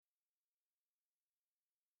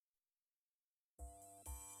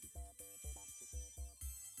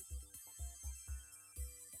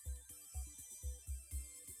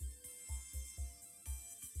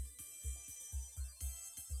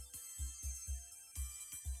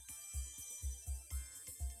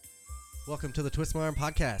Welcome to the Twist My Arm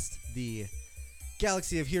podcast, the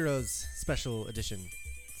Galaxy of Heroes special edition.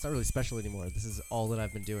 It's not really special anymore. This is all that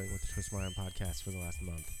I've been doing with the Twist My Arm podcast for the last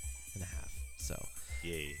month and a half. So,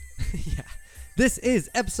 yay. yeah. This is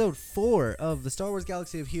episode 4 of the Star Wars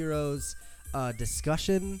Galaxy of Heroes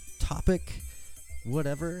discussion, topic,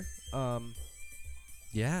 whatever.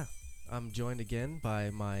 Yeah. I'm joined again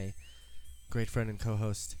by my great friend and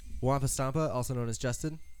co-host, Wampa Stampa, also known as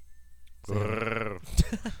Justin.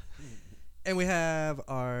 And we have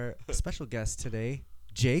our special guest today,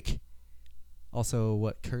 Jake.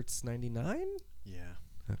 Also, Kurtz 99? Yeah.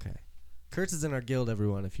 Okay. Kurtz is in our guild,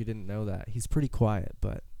 everyone, if you didn't know that. He's pretty quiet,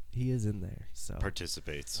 but he is in there. So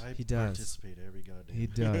Participates. I He does. participate every goddamn. he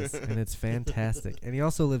does, and it's fantastic. And he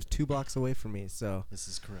also lives 2 blocks away from me, so This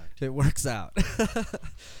is correct. it works out.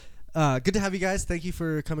 Good to have you guys. Thank you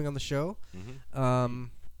for coming on the show. Mm-hmm.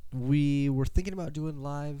 We were thinking about doing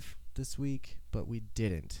live this week, but we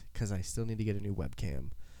didn't because I still need to get a new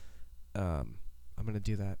webcam. I'm going to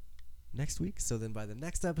do that next week. So then by the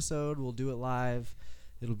next episode, we'll do it live.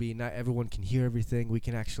 It'll be not everyone can hear everything. We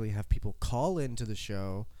can actually have people call into the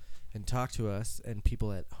show and talk to us, and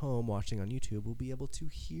people at home watching on YouTube will be able to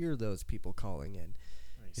hear those people calling in.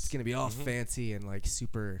 Nice. It's going to be all fancy and like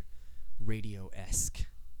super radio-esque.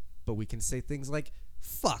 But we can say things like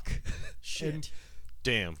fuck. Shit. And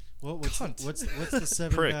Damn. What's the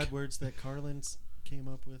 7 Prick. bad words that Carlin's came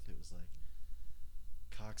up with? It was like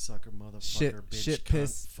cocksucker, motherfucker, Shit, bitch, shit, cunt,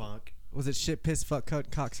 piss. funk, was it shit, piss, fuck, cunt,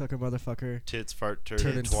 cocksucker, motherfucker, Tits, fart, turd,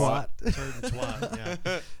 turd, and twat? turd, and twat.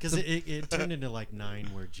 Yeah, because it turned into like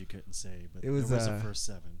 9 words you couldn't say, but It was, there was the first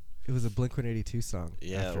 7. It was a Blink-182 song.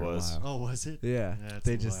 Yeah, after it was. A while. Oh, was it? Yeah, That's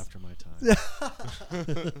they a little just after my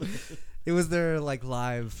time. it was their like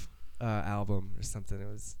live album or something. It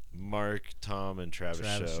was Mark, Tom, and Travis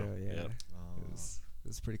show. Yeah, Yep. it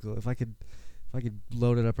was pretty cool. If I could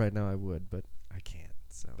load it up right now, I would, but I can't.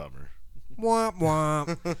 So Bummer. womp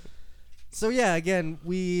womp. So yeah, again,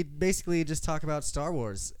 we basically just talk about Star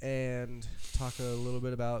Wars and talk a little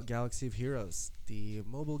bit about Galaxy of Heroes, the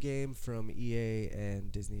mobile game from EA and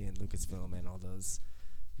Disney and Lucasfilm and all those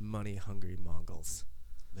money-hungry Mongols.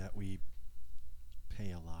 That we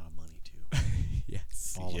pay a lot of money to.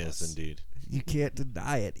 Yes. All of Yes, us. indeed. You can't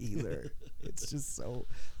deny it either. It's just so...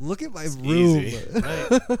 Look at my It's room. easy.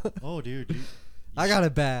 Right. Oh, dude. You I got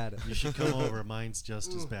it bad. You should come over. Mine's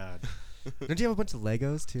just as bad. Don't you have a bunch of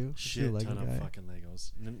Legos, too? Aren't you a Shit Lego ton guy? of fucking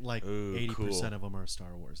Legos. And then, like Ooh, 80% cool. of them are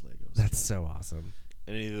Star Wars Legos. That's so awesome.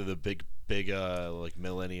 And either the big, like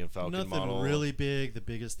Millennium Falcon Nothing model. really big. The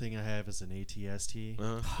biggest thing I have is an AT-ST.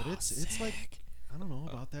 Uh-huh. But it's like, I don't know,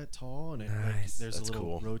 about that tall. And it, like, Nice. there's That's a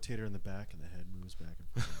little cool. rotator in the back and the head moves back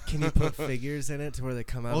and forth. Can you put figures in it to where they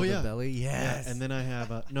come out Oh, of yeah. the belly? Yes. Yeah, and then I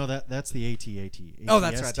have no, that's the AT-AT. Oh,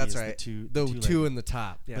 that's right. AT-ST That's is right. The The two two Lego. in the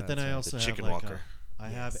top. Yeah, But then that's I right. also The have chicken like walker. I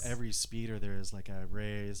have Yes. every speeder there is. Like I have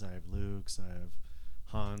Rey's, I have Luke's, I have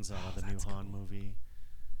Han's out of the new that's Han cool. movie.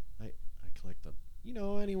 I collect the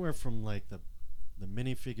anywhere from like the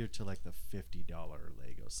minifigure to like the $50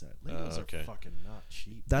 Lego set. Legos okay. are fucking not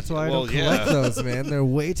cheap. That's why I Well, don't collect yeah. those, man. They're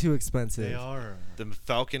way too expensive. They are. The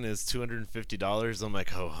Falcon is $250. I'm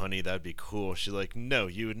like, oh, honey, that'd be cool. She's like, no,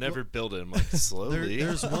 you would never build it. I'm like, slowly.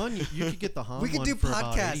 There's one you could get the Han We could one do for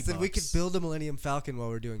about podcasts, and we could $80. build a Millennium Falcon while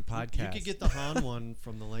we're doing podcasts. You could get the Han one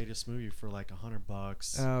from the latest movie for like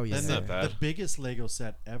 $100. Oh, yeah. Then That's not bad. The biggest Lego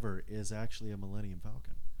set ever is actually a Millennium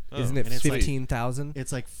Falcon. Oh. Isn't it And it's like- 15,000?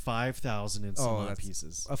 It's like 5,000 and some Oh, odd that's-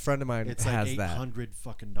 pieces. A friend of mine It's has like that. $800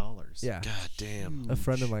 fucking dollars. Yeah. God damn. A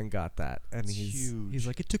friend of Huge. mine got that, and It's he's huge.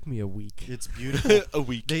 like, it took me a week. It's beautiful. A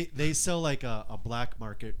week. They sell like a black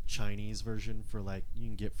market Chinese version for like you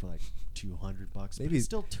can get for like $200. But Maybe- it's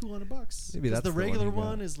still $200. maybe 'Cause that's the the one regular you got.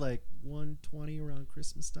 one is like $120 around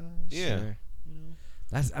Christmas time. Yeah. Sure. You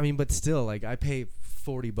know. But still, like, I pay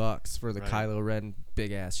 $40 for the Right. Kylo Ren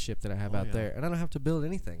big ass ship that I have Oh, out yeah. there, and I don't have to build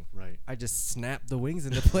anything. Right. I just snap the wings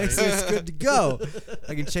into place and it's good to go.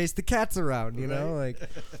 I can chase the cats around, you know? Right.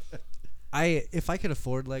 Like, if I could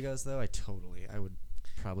afford Legos, though, I would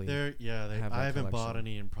probably. I have that haven't bought collection.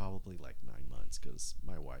 any in probably like 9 months because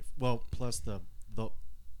my wife. Well, plus the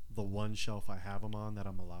one shelf I have them on that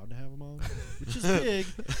I'm allowed to have them on, which is big.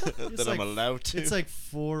 It's that like, I'm allowed to. It's like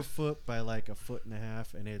 4 foot by like a foot and a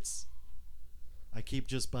half, and it's. I keep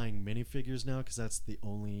just buying minifigures now because that's the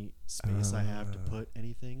only space I have to put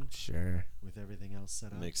anything Sure. with everything else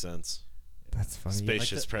set up. Makes sense. That's funny.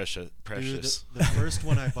 Spacious, Like precious. Dude, the first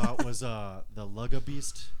one I bought was the Lugga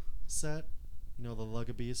Beast set. You know the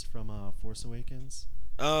Lugga Beast from Force Awakens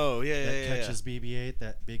Oh, yeah, that yeah, yeah. catches BB-8,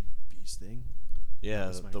 that big beast thing. Yeah, That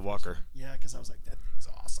was my the first walker. one. Yeah, because I was like, that thing's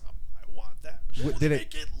awesome. I want that. Did it-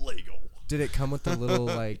 Make it Lego. Did it come with the little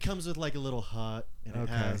It like? comes with like a little hut, and Okay.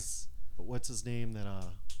 it has what's his name? That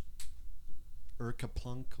Urka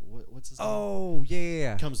Plunk. What's his name? Oh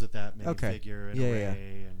yeah. Comes with that Okay. minifigure and Yeah,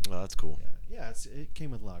 array, yeah. and Well, that's cool. yeah, it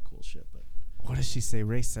came with a lot of cool shit, but What does she say?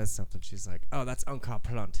 Ray says something. She's like, "Oh, that's Uncle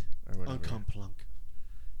Plunt or whatever." Uncle Plunk.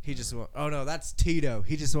 He just oh no, that's Tito.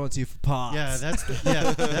 He just wants you for pops. Yeah,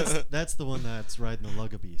 that's the one that's riding the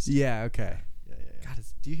Lugabeast. Yeah. Okay. Yeah. God,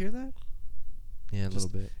 do you hear that? Yeah, a Just-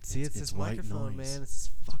 little bit. See, it's it's this white microphone, noise. man. It's this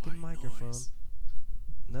fucking White microphone. noise.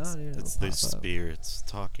 No, dude, It's it'll the pop up. spirits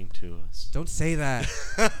talking to us. Don't say that.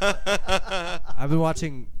 I've been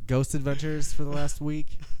watching Ghost Adventures for the last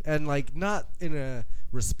week, and like not in a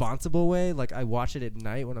responsible way. Like I watch it at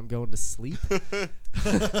night when I'm going to sleep.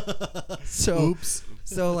 So, Oops.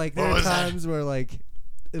 so like there What are was that? times where like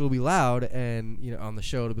it'll be loud, and on the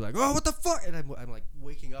show it'll be like, "Oh, what the fuck?" And I'm like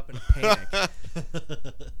waking up in a panic.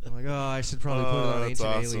 I'm like, "Oh, I should probably put it on that's Ancient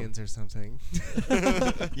awesome. Aliens or something."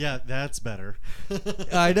 Yeah, that's better.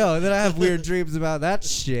 I know. And then I have weird dreams about that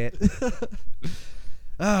shit.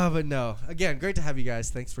 Oh, but no. Again, great to have you guys.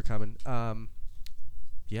 Thanks for coming.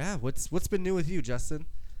 Yeah. What's been new with you, Justin?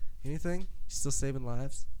 Anything? You still saving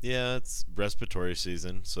lives? Yeah, it's respiratory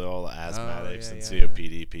season, so all the asthmatics and yeah.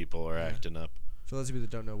 COPD people are Yeah. acting up. For those of you that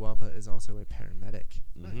don't know, Wampa is also a paramedic.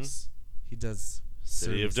 Mhm. Nice. He does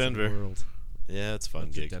City of service to the Denver. world. Yeah, it's a fun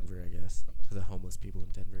Well, to gig. Denver, I guess. To the homeless people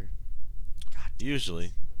in Denver. God damn.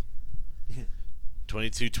 Usually.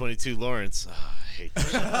 2222 Lawrence. Oh, I hate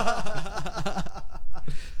that.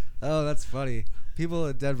 Oh, that's funny. People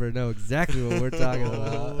in Denver know exactly what we're talking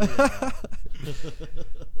about.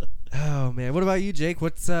 Oh man, what about you, Jake?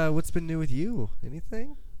 What's been new with you?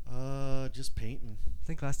 Anything? Just painting. I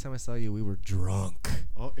think last time I saw you, we were drunk.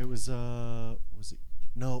 Oh, it was it?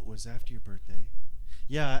 No, it was after your birthday.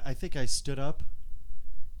 Yeah, I think I stood up,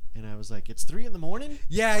 and I was like, "It's 3 a.m.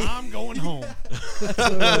 Yeah, I'm going home." That's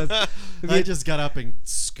what it was. I just got up and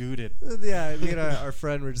scooted. Yeah, me and our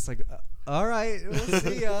friend were just like, "All right, we'll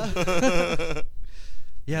see ya."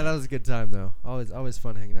 Yeah, that was a good time though. Always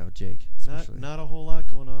fun hanging out with Jake. Especially. Not a whole lot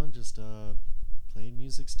going on. Just playing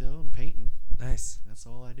music still and painting. Nice. That's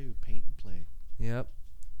all I do. Paint and play. Yep.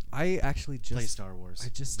 I actually Play just Star Wars. I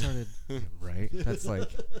just started. Right. That's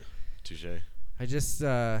like Touche. I just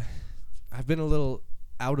I've been a little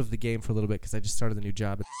out of the game for a little bit because I just started a new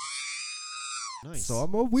job. Nice. So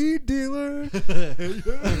I'm a weed dealer.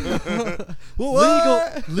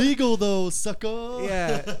 Legal though, sucker.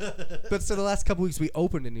 Yeah. But so the last couple weeks we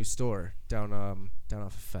opened a new store down off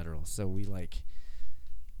of Federal. So we like,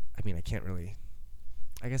 I mean I can't really,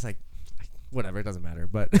 I guess whatever, it doesn't matter.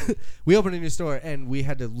 But we opened a new store and we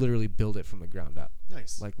had to literally build it from the ground up.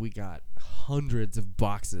 Nice. Like we got hundreds of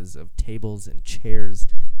boxes of tables and chairs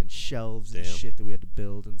and shelves and Damn. shit that we had to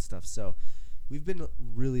build and stuff. So we've been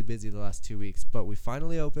really busy the last 2 weeks, but we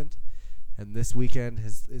finally opened, and this weekend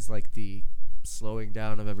is like the slowing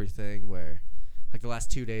down of everything where like the last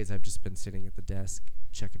 2 days I've just been sitting at the desk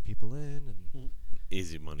checking people in and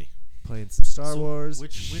Easy money. playing some Star So Wars.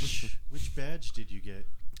 Which badge did you get?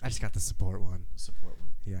 I just got the support one. Support one.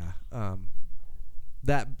 Yeah.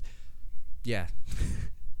 Yeah.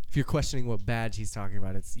 If you're questioning what badge he's talking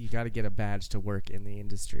about, it's you got to get a badge to work in the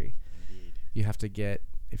industry. Indeed. You have to get,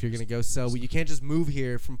 if you're going to go sell, you can't just move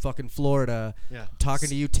here from fucking Florida Yeah. talking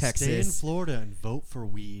to you, Texas. Stay in Florida and vote for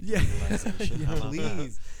weed Yeah. legalization. Yeah, How about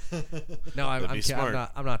please. that? No, I'm That'd be smart.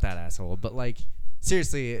 I'm not that asshole, but like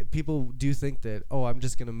seriously, people do think that I'm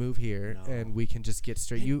just going to move here No. and we can just get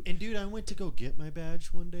straight And dude, I went to go get my badge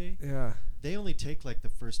one day. Yeah. They only take like the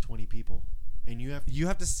first 20 people, and you have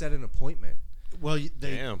To set an appointment. well,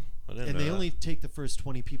 they Damn. I didn't and know they that. only take the first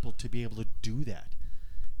 20 people to be able to do that.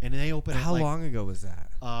 And they open How it like, long ago was that?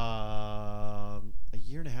 a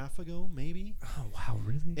year and a half ago, maybe. Oh, wow,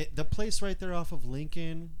 really? The place right there off of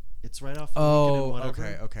Lincoln. It's right off of Lincoln and Oh,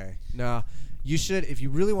 whatever. okay. No, you should, if you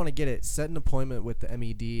really want to get it, set an appointment with the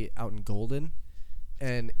MED out in Golden.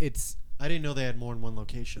 And I didn't know they had more than one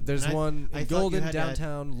location. there's And one I in thought you Golden, had to add-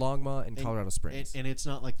 downtown, Longmont, and Colorado and, Springs. and it's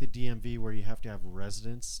not like the DMV where you have to have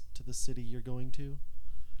residence to the city you're going to.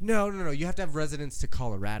 No. You have to have residence to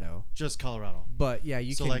Colorado. Just Colorado. But yeah,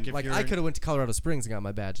 you So, can. like, if Like you're I in- could have went to Colorado Springs and got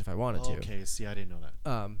my badge if I wanted to. Okay, see, I didn't know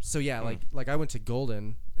that. So yeah, like I went to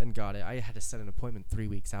Golden and got it. I had to set an appointment 3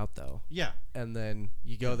 weeks out though, Yeah. and then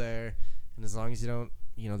you go there, and as long as you don't,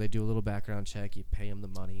 they do a little background check. You pay them the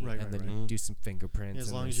money, Right, and right, then right. you do some fingerprints. As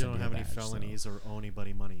and long they as you send don't a have any badge, so- felonies or owe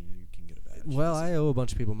anybody money, you can get a badge. Well, I owe a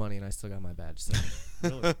bunch of people money, and I still got my badge. So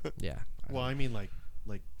Really? yeah. Well, I mean, like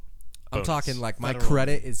I'm Bonus. talking like my Federal.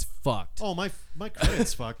 credit is fucked. Oh, my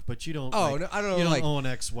credit's fucked, but you don't. Oh, like, no, I don't You don't like. own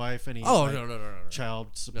ex-wife any. Oh like, no. Child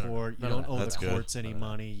no, support. no, You don't no, owe That's the good. courts any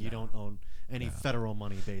money. You don't own any federal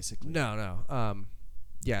money, basically. No.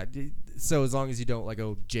 Yeah. So as long as you don't like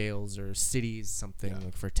owe jails or cities something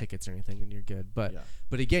like for tickets or anything, then you're good. But Yeah.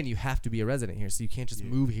 but again, you have to be a resident here, so you can't just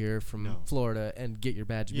move here from No. Florida and get your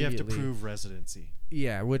badge You have immediately. to prove residency.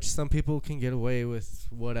 Yeah, which some people can get away with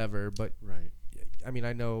whatever, but Right. I mean,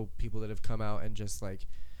 I know people that have come out and just like,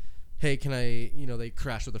 hey, can I, they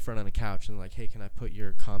crash with a friend on a couch and like, hey, can I put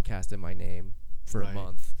your Comcast in my name for a Right,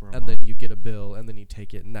 month? for a And then month. you get a bill and then you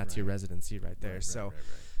take it and that's your Right. residency right there. Right, so, right.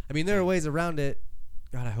 I mean, there are ways around it.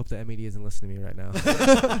 God, I hope the MED isn't listening to me right now.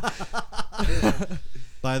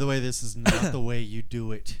 By the way, this is not the way you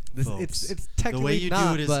do it, This, folks. it's the technically way you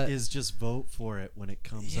not, do it but is just vote for it when it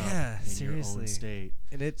comes Yeah, up in your seriously. own state.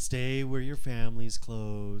 and it Stay where your family's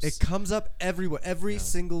close. it comes up everywhere, every Yeah.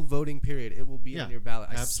 single voting period. It will be Yeah, on your ballot.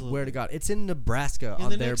 I swear absolutely. to God, it's in Nebraska in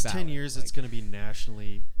on the their next ballot. 10 years, it's Like, going to be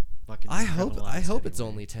nationally fucking I hope decriminalized it's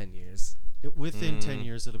anyway. only 10 years. Within 10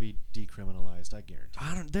 years, it'll be decriminalized, I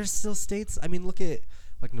guarantee. There's still states. I mean, look at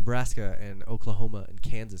like Nebraska and Oklahoma and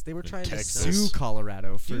Kansas. They were And trying Texas. to sue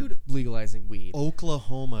Colorado for Dude, legalizing weed.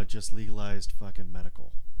 Oklahoma just legalized fucking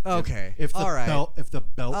medical. Okay. If the All right. belt, if the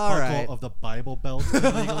belt All buckle right. of the Bible Belt can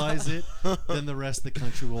legalize it, then the rest of the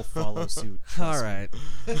country will follow suit. All trust me.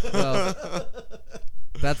 right. Well,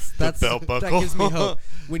 that's belt that buckle. gives me hope.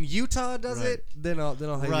 When Utah does Right. it, then I'll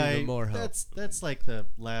have Right. even more hope. That's like the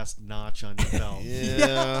last notch on your belt.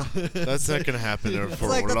 Yeah, that's not gonna happen there It's for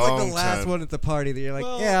like a that's long like the last time. one at the party that you're like,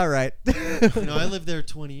 Well, yeah, all right. I lived there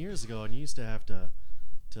 20 years ago, and you used to have to have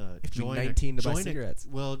to be join 19 to buy join cigarettes.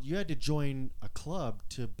 Well, you had to join a club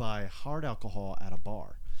to buy hard alcohol at a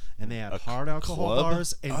bar, and they had A hard alcohol club?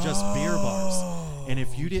 bars and just beer bars. And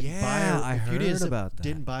if you didn't yeah, I if you heard about that.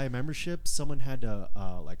 didn't buy a membership, someone had to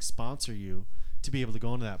like sponsor you to be able to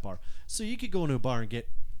go into that bar. So you could go into a bar and get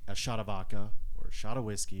a shot of vodka or a shot of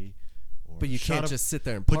whiskey. Or But a you shot can't of- just sit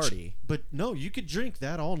there and but you- party. But no, you could drink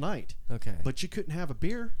that all night. Okay. But you couldn't have a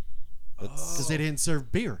beer because they didn't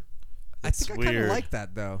serve beer. I think I kind of weird. like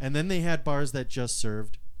that though. And then they had bars that just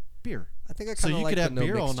served beer. I think I So kind of you like could the have no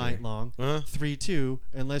beer all mixture. night long, Huh? 3-2,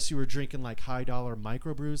 unless you were drinking like high dollar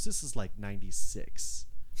microbrews. This is like 96.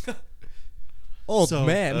 Old So-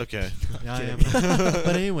 man. Okay. Yeah, I am.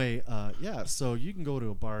 But anyway, yeah. So you can go to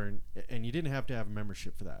a bar and you didn't have to have a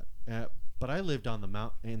membership for that. But I lived on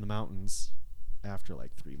in the mountains after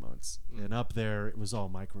like 3 months, and up there it was all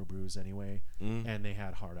microbrews anyway, Mm. and they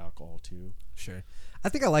had hard alcohol too. Sure. I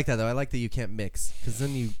think I like that though. I like that you can't mix because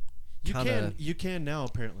then you kinda. You can now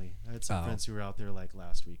apparently. I had some Oh. friends who were out there like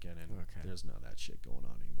last weekend, and Okay. there's none of that shit going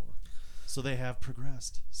on anymore. So they have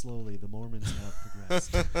progressed slowly. The Mormons have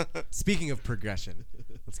progressed. Speaking of progression,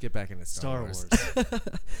 let's get back into Star Star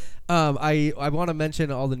Wars. I want to mention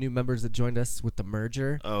all the new members that joined us with the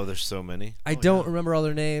merger. Oh, there's so many. I Oh, don't yeah. remember all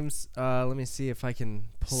their names. Let me see if I can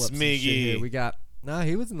pull up some shit Smiggy. here. We got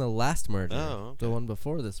he was in the last merger, Oh, okay. the one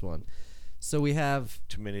before this one. So we have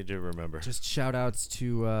Too many to remember. just shout outs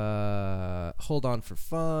to Hold On for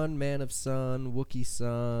Fun, Man of Sun, Wookie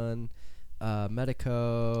Sun,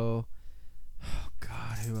 Medico. Oh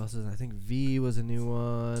God, who else is? I think V was a new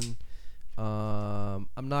one.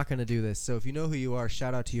 I'm not gonna do this. So if you know who you are,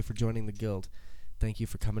 shout out to you for joining the guild. Thank you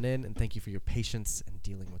for coming in, and thank you for your patience and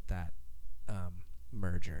dealing with that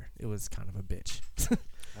merger. It was kind of a bitch.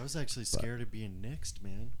 I was actually scared of being nixed,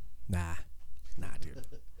 man. nah, dude.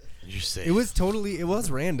 You're safe. It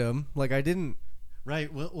was random. Like I didn't.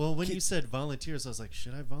 Right. Well, when you said volunteers, I was like,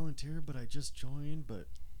 should I volunteer? But I just joined. But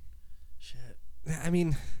shit. I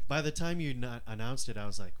mean, By the time you announced it, I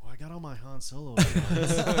was like, well, I got all my Han Solo. I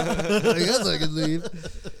guess I could leave.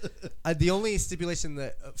 The only stipulation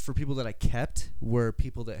that for people that I kept were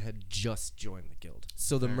people that had just joined the guild.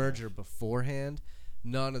 So the Fair merger beforehand,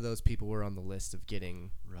 none of those people were on the list of getting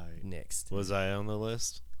Right. nixed. Was I on the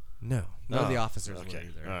list? No, none of the Oh, officers were okay.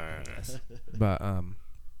 either. All right. But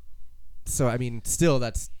so I mean, still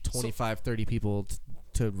that's 25, 30 people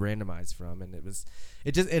to randomize from, and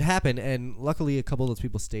it happened, and luckily a couple of those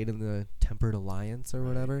people stayed in the Tempered Alliance or Right.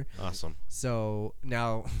 whatever. Awesome. So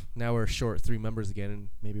now we're short 3 members again, and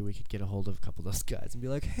maybe we could get a hold of a couple of those guys and be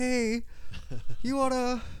like, hey, you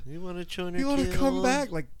wanna join you our wanna come guild?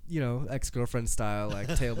 back, like, ex-girlfriend style,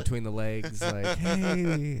 like tail between the legs, like,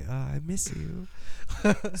 hey, I miss you.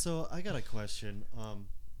 So I got a question.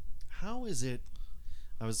 How is it?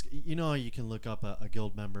 How you can look up a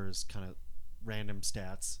guild member's kind of random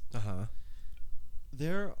stats.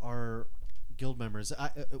 There are guild members.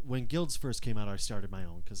 When guilds first came out, I started my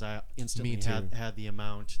own because I instantly Me too. had the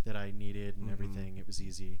amount that I needed and Mhm. everything. It was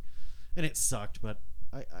easy. and it sucked, but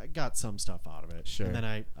I got some stuff out of it. Sure. And then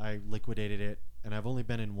I liquidated it, and I've only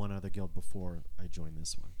been in one other guild before I joined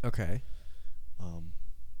this one. Okay.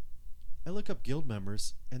 I look up guild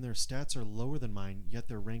members, and their stats are lower than mine, yet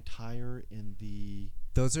they're ranked higher in the...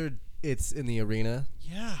 It's in the arena.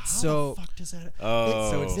 Yeah, how So- the fuck does that...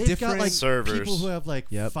 Oh, So it's They've different got like servers. people who have like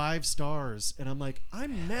Yep. 5 stars, and I'm like,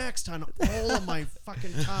 I'm maxed on all of my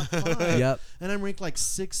fucking top 5. Yep. And I'm ranked like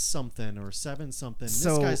 6 something or 7 something.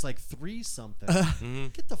 So- This guy's like 3 something.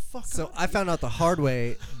 Mhm. Get the fuck So out. I found out the hard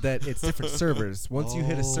way that it's different servers. Once you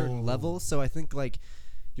hit a certain Oh. level, so I think like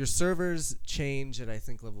your servers change at I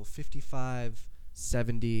think level 55,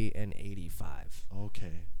 70, and 85.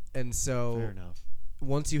 Okay, And so fair enough.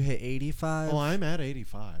 once you hit 85, Oh, I'm at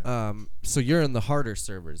 85. so you're in the harder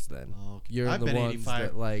servers then. Okay. You're I've in the been ones 85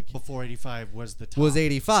 that like before 85 was the top. was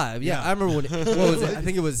 85. Yeah, Yeah. I remember when what was it? I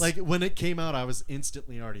think it was like when it came out, I was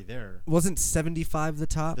instantly already there. wasn't 75 the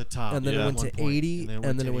top? The top, and then yeah. it went At to one point, 80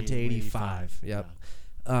 and then it went to 85. Yep.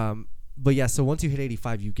 Yeah. But yeah, so once you hit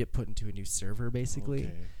 85, you get put into a new server basically.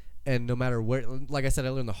 Okay. And no matter where, like I said, I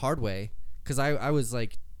learned the hard way because I was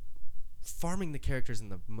like farming the characters in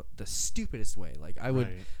the stupidest way. Like I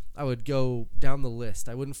would go down the list.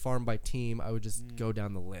 I wouldn't farm by team. I would just go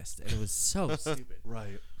down the list, and it was so stupid.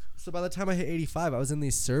 Right. So by the time I hit 85, I was in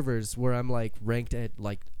these servers where I'm like ranked at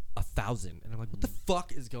like 1,000, and I'm like, what the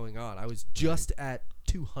fuck is going on? I was just at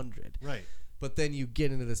 200. Right. But then you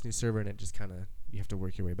get into this new server, and it just kind of you have to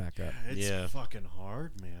work your way back up. It's Yeah. fucking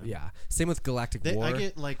hard, man. Yeah. Same with Galactic War. I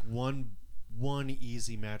get like one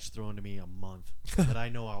easy match thrown to me a month that I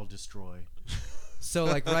know I'll destroy. So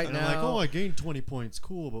like right And now, I'm like, oh, I gained 20 points.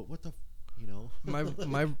 Cool, but what the, you know?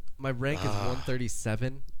 my rank is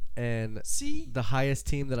 137, and See? the highest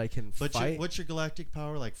team that I can But fight. what's your galactic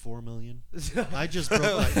power? Like 4 million? I just broke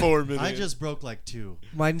like 4 million. I just broke like 2.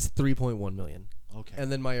 Mine's 3.1 million, Okay.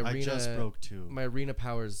 and then my arena. I just broke 2. My arena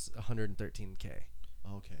power's 113k.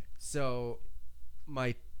 Okay. So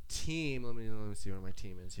my team. Let me see what my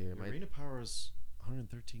team is here. Your My arena power is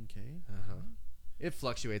 113k. It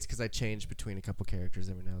fluctuates because I change between a couple characters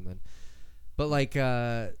every now and then. But like,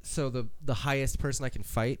 so the highest person I can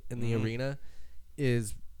fight in the arena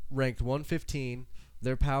is ranked 115.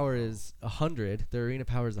 Their power is 100. Their arena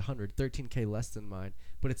power is 100. 13k less than mine.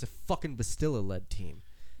 But it's a fucking Bastilla led team.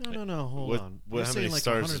 No. Hold What- on. what- You're how saying many like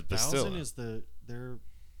stars is 100,000 Bastilla? is their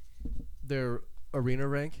Their arena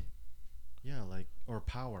rank. yeah like or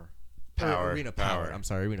power. Or arena power. I'm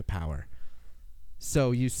sorry, arena power.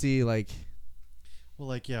 So you see like. Well,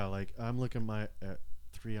 like yeah, like I'm looking at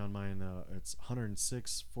 3 on mine. It's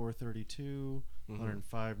 106 432,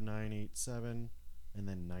 105 987, and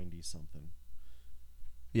then 90 something.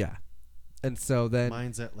 Yeah. And so then.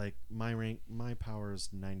 Mine's at like my power is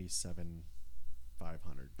 97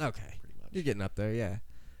 500. Okay. Pretty much. You're getting up there, yeah.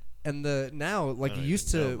 And now, like I you don't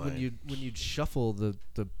used even to, know when mine. you'd shuffle the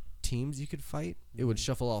teams you could fight, it would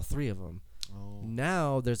shuffle all 3 of them. Oh.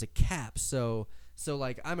 Now there's a cap, so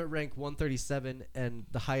like I'm at rank 137, and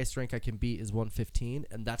the highest rank I can beat is 115,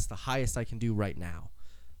 and that's the highest I can do right now.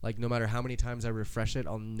 Like no matter how many times I refresh it,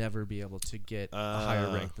 I'll never be able to get a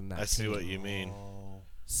higher rank than that. I see team. what you mean. Oh.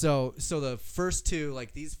 So the first 2,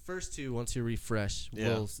 like these first 2, once you refresh,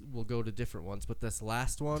 Yeah. will go to different ones. But this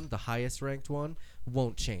last one, the highest ranked one,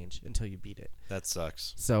 won't change until you beat it. That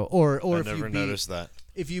sucks. So or I if never you beat, noticed that.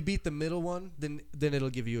 if you beat the middle one, then it'll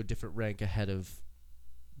give you a different rank ahead of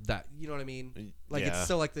that. You know what I mean? Like Yeah. it's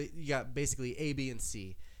so like you got basically A, B, and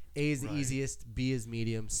C. A is the Right. easiest, B is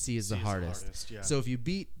medium, C is the C is hardest. yeah. So if you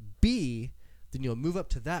beat B, then you'll move up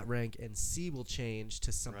to that rank, and C will change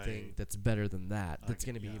to something Right. that's better than that. That's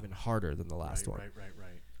Okay, going to be yeah. even harder than the last one. Right.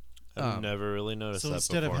 I've never really noticed So that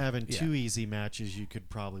instead before. of having Yeah. 2 easy matches, you could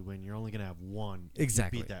probably win. You're only gonna have 1. If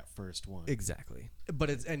Exactly. You beat that first one. Exactly.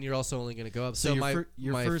 But and you're also only going to go up. So, So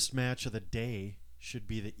your my first match of the day should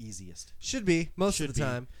be the easiest. should be most Should of the be.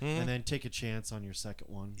 time. And then take a chance on your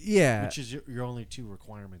second one. Yeah. Which is your only 2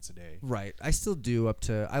 requirements a day. Right. I still do up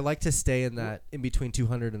to. I like to stay in that in between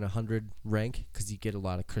 200 and 100 rank because you get a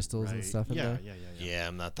lot of crystals and Right. stuff in Yeah, there. yeah. Yeah,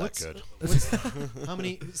 I'm not that good. How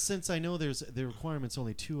many? Since I know there's the requirement's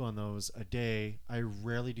only 2 on those a day, I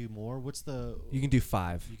rarely do more. What's the? You can do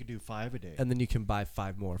 5, You can do 5 a day. and then you can buy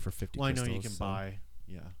 5 more for 50. Well, I know crystals, you can so. buy.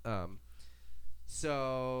 Yeah.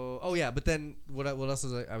 So, oh yeah, but then what else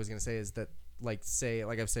was I was gonna say is that like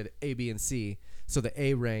I've said A, B, and C. So the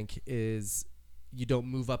A rank is you don't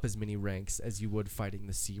move up as many ranks as you would fighting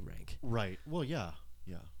the C rank. Right. Well, yeah.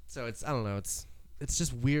 So it's I don't know it's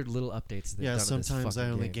just weird little updates. They've Yeah. done in this Sometimes I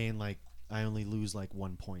fucking only game. gain I only lose like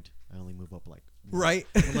 1 point. I only move up like Right.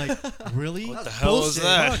 I'm like, really? What the hell is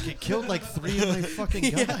that? Fuck, it killed like 3 of my fucking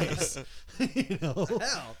guys. You know?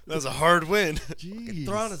 Hell. That was a hard win. Jeez.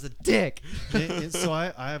 Thrawn is a dick. So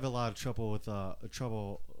I have a lot of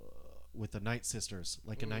trouble with the Night Sisters,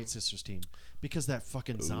 like a Night Sisters team, because that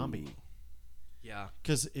fucking zombie. Yeah.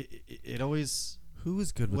 Because it always. Who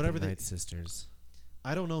is good with Whatever the they- Night Sisters?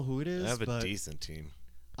 I don't know who it is, I have a but decent team.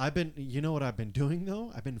 you know what I've been doing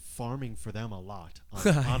though? I've been farming for them a lot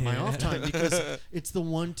on my off time because it's the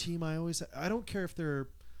one team I don't care if they're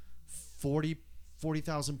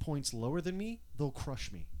 40,000 points lower than me, they'll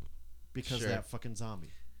crush me because Sure. of that fucking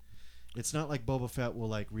zombie. It's not like Boba Fett will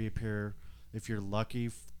like reappear if you're lucky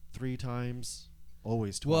 3 times,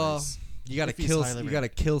 always twice. Well, you gotta If he's kill. highly You gotta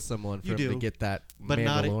ranked. kill someone for You him to do, get that but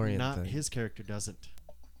Mandalorian not thing. his character doesn't.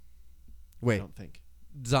 I Wait, don't think.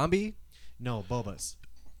 zombie? No, Boba's.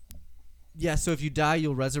 Yeah. So if you die,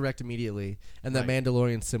 you'll resurrect immediately, and that Right.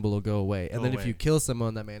 Mandalorian symbol will go away. And Go then if away. you kill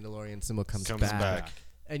someone, that Mandalorian symbol comes back.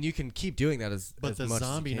 And you can keep doing that as But as the much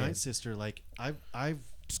zombie as you can. Night Sister, like I've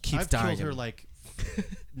Just keeps I've dying. killed her like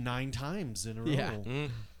 9 times in a row Yeah.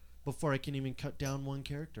 before I can even cut down one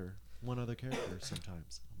other character.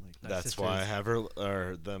 Sometimes I'm like, Night That's why I Sisters. have her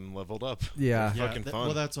or them leveled up. Yeah. They're fucking fun.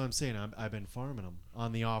 well, that's what I'm saying. I've been farming them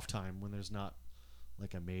on the off time when there's not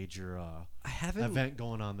like a major I haven't. event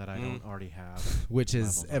going on that I don't already have. Which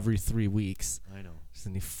is leveled up. every 3 weeks. I know. Just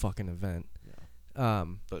any fucking event. Yeah.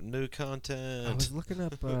 But new I content. was looking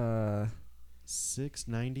up.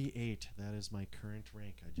 698. That is my current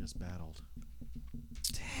rank. I just battled.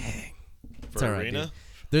 Dang. For It's all right, arena.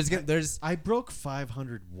 There's. I broke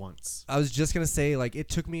 500 once. I was just gonna say, like, it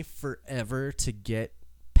took me forever to get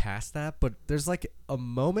past that, but there's like a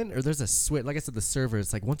moment, or there's a switch. Like I said, the server.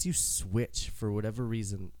 It's like once you switch for whatever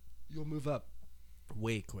reason, you'll move up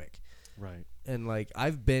way quick. Right. And like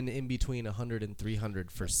I've been in between 100 and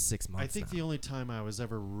 300 for 6 months. I think now. the only time I was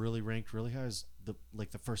ever really ranked really high is the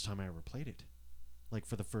first time I ever played it. Like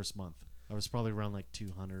for the first month. I was probably around like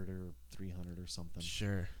 200 or 300 or something.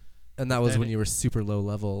 Sure. And that was Then when it- you were super low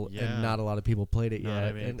level, Yeah. and not a lot of people played it Not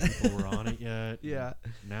yet. many and people were on it yet. Yeah.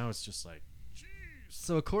 Now it's just like,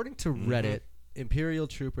 So according to Reddit, Imperial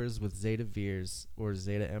troopers with Zeta Veers or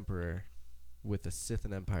Zeta Emperor with the Sith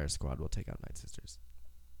and Empire squad will take out Night Sisters.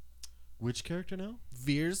 which character now?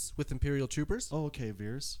 Veers with Imperial troopers. Oh, okay,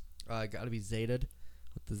 Veers. Gotta be Zeta'd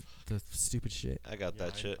with the stupid shit. I got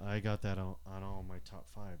that shit. I got that on all my top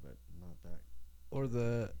 5, but not that. Or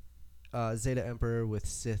the Zeta Emperor with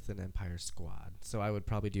Sith and Empire squad. So I would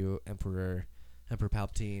probably do Emperor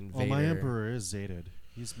Palpatine, Vader. Oh, my Emperor is Zated.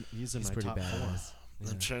 He's in He's my pretty top 4. badass.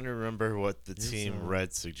 I'm trying to remember what the Here's, team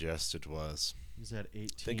Red suggested was. He's at 18.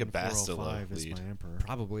 Think of Bastila 405 is lead. my Emperor.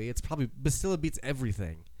 Probably. It's probably Bastila beats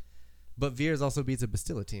everything. But Veers also beats a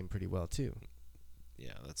Bastila team pretty well too.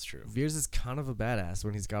 Yeah, that's true. Veers is kind of a badass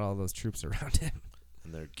when he's got all those troops around him.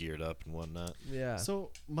 And they're geared up and whatnot. Yeah. So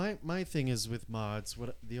my thing is with mods.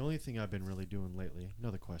 The only thing I've been really doing lately.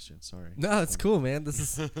 Another question. Sorry. No, that's cool, man.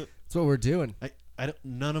 That's what we're doing. I don't,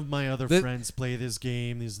 none of my other The- friends play this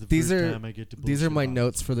game. This is the These first are- time I get to. These are bullshit my about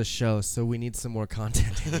notes for the show, so we need some more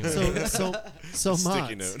content. Anyway. So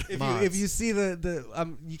Sticky mods. note. if you see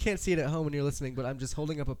the you can't see it at home when you're listening, but I'm just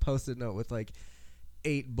holding up a post-it note with like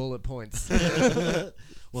 8 bullet points.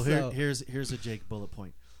 Well, So- here's a Jake bullet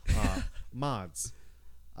point. Mods.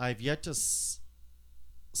 I've yet to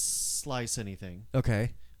slice anything.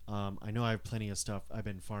 Okay. I know I have plenty of stuff. I've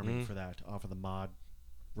been farming Mm. for that off of the mod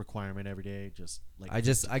requirement every day. Just like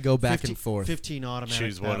I go back 50 and forth. 15 automatic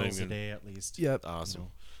Choose one battles a and- day at least. Yep. Awesome.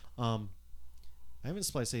 You know. I haven't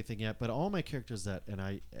spliced anything yet, but all my characters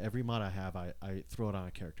every mod I have, I throw it on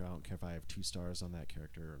a character. I don't care if I have 2 stars on that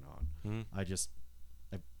character or not.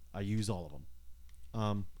 I use all of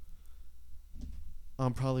them.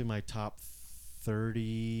 Probably my top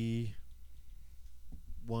 30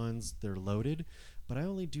 ones, they're loaded, but I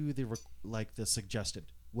only do the suggested,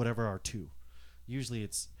 whatever are 2. Usually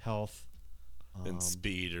it's health And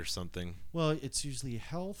speed or something. well, it's usually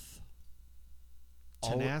health,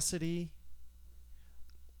 All- tenacity,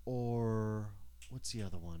 or what's the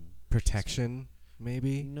other one? Protection,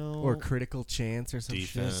 maybe. No. Or critical chance or some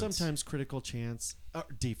Defense. shit. Sometimes critical chance.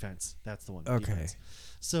 Defense. That's the one. Okay. Defense.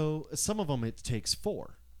 So some of them it takes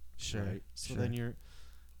 4. Sure. Right? So sure. then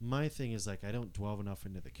my thing is like I don't delve enough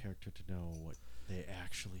into the character to know what they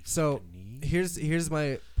actually So fucking need. here's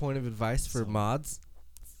my point of advice for So- mods.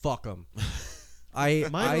 Fuck them.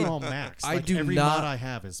 Mine are all maxed. I Like, do every not- mod I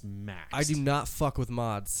have is maxed. I do not fuck with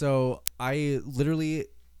mods. So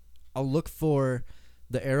I'll look for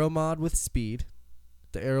the arrow mod with speed.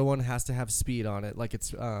 The arrow one has to have speed on it. Like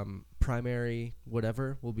it's primary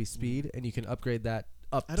whatever will be speed, and you can upgrade that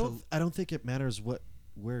up I to. don't think it matters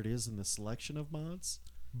where it is in the selection of mods.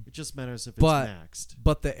 It just matters if it's But- maxed.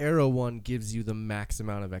 But the arrow one gives you the max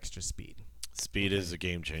amount of extra speed. Speed is a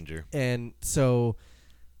game changer. And so,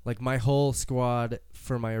 like, my whole squad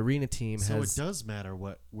for my arena team So has it does matter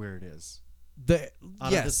where it is. the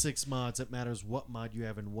Out yes. of the 6 mods, it matters what mod you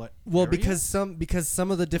have in what Well, area? because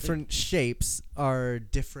some of the different shapes are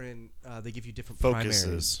different. They give you different primaries.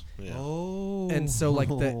 Focuses. Yeah. Oh. And so, like,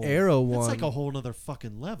 the arrow That's one. like a whole nother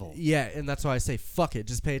fucking level. Yeah, and that's why I say fuck it.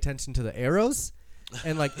 Just pay attention to the arrows,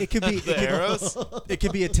 and like it could be The arrows? It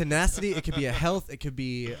could be a tenacity. It could be a health. It could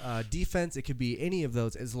be defense. It could be any of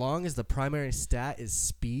those. As long as the primary stat is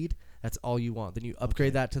speed, that's all you want. Then you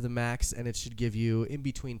upgrade that to the max, and it should give you in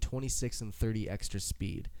between 26 and 30 extra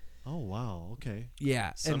speed. Oh wow. Okay.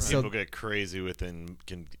 Yeah, Some and people so get crazy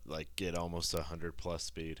can like get almost 100+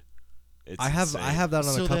 speed. It's I have insane. that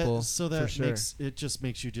on a couple. So for that sure. makes it just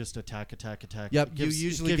makes you just attack. Yep, It gives, you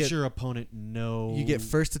usually it gives get- your opponent no. You get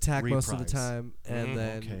first attack most of the reprise. time, and Mhm.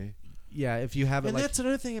 then Okay. yeah, if you have it And like that's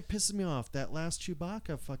another thing that pisses me off. That last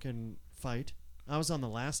Chewbacca fucking fight. I was on the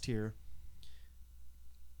last tier.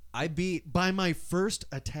 I beat. By my first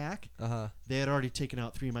attack, Uh-huh. they had already taken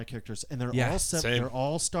out 3 of my characters, and they're Yeah, all set. same. They're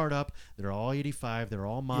all start up. They're all 85. They're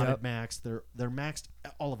all modded Yep. max. They're maxed.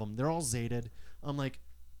 All of them. They're all zated. I'm like,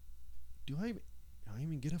 do I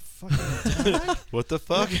even get a fucking attack? What the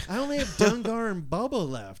fuck? Like, I only have Dungar and Bubba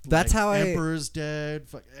left. That's Like, how I- Emperor's dead.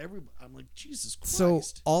 Fuck I'm like, Jesus Christ. So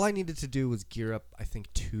all I needed to do was gear up, I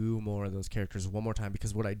think, 2 more of those characters one more time,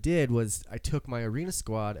 because what I did was I took my arena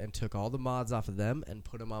squad and took all the mods off of them and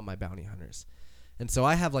put them on my bounty hunters, and so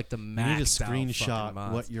I have like the you maxed need to out screenshot fucking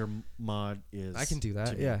mods. what your mod is. I can do to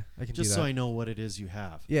that. me. Yeah, I can Just do so that I know what it is you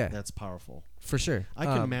have. Yeah. That's powerful. for sure. I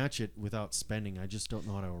can match it without spending. I just don't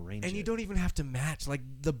know how to arrange it. and you don't even have to match. Like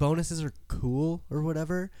the bonuses are cool or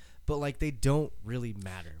whatever, but like they don't really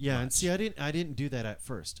matter. Yeah, and much. see, I didn't do that at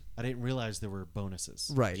first. I didn't realize there were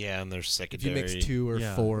bonuses. right. Yeah, and there's If you secondary. mix 2 or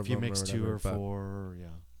Yeah, 4 of if you them mix or 2 whatever, or but- 4, yeah.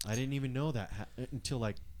 I didn't even know that until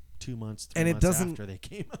like 2 months, 3 And it months doesn't- after they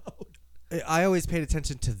came out. I always paid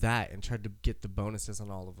attention to that and tried to get the bonuses on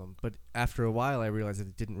all of them. But after a while, I realized that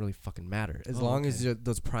it didn't really fucking matter. As Oh, long as okay.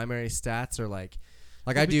 those primary stats are like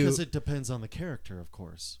I Well, do. because it depends on the character, of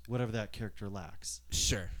course. Whatever that character lacks.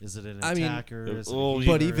 Sure. Is it an I mean, attacker? Is it a well,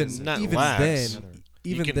 healer? But even Is it not even lacks. then, another-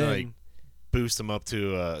 even can, then, like, boost them up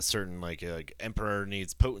to a certain like Emperor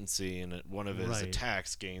needs potency, and one of his Right.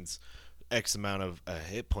 attacks gains X amount of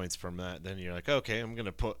hit points from that. Then you're like, okay, I'm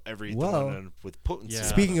gonna put everything Well, on it with potency. Yeah.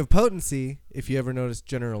 speaking of potency, if you ever notice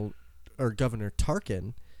General or Governor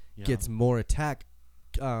Tarkin yeah. gets more attack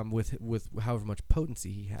with however much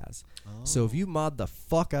potency he has. So if Oh. you mod the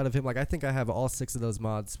fuck out of him, like I think I have all 6 of those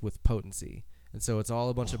mods with potency. And so it's all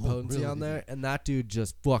a bunch of Oh, potency really? on there, and that dude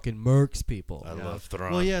just fucking murks people. I Yeah. love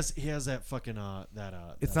Thrawn. Well, he has that fucking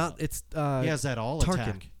It's that, not. It's he has that all Tarkin.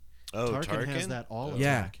 attack. Oh, Tarkin has that all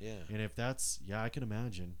Yeah. attack. Yeah. And if that's I can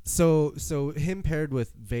imagine. So him paired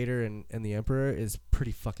with Vader and the Emperor is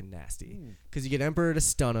pretty fucking nasty. Mm. Because you get Emperor to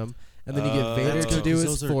stun him, and then you get Vader That's to good, do 'cause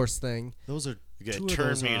his those are- force thing. Those are You get 2 a of turn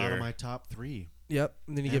those are out meter. of my top 3. Yep.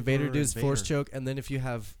 And then you get Vader to Emperor do his and force Vader. choke, and then if you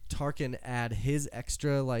have Tarkin add his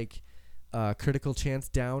extra like critical chance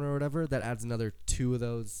down or whatever, that adds another 2 of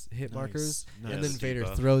those hit Nice, markers. nice. And then Yes, Vader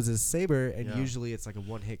debuff. throws his saber, and Yeah. usually it's like a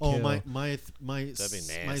 1-hit Oh kill. my That'd be my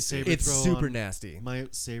nasty. saber It's throw super on, nasty. My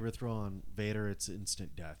saber throw on Vader, it's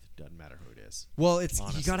instant death. Doesn't matter who it is. Well, it's you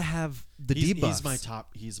honestly. gotta have the he's, debuffs.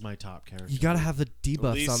 He's my top character. You gotta have the At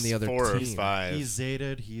debuffs least on the other 4 team. or 5. He's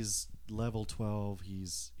Zetaed. He's level 12.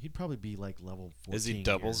 He'd probably be like level 14. Is he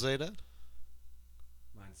double here. Zeta?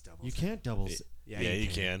 Mine's double. You can't double. Yeah, you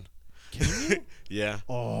can. Can you? Yeah,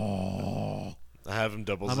 Oh. I have him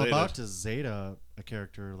double I'm Zeta. about to Zeta a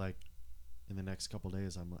character like in the next couple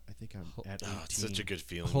days. I think I'm at 18. Oh, it's such a good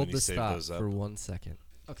feeling Hold when you the save stop those up. for 1 second.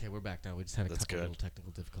 Okay, we're back now. We just had a That's couple good. little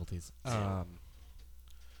technical difficulties.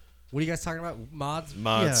 What are you guys talking about? Mods?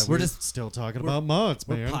 Mods. Yeah, We're we're just- just still talking we're- about mods,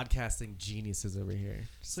 We're man. podcasting geniuses over here.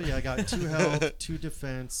 So yeah, I got 2 health, 2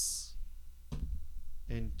 defense,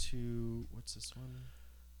 and 2. What's this one?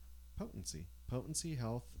 Potency,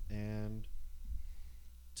 health, and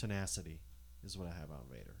tenacity is what I have on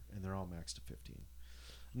Vader, and they're all maxed to 15.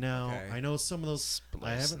 Now Okay. I know some of those. I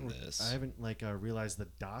Splicing haven't. this. I haven't realized the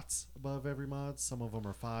dots above every mod. Some of them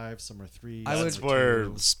are 5, some are 3. I some That's would- are where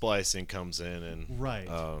 2. splicing comes in, and Right. it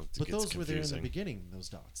But gets those were there in the confusing. beginning. Those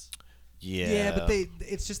dots. Yeah, but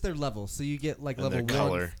it's just their level. So you get like And level their 1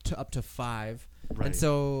 color. to up to 5. Right. And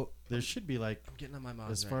so There should be like, I'm getting on my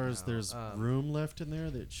mods as right far as now. there's room left in there,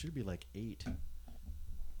 that should be like 8.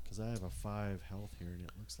 Because I have a 5 health here, and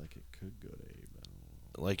it looks like it could go to 8. But I don't know.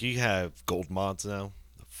 Like you have gold mods now,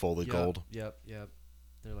 fully gold. Yep.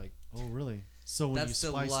 They're like Oh, really? So when you that's the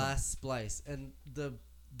splice 'em- last splice, and the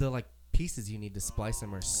like pieces you need to splice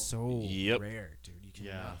them are so Yep. rare, dude. You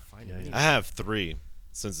cannot Yeah, find yeah, them. yeah. I have 3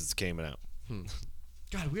 since it's came out.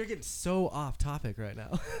 God, we are getting so off topic right now.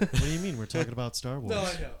 What do you mean? We're talking about Star Wars. No,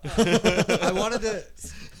 I know. I wanted to.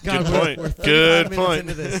 God, Good we're, point. We're 35 Good minutes point.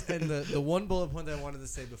 into this, and the one bullet point that I wanted to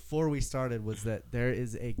say before we started was that there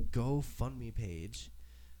is a GoFundMe page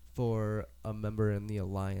for a member in the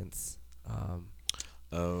Alliance.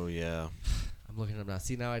 Oh yeah. I'm looking at him now.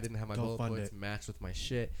 See, now I didn't have my Go bullet fund points it. matched with my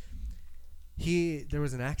shit. There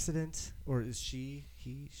was an accident, or is she?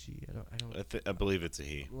 He? She? I don't. I believe it's a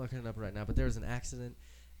he. I'm looking it up right now, but there was an accident,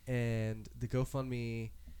 and the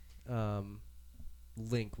GoFundMe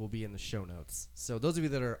link will be in the show notes. So those of you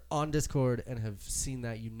that are on Discord and have seen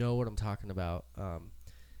that, you know what I'm talking about.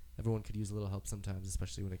 Everyone could use a little help sometimes,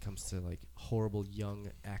 especially when it comes to like horrible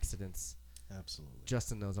young accidents. Absolutely.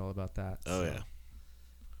 Justin knows all about that. Oh so,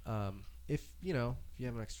 yeah. if you have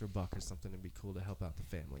an extra buck or something, it'd be cool to help out the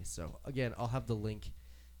family. So again, I'll have the link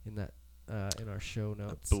in that in our show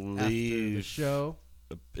notes after the believe- show.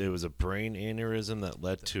 It was a brain aneurysm that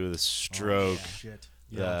led to the Oh, stroke shit.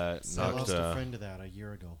 that I knocked. lost a friend to that a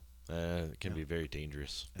year ago. It can Yeah. be very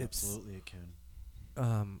dangerous. Absolutely, it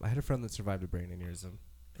can. I had a friend that survived a brain aneurysm,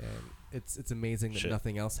 and it's amazing that Shit.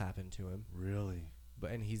 nothing else happened to him. Really?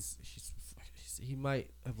 But he might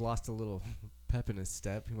have lost a little pep in his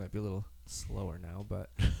step. He might be a little slower now, but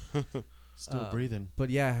Still breathing. But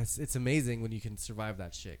yeah, it's amazing when you can survive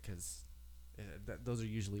that shit because those are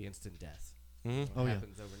usually instant death. Mm-hmm. It Oh, yeah.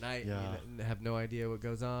 happens overnight. Yeah. And you have no idea what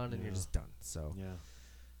goes on, and you're Yeah. just done. So Yeah.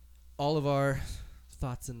 all of our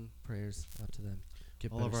thoughts and prayers out to them.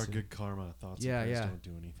 Get All of better our soon. good karma thoughts Yeah, and prayers yeah. don't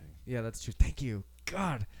do anything. Yeah, that's true. Thank you.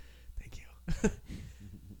 God. Thank you.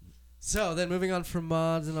 So then moving on from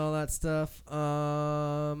mods and all that stuff.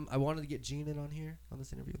 I wanted to get Gene in on here on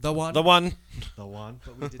this interview. The one. The one. The one.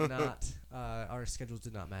 But we did not. Our schedules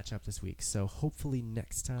did not match up this week. So hopefully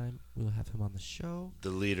next time we'll have him on the show. The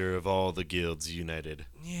leader of all the guilds united.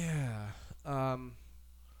 Yeah.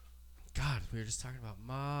 God, we were just talking about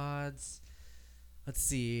mods. Let's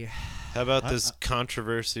see. How about this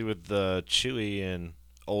controversy with Chewie and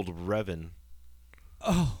old Revan?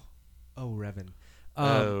 Oh, Revan.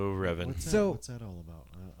 Revan. What's that all about?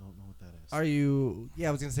 I don't know what that is. Are you? Yeah,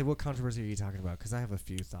 I was gonna say, what controversy are you talking about? Because I have a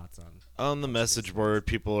few thoughts on. On the message board,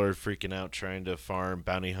 people are freaking out trying to farm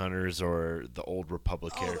bounty hunters or the old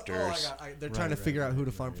Republic characters. They're Right, trying to right, figure out right, who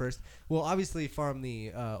to right, farm right. first. Well, obviously farm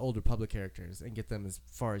the old Republic characters and get them as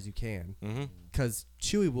far as you can. Mm-hmm. Because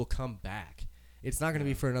Chewie will come back. It's not going to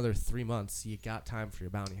be for another 3 months. You got time for your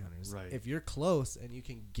bounty hunters. Right. If you're close and you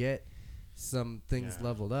can get some things Yeah.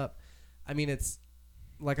 leveled up, I mean, it's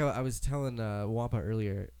like I was telling Wampa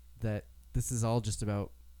earlier that this is all just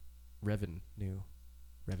about revenue.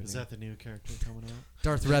 Is that the new character coming out?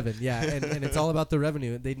 Darth Revan, yeah, and it's all about the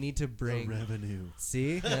revenue. They need to bring The revenue.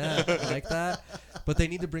 See, yeah, I like that. But they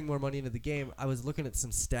need to bring more money into the game. I was looking at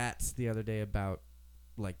some stats the other day about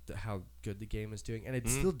like how good the game is doing, and it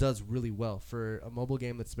still does really well for a mobile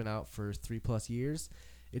game that's been out for 3+ years.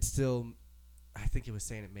 It's still, I think it was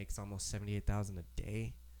saying it makes almost 78,000 a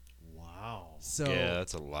day. Wow. So Yeah,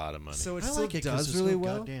 that's a lot of money. so it I still like it 'cause does there's really no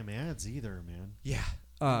well. goddamn ads either, man. Yeah,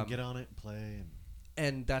 You can get on it and play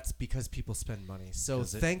and that's because people spend money. So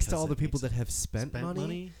 'Cause it- thanks to 'cause all the it people makes that have spent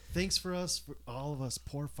money. Thanks for all of us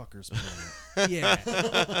poor fuckers. Playing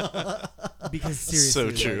Yeah, because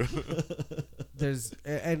seriously, so true. like, there's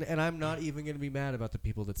and I'm not even gonna be mad about the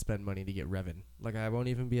people that spend money to get Revan. Like I won't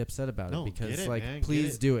even be upset about No, it because get it, like man, get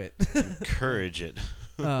please it. do it. Encourage it.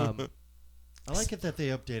 I like it that they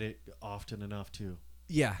update it often enough too.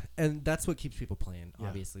 Yeah, and that's what keeps people playing. Yeah.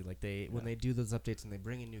 Obviously, like when Yeah. they do those updates and they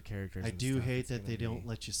bring in new characters. I and do stuff, hate it's that gonna they don't be-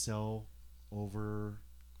 let you sell over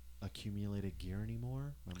accumulated gear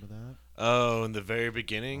anymore. Remember that? Oh, in the very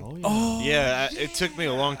beginning? Oh yeah. Oh, yeah, it took me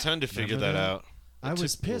a long time to figure Remember that that? out. I It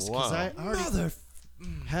was took me a pissed because I while.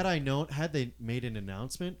 already had they made an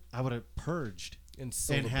announcement, I would have purged and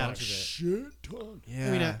sold and a had a bunch of it. shit ton. Yeah.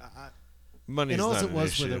 I mean, Money's and all not it an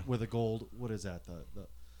was issue. with a gold. What is that?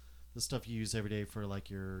 The stuff you use every day for like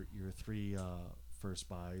your 3 first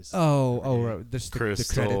buys. Right. There's the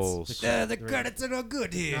Crystals. credits. The The credits. credits are no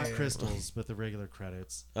good here. Not crystals, but the regular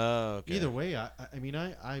credits. Oh, okay. Either way, I mean,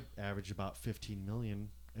 I average about 15 million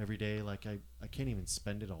every day. Like I can't even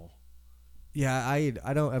spend it all. Yeah, I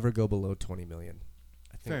don't ever go below 20 million.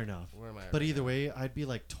 I think, Fair enough. Where am I? But right either now? way, I'd be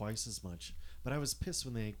like twice as much. But I was pissed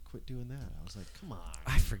when they quit doing that. I was like, come on.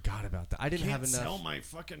 I forgot about that. I didn't can't have enough. sell my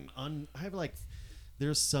fucking I have like,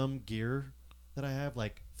 there's some gear that I have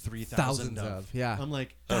like 3,000 thousands of. Yeah. I'm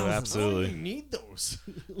like, Oh, thousands? absolutely. I don't even need those.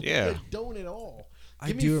 Yeah. I don't at all. I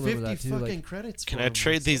Give do me remember 50 that too. fucking Like, credits. Can for I 'em or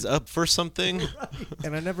trade these something. up for something?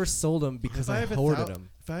 and I never sold them because I hoarded them.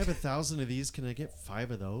 If I have 1,000 of these, can I get 5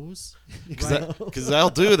 of those? Because I'll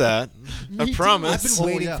do that. I Me too. promise. I've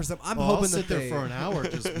been waiting for some. I'm I'll hoping sit that there for an hour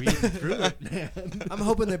just reading through it, man. I'm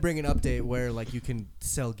hoping they bring an update where like you can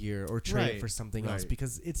sell gear or trade Right, for something else right.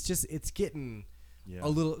 because it's getting Yeah. a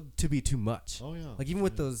little to be too much. Oh yeah. Like even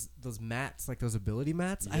with those mats, like those ability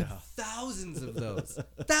mats, I Yeah. have thousands of those.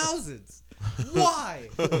 Thousands. Why?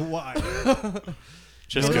 Why?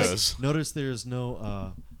 Just notice, goes. notice there's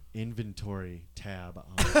no inventory tab on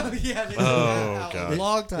it. Yeah, they Oh, did that God. a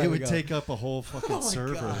long time It would ago. take up a whole fucking Oh my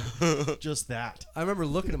server. Just that. I remember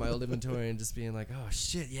looking at my old inventory and just being like, "Oh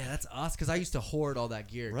shit, yeah, that's awesome." Because I used to hoard all that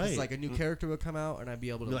gear. 'Cause, Right. like a new character would come out and I'd be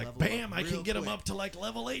able to You're like, level bam, up I can real get him quick. up to like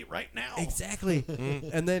level 8 right now. Exactly.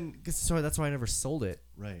 And then, so that's why I never sold it.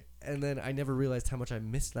 Right. And then I never realized how much I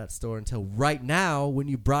missed that store until right now when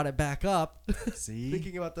you brought it back up. See?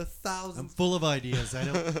 Thinking about the I'm thousands. full of ideas.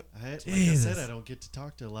 Like I Jesus. said, I don't get to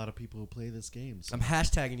talk to a lot of people who play this game. So. I'm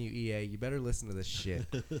hashtagging you, EA. You better listen to this shit.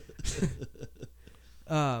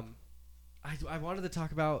 I wanted to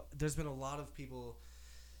talk about. There's been a lot of people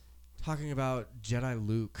talking about Jedi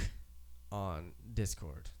Luke on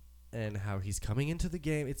Discord and how he's coming into the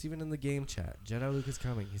game. It's even in the game chat. Jedi Luke is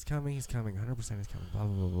coming. He's coming. He's coming. 100% he's coming. Blah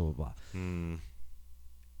blah blah blah blah. Hmm.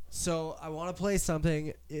 So I want to play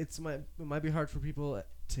something. It might be hard for people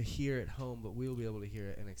to hear at home, but we will be able to hear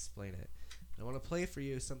it and explain it. I want to play for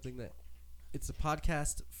you something that it's a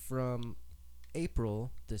podcast from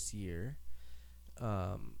April this year,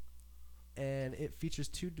 and it features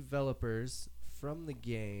 2 developers from the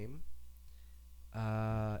game,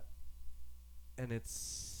 and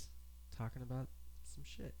it's talking about some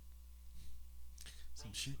shit.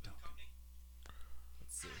 Some shit talking.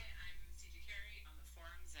 Let's see. Hi, I'm CJ Carey on the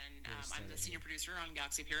forums, and I'm the senior producer on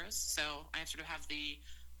Galaxy of Heroes. So I sort of have the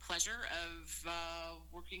pleasure of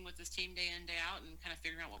working with this team day in, day out, and kind of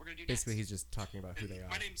figuring out what we're going to do Basically, next. he's just talking about who they are.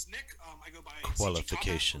 My name's Nick. I go by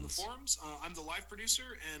Qualifications. CG Combat on the forums. I'm the live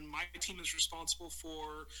producer, and my team is responsible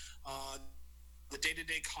for the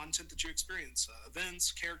day-to-day content that you experience: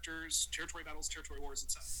 events, characters, territory battles, territory wars,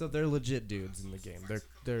 etc. So they're legit dudes in the game. They're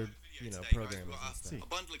programmers and stuff. A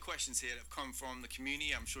bundle of questions here that have come from the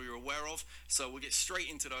community I'm sure you're aware of, so we'll get straight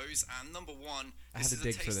into those. And number one, I had this to is a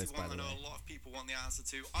dig for tasty this, by one the I know way. a lot of people want the answer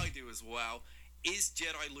to. I do as well. Is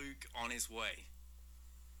Jedi Luke on his way?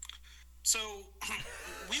 So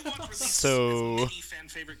we want to release So- as many fan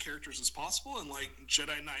favorite characters as possible, and like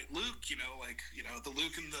Jedi Knight Luke, the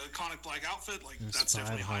Luke in the iconic black outfit, like There's that's 5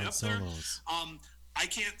 definitely high Han up there. Solos. I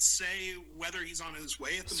can't say whether he's on his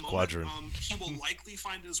way at the Squadron. moment. He will likely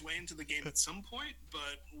find his way into the game at some point,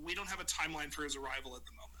 but we don't have a timeline for his arrival at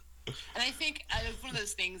the moment. And I think it's one of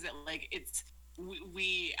those things that like it's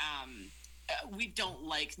we don't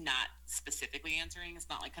like not specifically answering. It's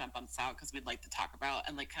not like kind of bumps out because we'd like to talk about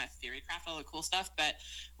and like kind of theory craft all the cool stuff. But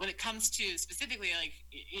when it comes to specifically like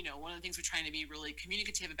one of the things we're trying to be really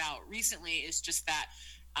communicative about recently is just that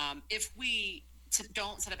if we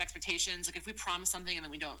don't set up expectations, like if we promise something and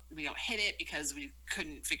then we don't hit it because we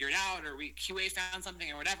couldn't figure it out or we QA found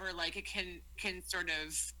something or whatever, like it can sort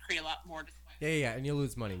of create a lot more disappointment. Yeah, and you'll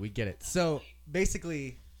lose money. We get it. So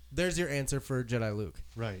basically, there's your answer for Jedi Luke.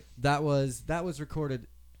 Right. That was recorded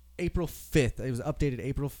April 5th. It was updated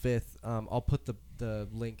April 5th. I'll put the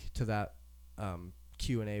link to that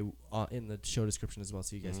Q&A in the show description as well,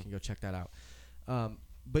 so you guys can go check that out.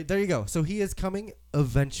 But there you go. So he is coming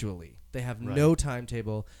eventually. They have no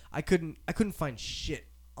timetable. I couldn't find shit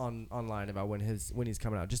online about when he's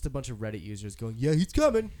coming out. Just a bunch of Reddit users going, "Yeah, he's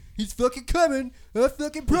coming. He's fucking coming. I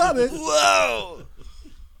fucking promise." Whoa!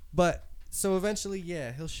 But so eventually,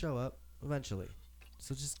 yeah, he'll show up eventually.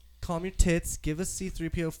 So just calm your tits. Give us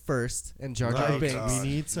C-3PO first and Jar Jar Right. Binks. We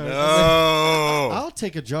need some. No. I'll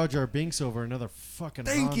take a Jar Jar Binks over another fucking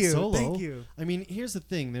Thank Han you, Solo. thank you. I mean, here's the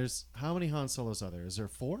thing. There's how many Han Solos are there? Is there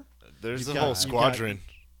 4? There's You've the got- whole you've squadron.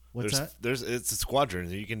 What's that? It's a squadron.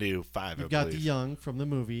 You can do 5. You've I got the believe. young from the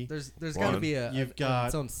movie. There's got to One. be You've got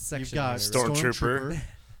its own section. You've got there, right? Stormtrooper.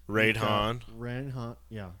 Raid You've got Han. Ren Han.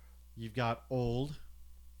 Yeah. You've got old.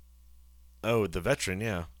 Oh, the veteran,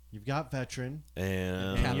 yeah. You've got veteran.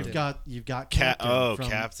 And Captain. You've got Ca- Captain. oh, from,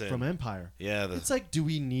 Captain. from Empire. yeah, It's like, do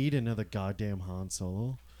we need another goddamn Han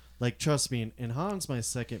Solo? Like, trust me, and Han's my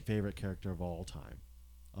second favorite character of all time.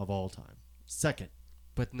 Of all time. Second.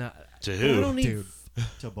 But not. to I who? don't need Dude.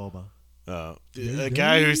 to Boba. A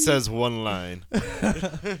guy who says one line.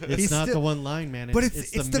 It's He's not still- the one line, man. But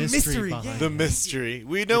it's the mystery, behind yeah. The it. mystery.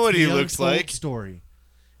 We know It's what the he looks untold like. story.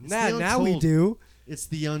 It's Nah, the now we untold- do. It's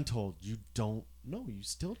the untold. You don't. No, you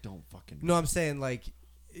still don't fucking. No, I'm saying like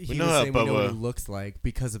he know was how saying we know what he Boba- looks like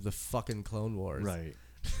because of the fucking Clone Wars. Right.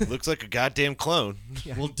 Looks like a goddamn clone.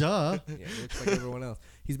 Yeah. Well, duh. Yeah, he looks like everyone else.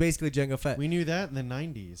 He's basically Jango Fett. We knew that in the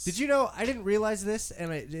 90s. Did you know? I didn't realize this,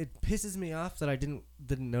 and it pisses me off that I didn't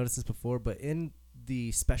notice this before. But in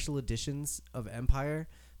the special editions of Empire,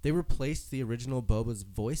 they replaced the original Boba's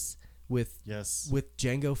voice with Yes.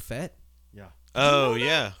 Jango Fett. Yeah. Oh, Did you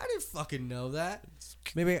know yeah. that? I didn't fucking know that.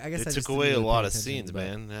 Maybe I guess It I took just away didn't a really lot pay of attention, scenes, but-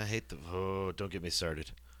 man. I hate the. Oh, don't get me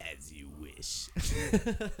started. As you wish.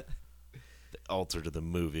 They altered the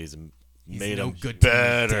movies and He's made no them good till he's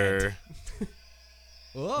better.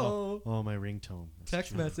 Whoa. Oh, my ringtone. That's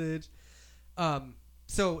Text true. message.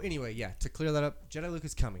 So anyway, yeah, to clear that up, Jedi Luke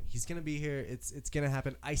is coming. He's gonna be here. It's gonna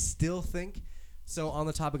happen. I still think so. On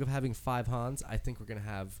the topic of having 5 Hans, I think we're gonna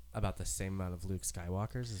have about the same amount of Luke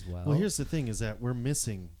Skywalkers as well. Well, here's the thing: is that we're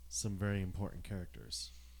missing some very important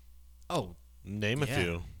characters. oh, Name a Yeah.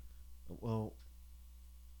 few. Well,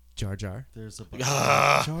 Jar Jar. there's a bunch.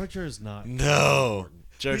 Ah. Jar Jar's not. No. important.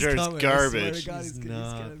 Jar He's Jar's coming, I swear garbage. to God. He's he's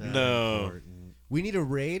not gonna that No. important. We need a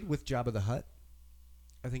raid with Jabba the Hutt.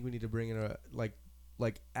 I think we need to bring in a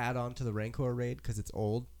like add on to the Rancor raid because it's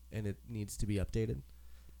old and it needs to be updated.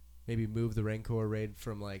 Maybe move the Rancor raid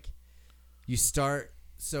from like you start.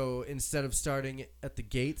 So instead of starting at the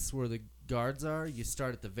gates where the guards are, you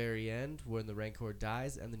start at the very end when the Rancor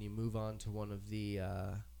dies, and then you move on to one of the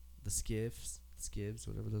skivs,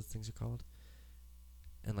 whatever those things are called,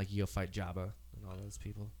 and like you go fight Jabba and all those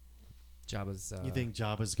people. Jabba's. You think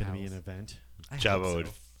Jabba's going to be pals. an event? I hope Jabba so. would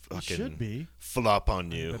He fucking should be. flop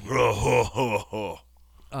on you. That'd be Ho, ho, ho, ho.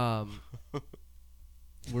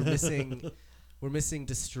 We're missing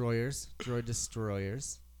destroyers, droid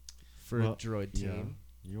destroyers for Well, a droid team.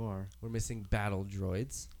 Yeah, you are. We're missing battle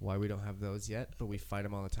droids. Why we don't have those yet? But we fight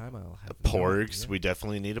them all the time. I'll have Porgs. No We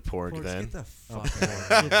definitely need a porg Porgs, then. Get the Oh, fuck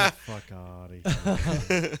out. Get the fuck out of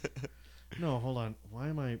here. No, hold on. Why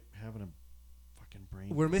am I having a fucking brain?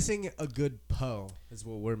 We're missing a good Poe. Is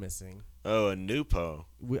what we're missing. Oh, a new Poe.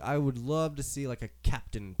 I would love to see like a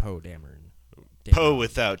Captain Poe Dameron. Poe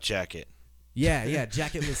without jacket. Yeah,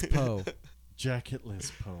 jacketless Poe.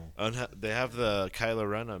 Jacketless Poe. They have the Kylo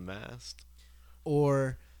Ren unmasked.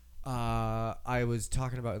 Or I was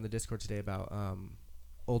talking about in the Discord today about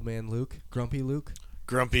old man Luke, Grumpy Luke.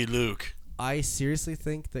 Grumpy Luke. I seriously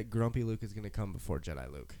think that Grumpy Luke is going to come before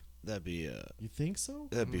Jedi Luke. That'd be You think so?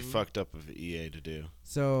 fucked up of EA to do.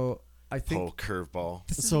 So I think Whole curveball.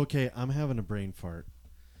 It's okay. I'm having a brain fart.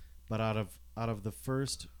 But out of the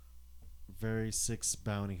first very 6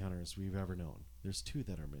 bounty hunters we've ever known, there's 2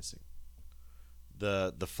 that are missing.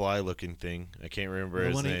 The fly looking thing. I can't remember The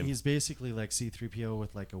his one name. he's basically like C-3PO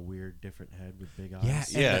with like a weird different head with big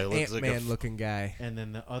eyes. yeah, Yeah, and it the looks like a Ant-Man looking guy. And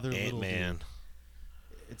then the other little Ant-Man.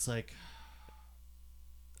 dude, it's like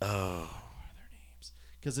Oh.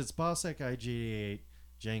 because it's Bosek IG-88,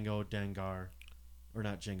 Jango Dengar, or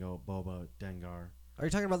not Jango, Boba Dengar. Are you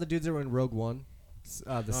talking about the dudes that were in Rogue One?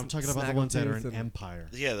 No, I'm talking about the ones that are in Snaggletooth and- Empire.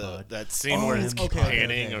 Yeah, bud. that scene Oh, where it's okay,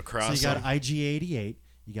 panning okay. So across. you got him. IG-88,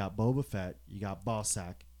 you got Boba Fett, you got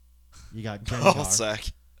Bossak, you got Dengar.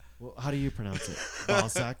 Ballsack. Well, how do you pronounce it?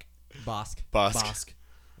 Bossak? Bosk. Bosk. Bosk.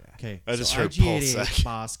 Okay. I just so heard IG-88, Ballsack.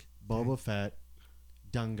 Bosk, Boba Fett,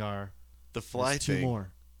 Dengar. The fly There's thing. 2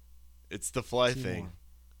 more. It's the fly 2 thing. more.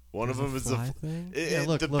 One of them is the thing. Yeah,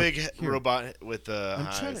 look, the look, big here. robot with the I'm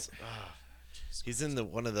trying eyes. to- Ah. He's in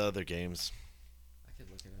one of the other games. I could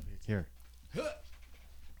look it up here. Here.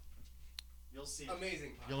 You'll see.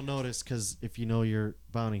 Amazing. You'll notice because if you know your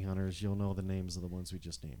bounty hunters, you'll know the names of the ones we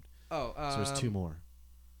just named. Oh, So there's 2 more.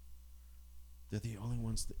 They're the only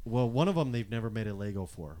ones. Well, one of them they've never made a Lego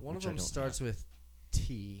for. One of which I them don't starts have. with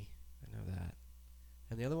T. I know that.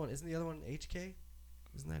 And the other one isn't the other one HK?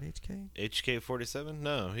 Isn't that HK? HK-47?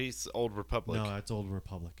 No, he's Old Republic. No, it's Old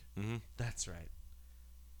Republic. hmm That's right.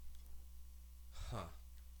 Huh.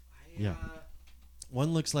 Yeah.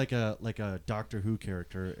 One looks like a Doctor Who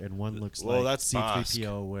character, and one looks Well, like that's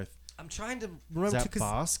C-3PO with. I'm trying to Is remember that because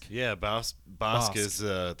Bosk? Yeah, Bosk Bosk. is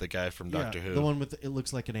the guy from Doctor Yeah, Who. the one with it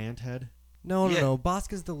looks like an ant head. no, Yeah.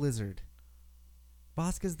 Bosk is the lizard.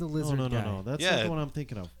 Bosk is the No, lizard no, no, guy. no. That's Yeah. not the one I'm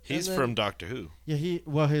thinking of. He's and then- from Doctor Who. Yeah,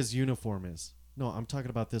 his uniform is. No, I'm talking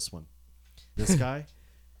about this one. This guy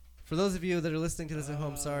For those of you that are listening to this at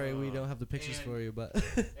home, sorry we don't have the pictures and- for you, but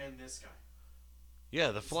and this guy.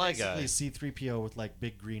 Yeah, the fly guy. Basically C-3PO with like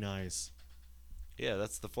big green eyes. Yeah,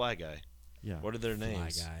 that's the fly guy. Yeah. What are their fly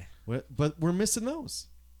names? guy. But we're missing those.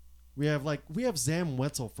 We have Zam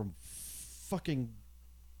Wetzel from fucking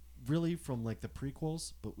really from like the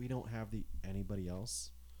prequels, but we don't have anybody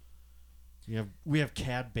else. We have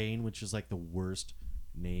Cad Bane, which is like the worst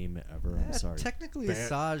name ever. I'm sorry. Technically,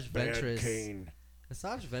 Asajj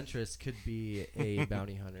Ventress could be a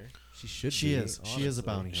bounty hunter. She should. She be, is. She is a honestly.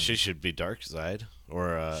 bounty hunter. She should be Darkseid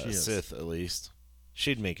or She is. Sith at least.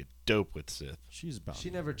 She'd make it dope with Sith. She's a bounty. She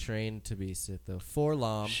never trained to be Sith though.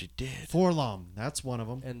 Forlom She did. Forlom, that's one of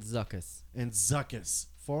them. and Zuckuss. And Zuckuss.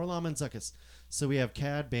 Forlom and Zuckuss. So we have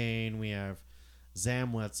Cad Bane, we have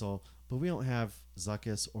Zam Wetzel, but we don't have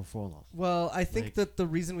Zuckuss or Forlom. Well, I think Like- that the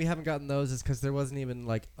reason we haven't gotten those is because there wasn't even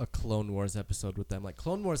like a Clone Wars episode with them. Like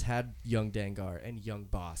Clone Wars had young Dangar and young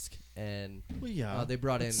Bosk, and Well, yeah. they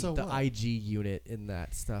brought but in so the what? IG unit in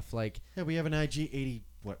that stuff. Like Yeah, we have an IG 80,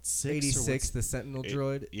 what, 6? 86, the Sentinel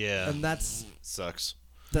droid. Yeah. And that's Sucks.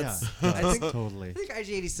 that's. Yeah, I think totally. I think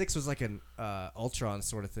IG-86 was like an Ultron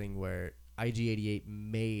sort of thing where IG-88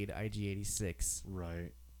 made IG-86.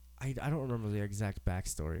 Right. I don't remember the exact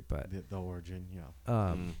backstory, but The origin, yeah.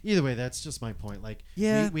 Mm. Either way, that's just my point. Like,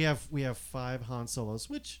 Yeah. we have 5 Han Solos,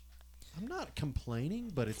 which I'm not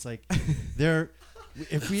complaining, but it's like they're.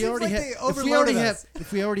 If we Seems already like have, they if we already overloaded have, us.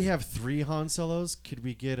 if we already have 3 Han Solos, could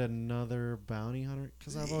we get another bounty hunter?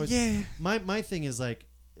 Because I've always yeah. my thing is like,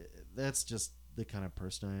 that's just the kind of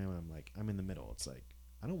person I am. I'm like, I'm in the middle. It's like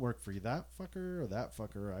I don't work for that fucker or that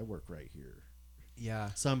fucker. I work right here.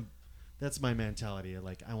 Yeah. That's my mentality.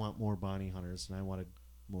 Like, I want more bounty hunters, and I wanted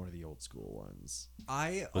more of the old school ones.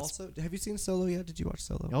 I also have you seen Solo yet? Did you watch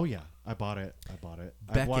Solo? Oh yeah, I bought it. Beckett.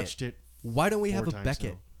 I watched it. Why don't we 4 have a times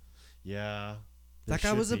Beckett? now. Yeah, there That guy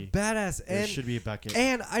should was a be. badass, There and should be a Beckett.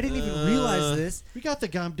 and I didn't even realize this. We got the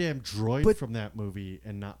goddamn droid But- from that movie,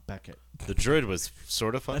 and not Beckett. The droid was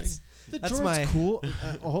sort of funny. The That's droid's my- cool.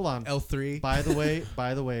 Hold on. L3. By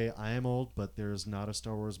the way, I am old, but there's not a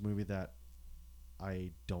Star Wars movie that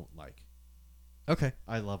I don't like. Okay.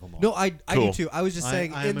 I love them all. No, I do Cool. too. I was just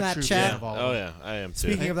saying I am in a that true fan chat. of all Oh of them. yeah, I am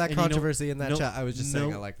too. Speaking of that And you know- controversy in that no- chat, I was just saying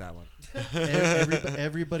no- I like that one.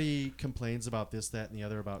 Everybody complains about this, that, and the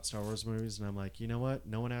other about Star Wars movies, and I'm like, you know what?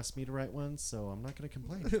 No one asked me to write one, so I'm not going to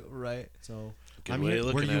complain. Right. So, Good I way mean, of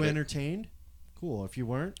were looking you at it. entertained? Cool. If you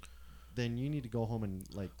weren't, then you need to go home and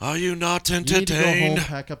like. Are you not You need to go home, entertained?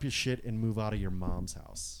 pack up your shit, and move out of your mom's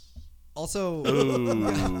house. Also,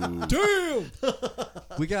 Ooh. damn.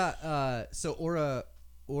 We got so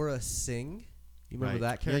Aura Singh. You remember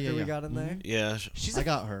Right. that character Yeah. we got in there? Yeah. She's I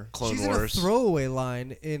got her. Clone she's Wars. in a throwaway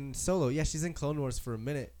line in Solo. Yeah, she's in Clone Wars for a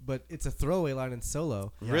minute, but it's a throwaway line in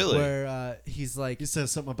Solo. Really? Where he's like, He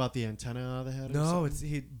says something about the antenna out of the head. or no,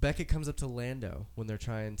 something? Beckett comes up to Lando when they're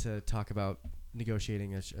trying to talk about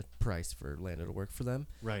negotiating a price for Lando to work for them.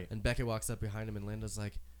 right. And Beckett walks up behind him, and Lando's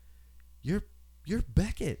like, "You're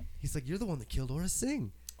Beckett." He's like, "You're the one that killed Aura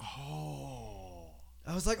Singh." Oh,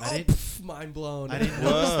 I was like, I "Oh, didn't- mind blown." I didn't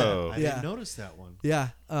notice that. Whoa. I Yeah. didn't notice that one. Yeah.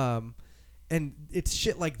 And it's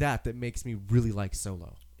shit like that that makes me really like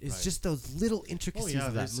Solo. It's Right. just those little Oh intricacies yeah,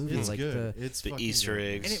 of that movie, it's like good. the It's The fucking Easter good.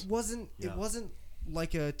 eggs. and it wasn't Yeah.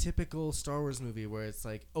 like a typical Star Wars movie where it's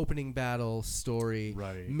like opening battle story,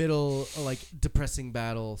 Right. middle like depressing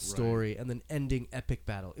battle story, and then ending epic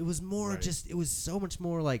battle. It was more Right. just it was so much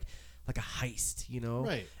more like a heist, you know?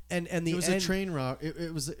 Right. And the It was end, a train route.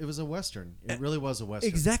 It was a western. It really was a western.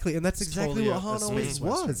 Exactly, and that's It's exactly totally what a Han always space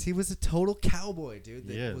western. was. He was a total cowboy, dude.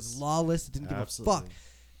 He That was is. lawless, didn't give a Absolutely. fuck.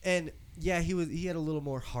 And yeah, he had a little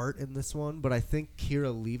more heart in this one, but I think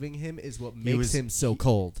Kira leaving him is what makes was- him so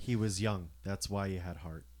cold. He was young. That's why he had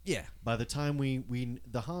heart. Yeah. By the time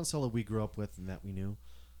the Han Solo we grew up with and that we knew,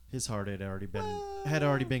 his heart had already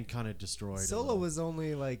been kind of destroyed. a Solo little. was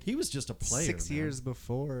only like he was just a player. 6 man. years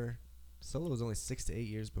before. Solo was only 6 to 8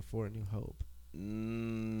 years before A New Hope. What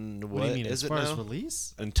do you mean is as it far as now?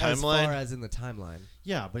 release? In As far timeline? as in the timeline.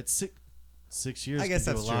 Yeah, but six years. I guess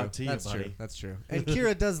can that's do a lot true. to you, That's buddy. true. That's true. And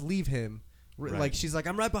Kira does leave him. Right. Like she's like,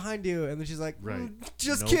 "I'm right behind you," and then she's like, Right.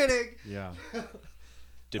 just Nope. kidding." Yeah.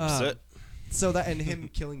 Dipset. So that and him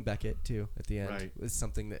killing Beckett too at the end Right. is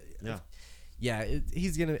something that Yeah.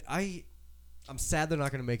 he's gonna. I'm sad they're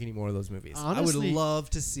not gonna make any more of those movies. I Honestly, would love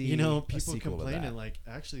to see. You know, a people sequel to complaining that. like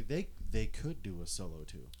actually they could do a Solo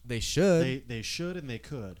too. They should. They should and they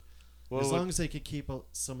could. Well, as what- long as they could keep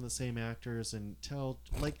some of the same actors and tell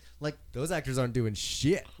like Those actors aren't doing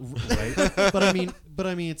shit. right. but I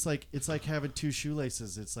mean it's like having two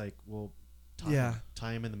shoelaces. It's like well,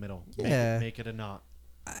 tie them in the middle. Yeah. make it a knot.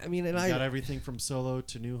 I mean, and You I got everything from Solo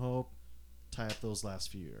to New Hope. Tie up those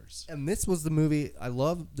last few years. and this was the movie. I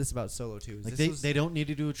love this about Solo too. is Like this was- they don't need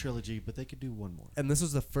to do a trilogy, but they could do one more. and this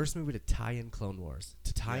was the first movie to tie in Clone Wars,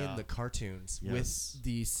 to tie Yeah. in the cartoons Yes. with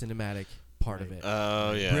the cinematic part of Right. it.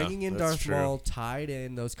 Oh yeah. Bringing in that's Darth true. Maul tied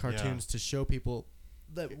in those cartoons to show people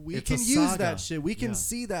that we It's can a use saga. that shit. We can Yeah.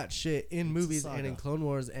 see that shit in It's a movies and in saga. Clone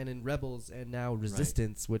Wars and in Rebels and now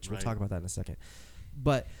Resistance, which we'll Right. talk about that in a second.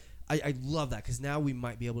 But I love that because now we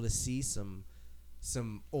might be able to see some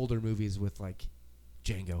older movies with like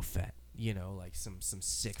Jango Fett, you know, like some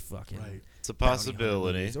sick fucking Right. It's a bounty hunter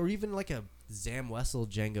possibility. movies, or even like a Zam Wessel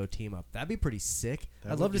Jango team up. That'd be pretty sick. That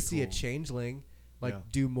I'd would love to be see a cool. changeling like Yeah.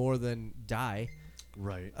 do more than die.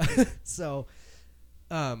 Right. So,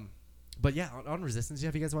 but yeah, on Resistance,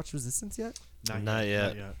 have you guys watched Resistance yet? Not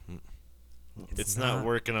yet. It's not not-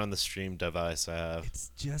 working on the stream device I have.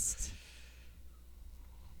 It's just,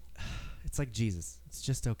 it's like Jesus. It's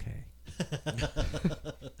just okay.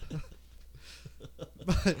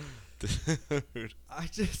 But Dude. I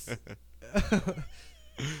just,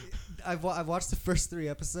 I've watched the first 3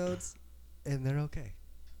 episodes, and they're okay.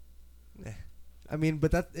 Eh. I mean,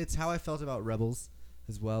 but it's how I felt about Rebels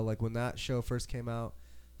as well. Like when that show first came out,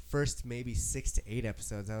 first maybe 6 to 8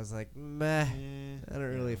 episodes, I was like, meh, I don't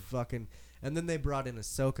really fucking. And then they brought in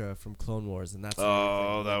Ahsoka from Clone Wars, and that's when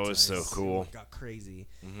Oh, everything that went was so nice. cool. It got crazy.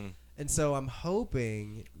 Mm-hmm. And so I'm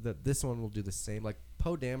hoping that this one will do the same. Like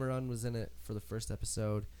Poe Dameron was in it for the first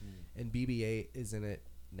episode, and BB-8 is in it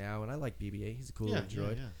now, and I like BB-8. He's a cool little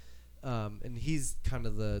droid. And he's kind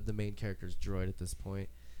of the main character's droid at this point.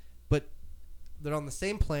 But they're on the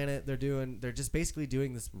same planet. They're just basically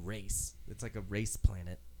doing this race. It's like a race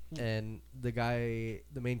planet. And the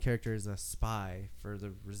main character is a spy for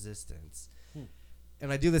the Resistance.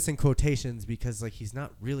 And I do this in quotations because like he's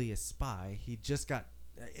not really a spy. He just got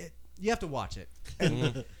it. You have to watch it.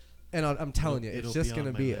 And I'm telling you, it's It'll just be on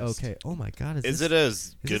gonna my be list. okay. Oh my God, Is this, it as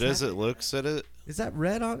is good this as it happening? looks at it? Is that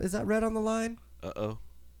red on the line? Uh-oh.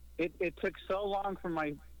 It took so long for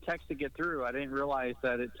my text to get through. I didn't realize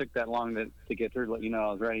that it took that long to get through to let you know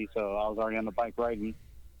I was ready. So I was already on the bike riding.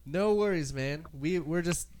 No worries, man. We're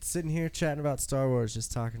just sitting here chatting about Star Wars,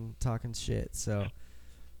 just talking shit. So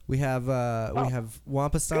we have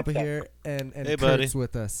Wampa Stampa Good stuff. here and Hey, buddy. Kurt's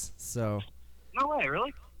with us. So No way,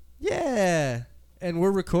 really? yeah, and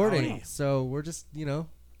we're recording. Howdy. So we're just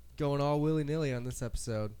going all willy nilly on this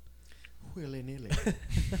episode. Willy nilly. So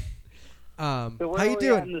How where you are we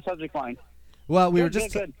doing? at in the subject line? Well, we were Good,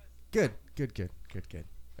 just good. Good.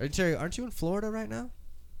 Aren't you in Florida right now?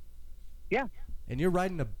 Yeah. And you're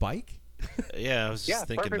riding a bike? Yeah, I was just Yeah,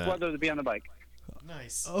 thinking perfect that. weather to be on the bike.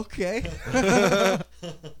 Nice. Okay.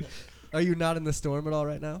 Are you not in the storm at all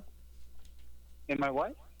right now? In my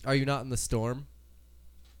what? Are you not in the storm?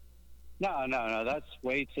 No. That's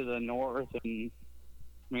way to the north, and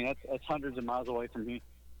I mean that's hundreds of miles away from here.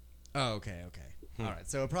 Oh, okay. All right.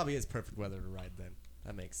 So it probably is perfect weather to ride then.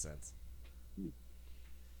 That makes sense.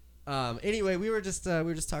 Anyway, we were just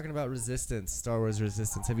talking about Resistance, Star Wars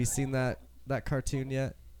Resistance. Have you seen that cartoon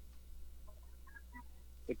yet?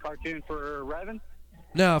 The cartoon for Revan?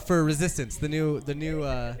 No, for Resistance, the new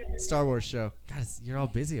Star Wars show. Guys, you're all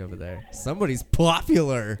busy over there. Somebody's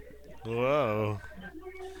popular. Whoa.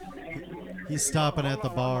 He's stopping at the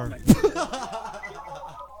bar.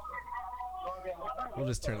 We'll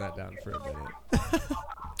just turn that down for a minute.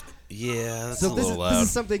 Yeah, that's So a this little is loud.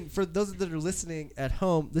 something for those that are listening at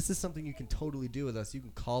home. This is something you can totally do with us. You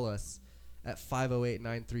can call us at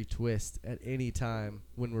 508-93-TWIST at any time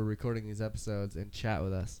when we're recording these episodes and chat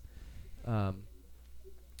with us.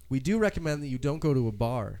 We do recommend that you don't go to a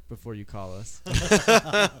bar before you call us.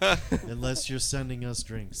 Unless you're sending us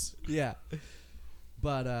drinks. Yeah.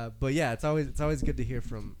 But yeah, it's always good to hear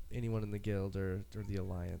from anyone in the guild or the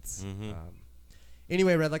alliance. Mhm.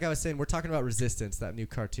 Anyway, Red, like I was saying, we're talking about Resistance, that new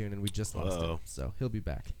cartoon, and we just lost him, Uh-oh. so he'll be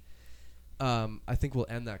back. I think we'll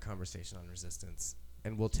end that conversation on Resistance,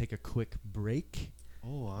 and we'll take a quick break,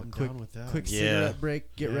 Oh, I'm quick, down with that. quick Yeah. cigarette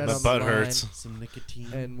break. Get Yeah. Red My on butt the line, hurts. Some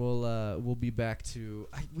nicotine. and we'll be back to.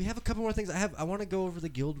 We have a couple more things. I want to go over the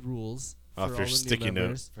guild rules for Off all your the new sticky note.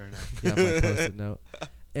 members. Fair enough. Yeah, my post-it note.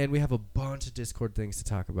 And we have a bunch of Discord things to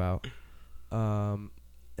talk about.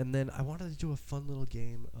 And then I wanted to do a fun little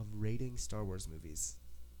game of rating Star Wars movies.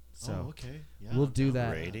 So Oh, okay. Yeah, we'll I'm do down that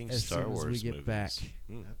with Rating as Star soon as we Wars get movies. back.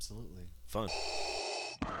 Mm, Absolutely. fun.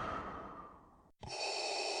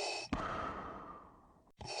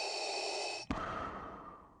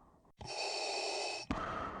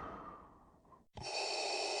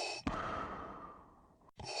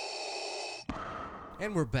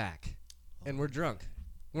 And we're back. And we're drunk.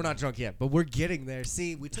 We're not drunk yet, but we're getting there.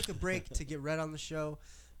 See, we took a break to get Red on the show,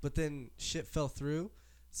 but then shit fell through.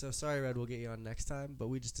 So sorry, Red, we'll get you on next time. But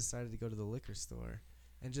we just decided to go to the liquor store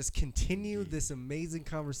and just continue this amazing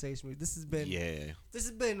conversation. This has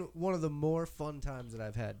been one of the more fun times that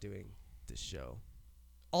I've had doing this show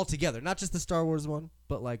altogether. Not just the Star Wars one,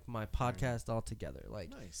 but like my podcast altogether. Like,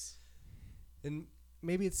 Nice. and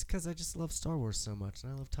maybe it's because I just love Star Wars so much,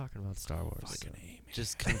 and I love talking about Star Wars. Fucking so. A, man.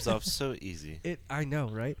 Just comes off so easy. I know,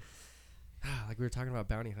 right? Like we were talking about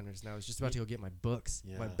bounty hunters. Now I was just about to go get my books,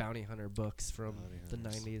 my Yeah. bounty hunter books from Bounty the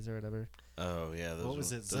hunters. 90s or whatever. Oh yeah, those What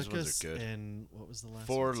was it? Those ones Zuckus are good. and what was the last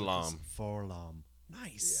Forlom. one? Forlom.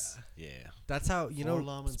 Nice. Yeah. That's how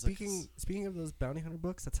Forlom and speaking of those bounty hunter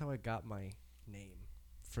books, that's how I got my name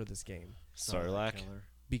for this game, Sarlacc. Killer.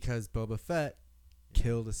 because Boba Fett Yeah.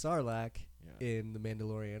 killed a Sarlacc Yeah. in the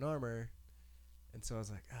Mandalorian armor, and so I was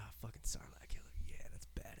like, fucking Sarlacc killer, yeah, that's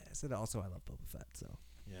badass. And also I love Boba Fett, so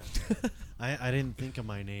Yeah. I didn't think of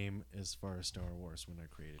my name as far as Star Wars when I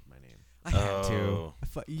created my name. I had Oh.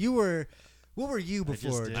 to. You were. What were you I just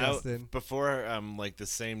before, did. Justin? Before, like the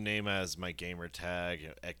same name as my gamer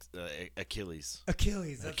tag, Achilles.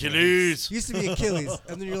 Achilles. that's Achilles. right. Used to be Achilles,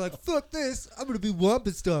 and then you're like, "Fuck this! I'm gonna be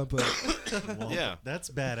Wampa Stompa." Well, Yeah. That's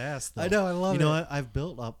badass, though. I know, I love You know it. what? I've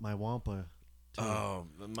built up my Wampa. Too. Oh,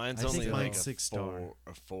 mine's I think only mine's like a 6-star.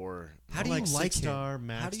 four. How I'm do you like like him? 6-star, How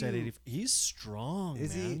maxed do at you- 80. He's strong,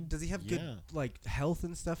 Is he? man. Does he have good Yeah. like health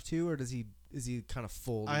and stuff too, or is he kind of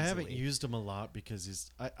full? I haven't easily? used him a lot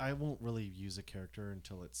because I won't really use a character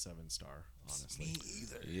until it's 7-star, honestly. Me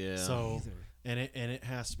either. Yeah. So Either. and it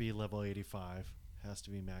has to be level 85. Has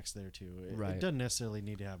to be maxed there too. Right. It doesn't necessarily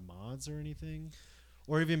need to have mods or anything,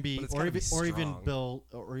 or even be But it's or gotta even be or even strong. build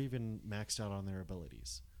or even maxed out on their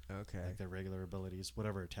abilities, Okay. like their regular abilities,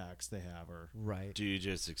 whatever attacks they have, or Right. do you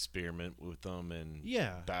just experiment with them and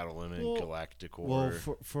yeah. battle them in Well- Galactic War?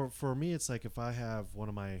 Well, for me, it's like if I have one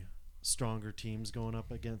of my stronger teams going up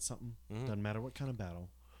against something, Mhm. doesn't matter what kind of battle,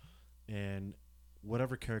 and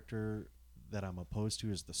whatever character that I'm opposed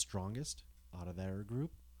to is the strongest out of their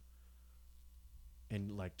group,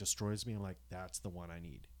 and like destroys me, I'm like, that's the one I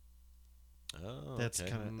need. oh, That's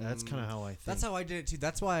okay. kind of how I think. That's how I did it too.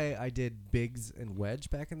 That's why I did Biggs and Wedge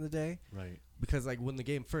back in the day, right. because like when the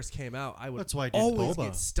game first came out, I would That's why I did always Boba.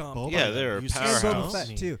 get stomped. Boba Yeah, they're a used to And powerhouse. Boba stomp Fett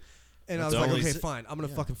me. too. And I was That's like, always- okay, fine. I'm gonna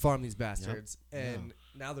yeah. fucking farm these bastards. Yeah. And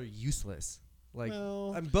now they're useless. Like,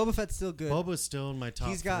 Well, Boba Fett's still good. Boba's still in my top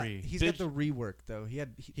he's got 3. he's Did- got the rework though. He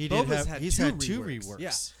He Boba's did have. had He's two had 2 reworks. reworks.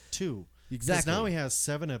 Yeah, 2. Because exactly. now he has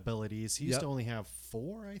 7 abilities. He used Yep. to only have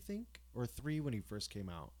 4, I think, or 3 when he first came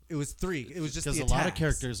out. It was 3. It was just Because the a lot of attacks.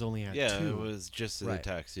 characters only had Yeah, 2. it was just the Right.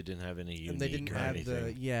 attacks. You didn't have any unique and they didn't or have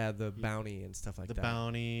anything. the bounty and stuff like the that.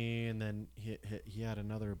 bounty, and then he had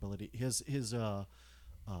another ability. His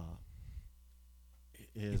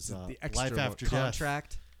the extra life after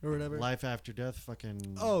contract or whatever. death, life after death,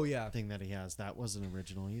 fucking Oh yeah. thing that he has. That wasn't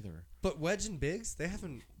original either. But Wedge and Biggs, they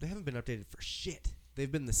haven't been updated for shit.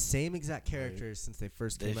 They've been the same exact characters since they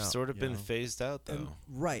first They've came out. sort of been Yeah. phased out though. And-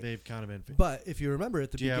 right. They've kind of been. But if you remember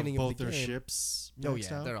at the Do you have beginning both of the their game, ships? oh maxed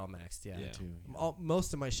yeah, out? they're all maxed. Yeah. Yeah. Too, yeah.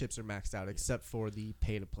 Most of my ships are maxed out except for the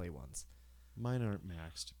pay-to-play ones. Mine aren't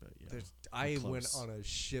maxed, but yeah. I I'm went close. on a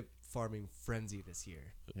ship farming frenzy this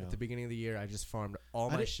year. Yeah. At the beginning of the year, I just farmed all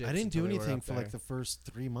I my didn't- ships. I didn't do until they were anything up for like there. the first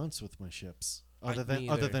 3 months with my ships. I- Other me than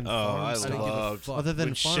either. Oh, I farms. I didn't give a loved fuck. Other than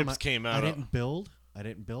when farm, ships came out. I didn't build. I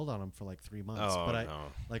didn't build on them for like 3 months. Oh but I no.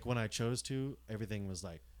 like when I chose to, everything was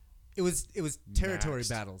like It was territory Maxed.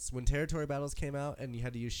 battles. When territory battles came out and you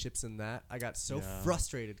had to use ships in that, I got so Yeah.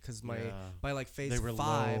 frustrated because Yeah. by like phase They were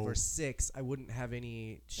 5 low. or 6, I wouldn't have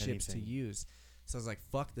any ships to Anything. use. So I was like,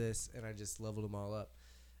 fuck this, and I just leveled them all up.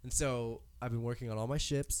 And so I've been working on all my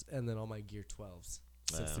ships and then all my Gear 12s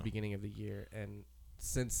since the Wow. beginning of the year. And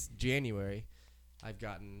since January, I've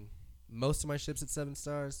gotten most of my ships at 7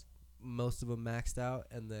 stars, most of them maxed out,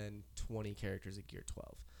 and then 20 characters at Gear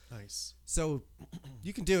 12. nice. So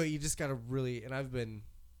you can do it. You just gotta really. And I've been.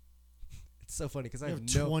 It's so funny because I I have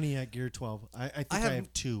have no. 20 at Gear 12. I think I have-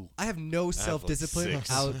 have 2. I have no self discipline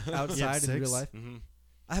 6. outside in real 6? life. Mm-hmm.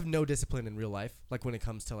 I have no discipline in real life. Like when it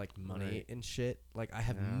comes to like money Right. and shit. Like I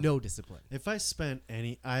have Yeah. no discipline. If I spent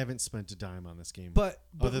any, I haven't spent a dime on this game. But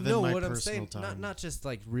Other than no, my what I'm personal saying, time. not just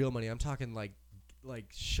like real money. I'm talking like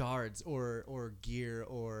shards or gear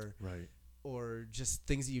right. or just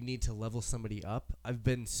things that you need to level somebody up. I've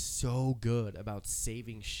been so good about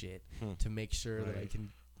saving shit to make sure that I Right.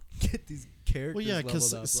 can get these characters. Well, yeah, leveled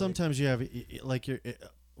because up, like- sometimes you have like your.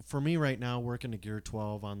 For me right now, working a Gear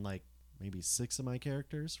 12 on like maybe 6 of my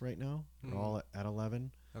characters right now. They're Mhm. all at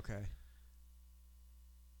 11. Okay.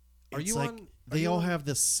 Are It's you like on? They all have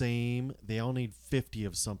the same. They all need 50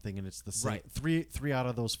 of something, and it's the same. Right. Three out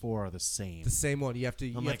of those 4 are the same the same one? You have to.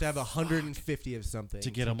 You I'm have like, to have 150 of something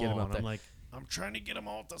to get them all. up And there. I'm like, I'm trying to get them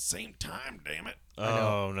all at the same time. Damn it! I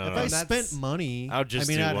know. Oh no. If I And that's- spent money, I'll just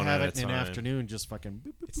I mean, do I'd one have at it a in an time. afternoon, just fucking.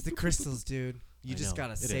 Boop, boop, It's boop, the boop, crystals, dude. You I just know,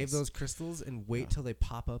 gotta it save is. those crystals and wait Yeah. till they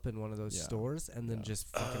pop up in one of those Yeah. stores, and then Yeah. just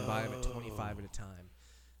fucking buy them at 25 at a time.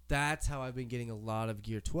 That's how I've been getting a lot of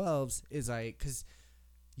Gear 12s. Because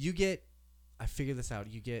you get, I figured this out.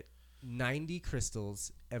 You get 90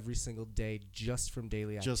 crystals every single day just from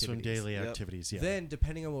daily activities. Just from daily activities, yeah. Then,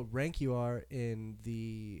 depending on what rank you are in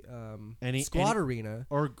the Any squad arena,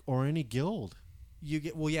 or any guild, you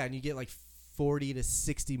get and you get like 40 to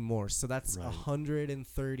 60 more. So that's Right.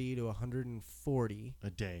 130 to 140 a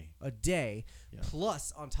day. Yeah.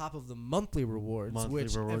 plus on top of the monthly rewards, Monthly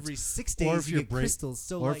which rewards. every 6 Or days if you you're get break- crystals.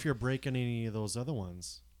 So or like, if you're breaking any of those other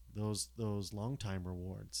ones, those long time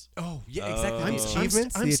rewards. oh yeah, exactly. I'm The st-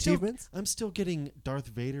 achievements, the achievements. I'm still getting Darth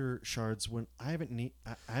Vader shards when I haven't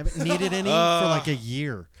needed any for like a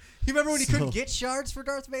year. You remember when you couldn't So- get shards for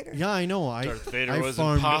Darth Vader? Yeah, I know. Darth Vader I was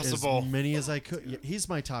farmed impossible. as many as I could. Yeah, he's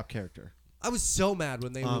my top character. I was so mad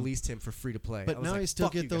when they Um, released him for free to play. But was now like, I still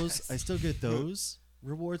 "Fuck get you those. guys." I still get those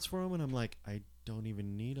rewards for them, and I'm like, I don't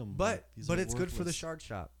even need them. But it's good for the shard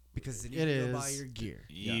shop because then you It can go buy is. your gear.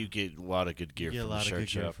 You get a lot of good gear You get a from lot the of shard good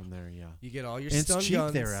gear shop. from there. Yeah, You get all your And it's stun cheap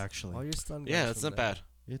guns there, actually. All your stun guns. Yeah, it's from not there. bad.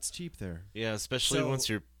 it's cheap there Yeah, especially So- once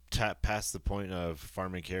you're past the point of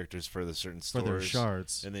farming characters for the certain for stores. their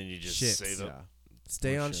shards. And then you just Ships, save up. Yeah,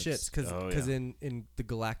 Stay Or on ships. ships because Oh, yeah. in the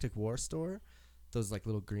Galactic War store, those like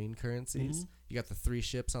little green currencies, Mhm. you got the 3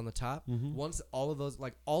 ships on the top. Mhm. Once all of those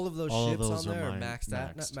All ships of those on there are are maxed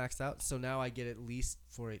out, not maxed. maxed out. So now I get at least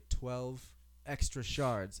for 12 extra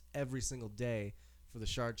shards every single day for the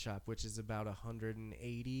shard shop, which is about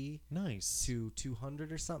 180 nice. to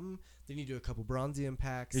 200 or something. Then you do a couple Bronzium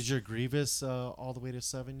packs. Is your Grievous all the way to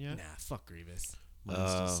 7 yet? Nah, fuck Grievous. Mine's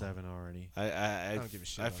Oh. to 7 already. I don't give a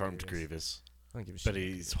shit I about farmed Grievous. Grievous, I don't give a shit. but about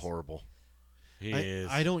he's Grievous. horrible. He is.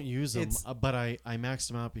 I don't use them, It's- but I maxed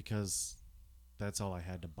them out because that's all I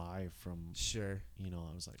had to buy from. Sure.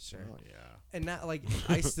 I was like, Sure. oh yeah. And not like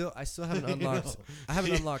I still haven't You unlocked. know. I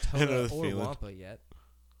haven't unlocked I know Hoda the or feeling. Wampa yet.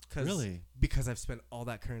 'Cause- Really? Because I've spent all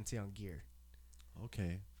that currency on gear.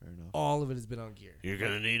 Okay, fair enough. All of it has been on gear. You're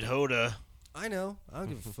gonna need Hoda. I know. I don't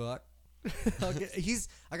give a fuck.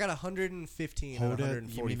 I got 115 and Hoda, you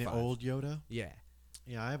 145. mean the old Yoda? Yeah.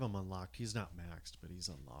 Yeah, I have him unlocked. He's not maxed, but he's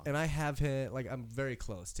unlocked. And I have him, like, I'm very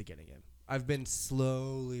close to getting him. I've been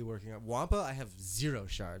slowly working on Wampa. I have 0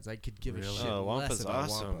 shards. I could give a Really? shit Oh, less Wampa's about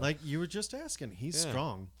awesome. Wampa. Like you were just asking, he's Yeah.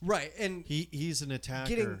 strong. Right, and He's an attacker.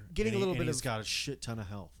 Getting and a little bit he's of- got a shit ton of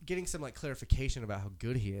health. getting some like clarification about how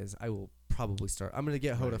good he is, I will probably start. I'm gonna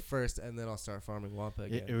get Hoda Right. first, and then I'll start farming Wampa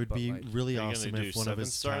again. It would But, be like, really Are you gonna awesome do if one of his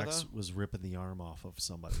 7-star attacks though? was ripping the arm off of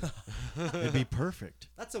somebody. It'd be perfect.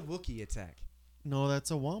 that's a Wookiee attack. No, that's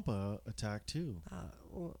a Wampa attack too.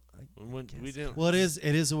 Well, We didn't. Well, it is a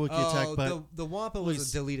Wookiee attack, but the Wampa Well, was he's-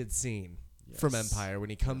 a deleted scene from Yes. Empire when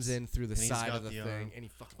he comes Yes. in through the And he's side got of the the thing, arm. and he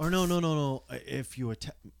fucking. or no. If you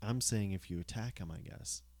attack, I'm saying if you attack him, I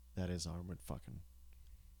guess that his arm would fucking.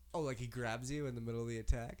 Oh, like he grabs you in the middle of the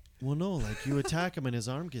attack. Well, no, like you attack him and his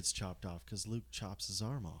arm gets chopped off because Luke chops his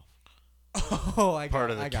arm off. Oh, I got,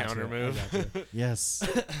 Part of the I got counter you, I move. got you. Yes.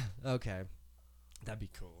 Okay, that'd be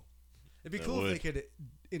cool. It'd be That cool would. if they could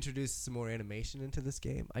introduce some more animation into this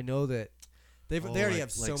game. I know that they Oh, already like-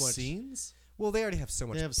 have so like much. scenes. Well, they already have so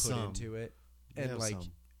much have put some. into it, They and have like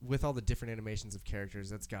some. with all the different animations of characters,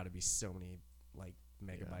 that's got to be so many like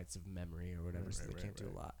megabytes of memory or whatever. So Right, they right, can't do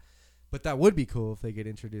right. a lot. But that would be cool if they could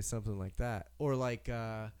introduce something like that, or like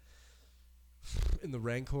in the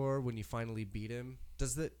Rancor when you finally beat him.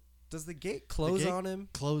 Does the gate close gate on him?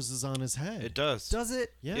 Closes on his head. It does. Does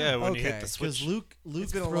it? Yeah. Yeah, when you hit Okay. the Because switch. Luke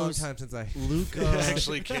It's been a long throws. time since I. Luke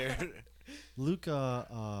actually cared. Luke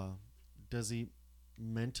does he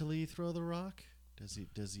mentally throw the rock? Does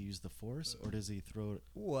he use the force or does he throw it?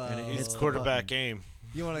 Wow. And it It's hits quarterback game.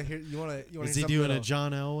 You want to hear? You want to? Is he doing a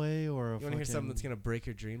John Elway or a You want to hear something that's fucking gonna break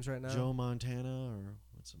your dreams right now? Joe Montana or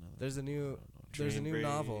what's another? There's a I new. don't know. There's a new Dream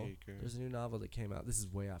novel. Breaker. There's a new novel that came out. This is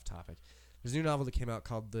way off topic. There's a new novel that came out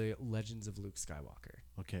called The Legends of Luke Skywalker.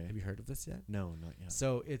 Okay. Have you heard of this yet? No, not yet.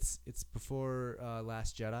 So it's before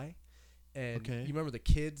Last Jedi, and Okay. you remember the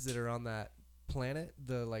kids that are on that planet,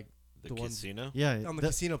 the The ones casino. Yeah, on the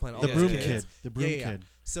casino planet, the all Yeah, broom those kid, kids. the broom Yeah, yeah. kid,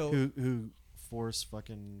 So who force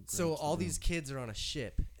fucking. so grabs the all these broom. kids are on a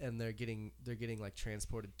ship, and they're getting like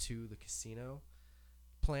transported to the casino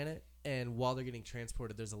planet. And while they're getting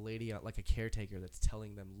transported, there's a lady, like a caretaker, that's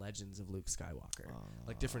telling them legends of Luke Skywalker,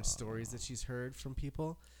 like different stories that she's heard from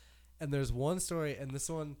people. And there's one story, and this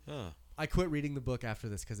one, Huh. I quit reading the book after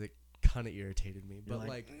this because it kind of irritated me. You're But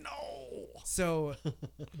like, no. So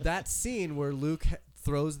that scene where Luke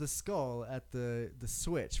throws the skull at the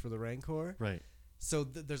switch for the Rancor. Right. So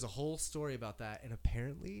there's a whole story about that, and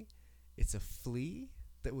apparently, it's a flea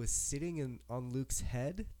that was sitting on Luke's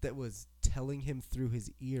head that was telling him through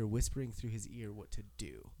his ear, whispering through his ear what to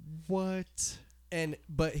do. What?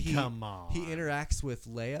 But he Come on. he interacts with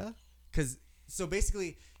Leia so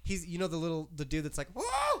basically he's the dude that's like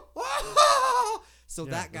whoa, whoa! So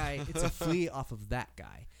Yeah. that guy, it's a flea off of that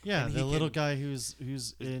guy. Yeah, And the he little can- guy who's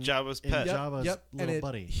in Jabba's in pet. Jabba's and little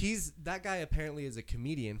buddy. that guy apparently is a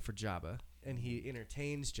comedian for Jabba, and he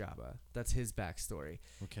entertains Jabba. That's his backstory.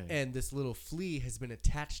 Okay. And this little flea has been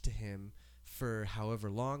attached to him for however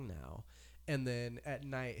long now. And then at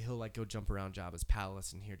night he'll like go jump around Jabba's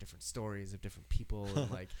palace and hear different stories of different people and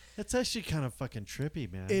like That's actually kind of fucking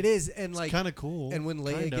trippy, man. it is and like kind of cool. and when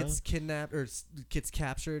Leia kinda. gets kidnapped or gets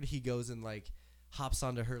captured, he goes and like hops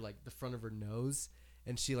onto her like the front of her nose,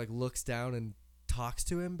 and she like looks down and talks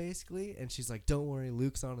to him basically, and she's like, "Don't worry,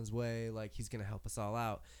 Luke's on his way. Like he's gonna help us all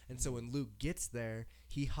out." And so when Luke gets there,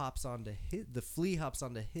 the flea hops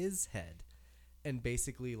onto his head, and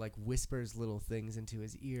basically like whispers little things into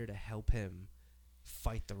his ear to help him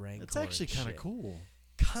fight the Rancor. It's actually kind of cool.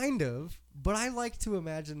 Kind of, but I like to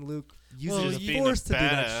imagine Luke using Just the being a Force to do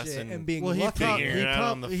that badass shit and and being Well, lucky. figuring it out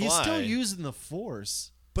on the he's still fly. using the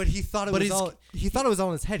Force. But he thought it But was he's- all. He thought it was all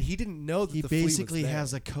in his head. He didn't know that He the flea was basically there.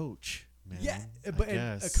 has a coach, man. yeah, I but and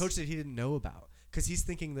a guess. coach that he didn't know about because he's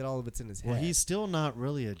thinking that all of it's in his head. Well, he's still not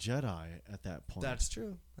really a Jedi at that point. That's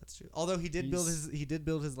true. That's true. Although he did build He's-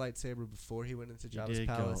 his lightsaber before he went into Jabba's did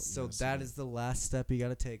go- palace. So yes, that he is the last step you got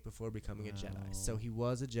to take before becoming a Jedi. So he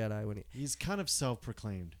was a Jedi when He's kind of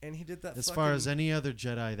self-proclaimed, he did that. as far as fucking- any other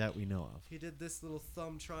Jedi that we know of. He did this little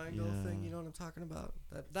thumb triangle Yeah. thing. You know what I'm talking about?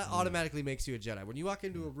 That automatically makes you a Jedi. When you walk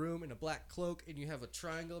into a room in a black cloak and you have a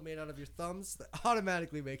triangle made out of your thumbs, that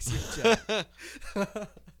automatically makes you a Jedi.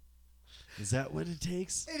 Is that what it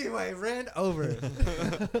takes? Anyway, ran over.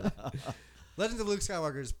 Legends of Luke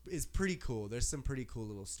Skywalker is pretty cool. There's some pretty cool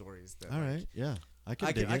little stories. That, All like, right, yeah, I can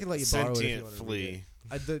I dig can it. let you borrow it if you Sentient want to read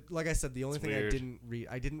flea. it. Like I said, the only It's thing weird. I didn't read,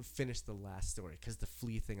 I didn't finish the last story because the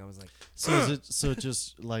flea thing. I was like, So is it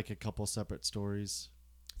just like a couple separate stories?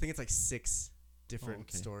 I think it's like 6 different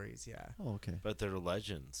okay. stories. Yeah. Oh, okay. But they're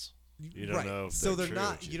legends. You don't right. know if so they're they're true,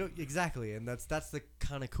 not. do You don't exactly, and that's the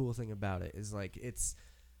kind of cool thing about it is like it's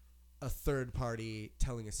a third party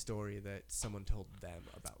telling a story that someone told them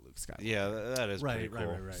about Luke Skywalker. Yeah, that is Right, pretty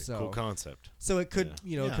cool. right. So- Cool concept. So it could,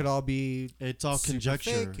 Yeah. it could all be It's all super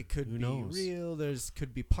conjecture. fake. It could Who be knows? real.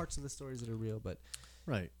 Could be parts of the stories that are real, but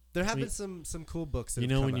Right. there have I mean, been some cool books. That You have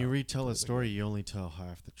know, come when you out. retell a story, you only tell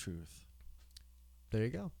half the truth. There you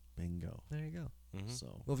go. Bingo. There you go. Mhm.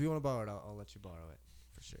 So Well, if you want to borrow it, I'll let you borrow it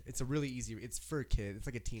for sure. It's a really easy. It's for a kid. It's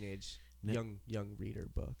like a teenage Yeah. young reader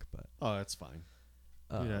book, but oh, that's fine.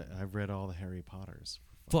 Dude, I've read all the Harry Potters.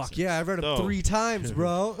 for fuck's fuck yeah, I've read them Oh. 3 times,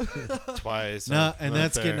 bro. Twice. No, I'm and not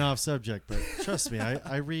that's there. getting off subject, but trust me,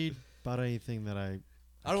 I read about anything that I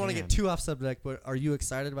I don't want to can. get too off subject, but are you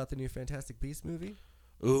excited about the new Fantastic Beasts movie?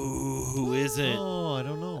 Ooh, who isn't? Oh, I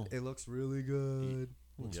don't know. It looks really good.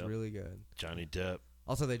 Looks Yep. really good. Johnny Depp.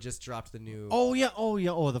 Also, they just dropped the new. Oh yeah,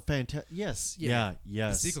 the fantastic. Yes, Yeah.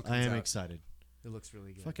 yes. sequel I comes am out. excited. It looks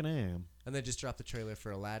really good. Fucking I am. And they just dropped the trailer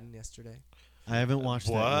for Aladdin yesterday. I haven't watched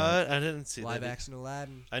What? that I didn't see Live that. action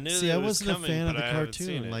Aladdin. I knew yet. See, that I it was wasn't a coming, fan of but the I haven't seen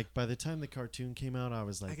cartoon. it. Like by the time the cartoon came out, I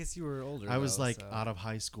was I like, guess you were older. I was though, like so- out of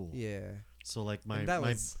high school. Yeah. So like And that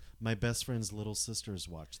was. my best friend's little sisters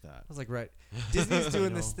watched that. I was like, right. Disney's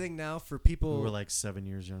doing this know, thing now for people. Who were like 7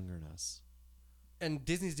 years younger than us. And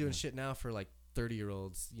Disney's doing shit now for like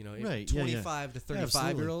 30-year-olds, Right, yeah, yeah. 25 to Absolutely.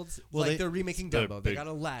 35-year-olds. Well, like they- they're remaking They're Dumbo. They big- got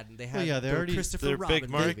Aladdin. They Well, had yeah, they their already- Christopher they're Robin big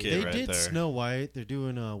market baby. They right did there. Snow White. They're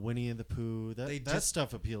doing Winnie and the Pooh. They That just-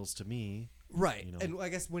 stuff appeals to me. Right. you know. And I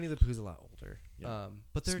guess Winnie the Pooh's a lot older. Yeah.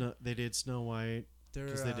 But they're They did Snow White they're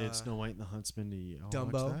because they did Snow White and the Huntsman. Do you all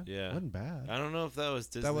watch Dumbo. that? Yeah. Wasn't bad. I don't know if that was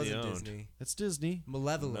Disney that wasn't owned. Disney. It's Disney.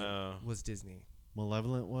 Malevolent No. was Disney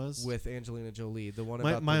Malevolent was. with Angelina Jolie. The one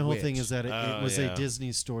my about my the whole thing witch. is that it Oh, was yeah. a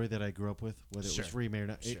Disney story that I grew up with, whether it Sure. was remade or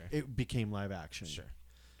not. Sure. It became live action. Sure.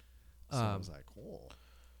 So I was like, oh.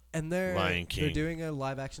 And they're Lion King. they're doing a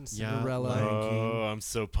live action Yeah, Cinderella. Lion King. Oh, I'm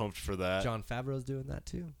so pumped for that. John Favreau's doing that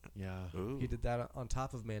too. Yeah. Ooh. He did that on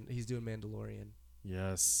top of He's doing Mandalorian.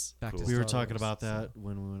 Yes. Back Cool. to We were Star talking Wars, about so- that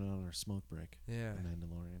when we went on our smoke break. Yeah.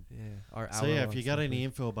 Mandalorian. Yeah. Our So yeah, if hour-long you got any something.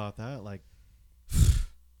 info about that, like,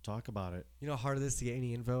 talk about it. You know how hard it is to get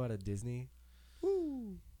any info out of Disney?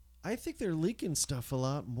 I think they're leaking stuff a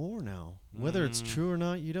lot more now. Whether it's Mm. true or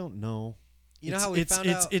not, you don't know. You know It's- how we it's, found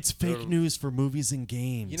it's, out. It's fake news for movies and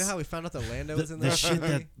games. You know how we found out that Lando the, was in the the shit movie?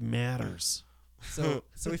 that matters. So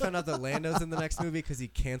we found out that Lando's in the next movie because he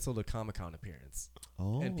canceled a Comic-Con appearance,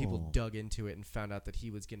 Oh. and people dug into it and found out that he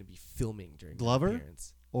was going to be filming during Glover? the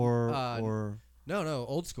appearance. or No,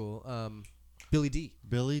 old school. Billy D.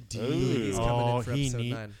 Billy D. Ooh. He's coming in for he episode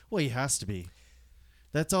need. 9. Well, he has to be.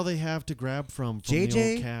 That's all they have to grab from the old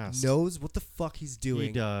JJ cast. knows what the fuck he's doing.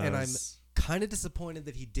 He does. And I'm kind of disappointed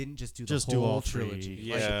that he didn't just do the Just whole do all three. trilogy.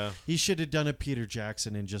 Yeah. He should have done a Peter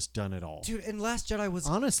Jackson and just done it all. Dude, and Last Jedi was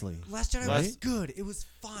Honestly. Last Jedi Right? was good. It was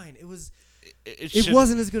fine. It It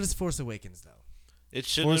wasn't as good as Force Awakens though. It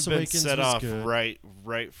shouldn't Force have been Awakens set was off good.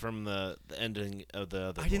 right from the ending of the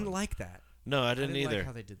other I didn't one. like that. No, I I didn't didn't either. like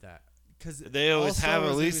how they did that. Because They always have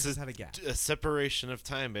at least had a gap. a separation of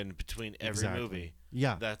time in between every Exactly. movie.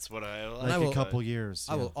 Yeah. That's what I like. Like I will- a couple years.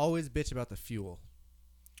 I yeah. will always bitch about the fuel.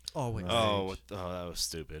 Always. Right. Oh, that was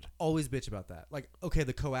stupid. Always bitch about that. Like, okay,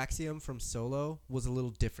 the coaxium from Solo was a little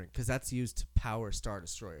different because that's used to power Star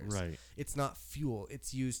Destroyers. Right. It's not fuel.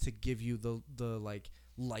 It's used to give you the like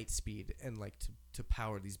light speed and like to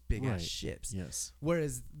power these big ass Right. ships. Yes.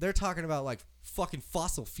 Whereas they're talking about like fucking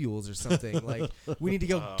fossil fuels or something. Like we need to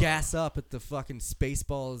go Oh. gas up at the fucking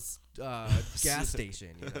Spaceballs gas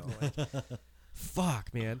station. You know, like,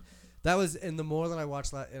 fuck, man. That was, and the more that I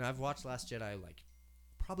watched that, and I've watched Last Jedi like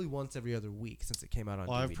probably once every other week since it came out on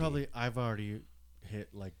Well, DVD. I've already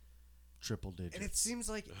hit like triple digits. And it seems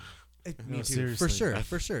like No, me too, seriously.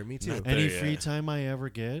 for sure, me too. Not Any there free yet. time I ever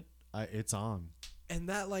get, it's on. And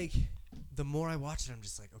that like the more I watch it, I'm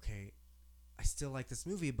just like, okay, I still like this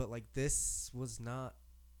movie, but like this was not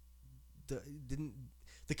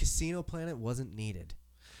the Casino Planet wasn't needed.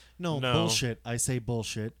 No, No. bullshit. I say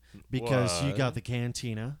bullshit because you What? got the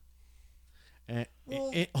cantina. And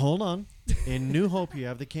Well- hold on. In New Hope, you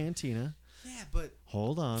have the cantina. Yeah, but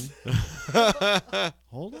Hold on.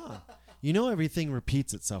 Hold on. You know everything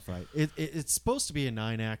repeats itself, right? It's supposed to be a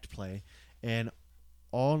 9-act play, and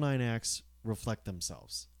all 9 acts reflect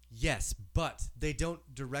themselves. yes, but they don't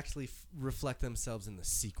directly reflect themselves in the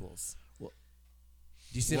sequels. Well-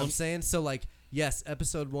 Do you see what I'm saying? So like, yes,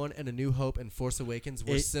 Episode 1 and A New Hope and Force Awakens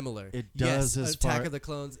were similar. it does yes, as Attack far- of the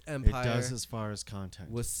Clones, It Empire does as far as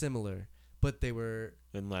content. was similar, but they were.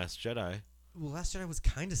 In Last Jedi. Well, Last Jedi was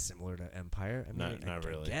kind of similar to Empire. I mean, Not I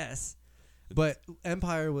really. guess. But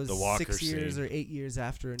Empire was The Walker 6 years scene. or 8 years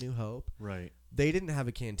after A New Hope. Right. They didn't have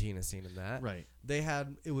a cantina scene in that. Right. They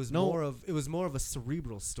had it was No. more of a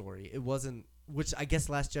cerebral story. It wasn't, which I guess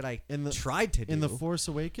Last Jedi In the- tried to do. In The Force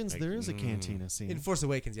Awakens, Like, there is a cantina scene. In Force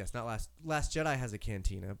Awakens, yes, not Last Jedi has a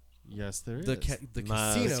cantina. Yes, there is. The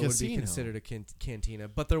Nah, casino the would be casino. considered a cantina,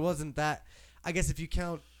 but there wasn't that. I guess if you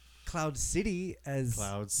count Cloud City as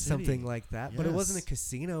Cloud City. something like that, but it wasn't a Yes.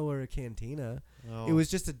 casino or a cantina. Oh. It was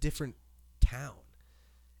just a different town,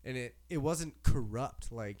 and it wasn't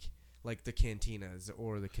corrupt like the cantinas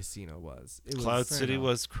or the casino was. It Cloud was City enough.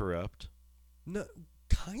 was corrupt. no,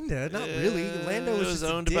 kinda, not really. Lando It was was just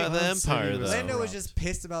a owned dick. by the Cloud City Empire, was though. Lando was corrupt. just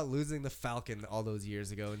pissed about losing the Falcon all those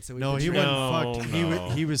years ago, and so No, he betrayed- wasn't fucked. No.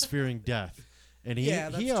 He was fearing death, and Yeah,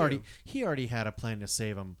 that's he already true. he already had a plan to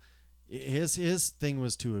save him. His thing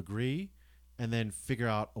was to agree, and then figure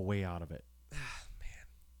out a way out of it.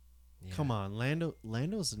 Yeah. Come on,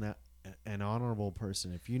 Lando's an honorable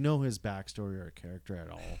person. If you know his backstory or character at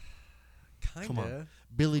all, Kinda. come on.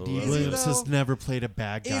 Billy D. Is he Williams has though? never played a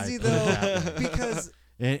bad guy. Is he put it that though? way. Because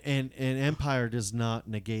and Empire does not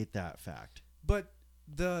negate that fact. but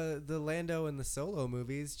the Lando and the Solo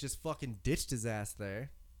movies just fucking ditched his ass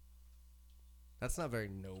there. That's not very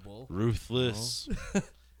noble. Ruthless.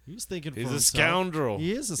 He was thinking He's for a himself. scoundrel.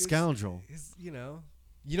 He is a scoundrel. You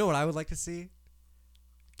know what I would like to see?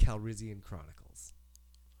 Calrissian Chronicles.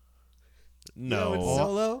 You know, in No.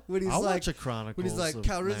 Solo when he's I'll like watch a Chronicles. when he's like of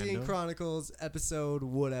Calrissian Lando. Chronicles episode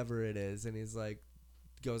whatever it is, and he's like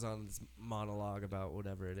goes on this monologue about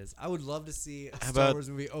whatever it is. I would love to see a Star about- Wars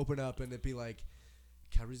movie open up and it be like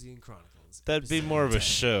Calrissian Chronicles. That'd be episode more of a 10.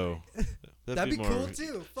 show. That'd be more cool of a-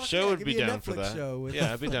 too. Fuck Show yeah, would give be me a down for Netflix that. show with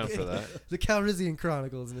Yeah, I'd be down for fucking- that. The Calrissian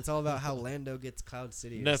Chronicles, and it's all about how Lando gets Cloud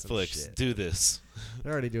City. Or some Netflix, shit. do this.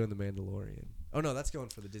 They're already doing the Mandalorian. Oh no, that's going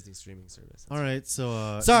for the Disney streaming service. All right,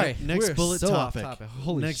 so Sorry, next we're bullet so off topic. topic.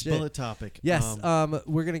 Holy next shit. bullet topic. Yes,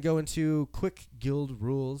 we're gonna go into quick guild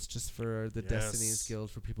rules just for the Yes. Destiny's Guild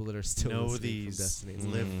for people that are still know listening these, from Destiny's.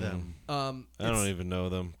 live them. I don't even know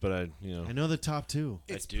them, but I I know the top two.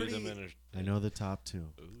 I It's do pretty. them in a. I know the top two.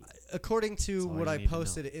 According to That's all what you I need to know.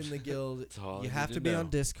 posted in the guild, all you I have need to to be know. on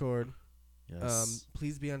Discord. Yes.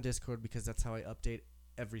 Please be on Discord because that's how I update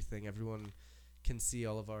everything. Everyone can see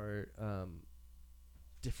all of our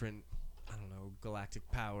different, I don't know, galactic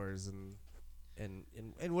powers and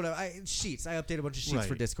whatever. Sheets. I update a bunch of sheets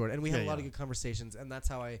for Right. Discord, and we have Yeah, a lot of yeah. good conversations, and that's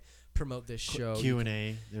how I promote this show.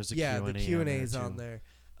 Q&A. There's a yeah, Q&A. the Q&A is on on there.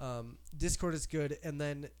 Discord is good, and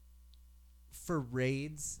then for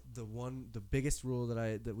raids, the biggest rule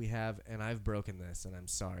that we have, and I've broken this, and I'm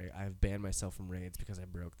sorry, I've banned myself from raids because I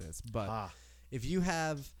broke this. But if you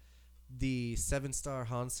have the 7-star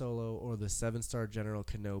Han Solo or the 7-star General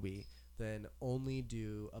Kenobi, then only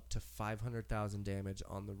do up to 500,000 damage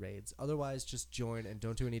on the raids. Otherwise, just join and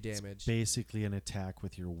don't do any damage. Basically an attack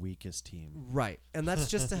with your weakest team. Right. And that's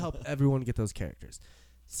just to help everyone get those characters.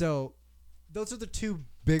 So those are the two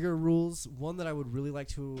bigger rules. One that I would really like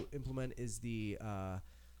to implement is the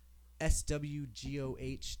swgoh.gg.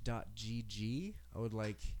 I would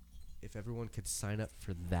like if everyone could sign up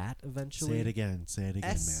for that eventually. Say it again, man.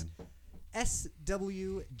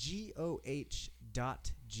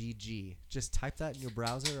 swgoh.gg. Just type that in your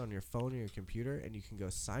browser on your phone or your computer, and you can go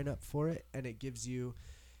sign up for it, and it gives you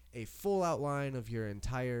a full outline of your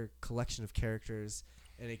entire collection of characters,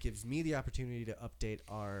 and it gives me the opportunity to update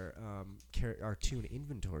our Toon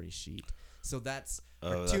inventory sheet. So that's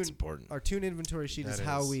that's important. Our Toon inventory sheet That is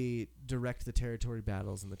how is. we direct the territory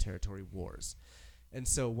battles and the territory wars. And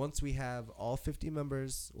so once we have all 50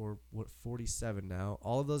 members, or 47 now,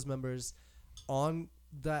 all of those members on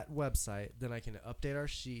that website, then I can update our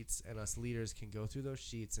sheets, and us leaders can go through those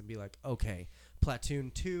sheets and be like, okay, Platoon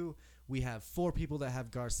 2, we have 4 people that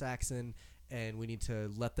have Gar Saxon, and we need to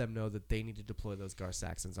let them know that they need to deploy those Gar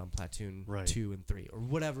Saxons on Platoon 2 and 3, or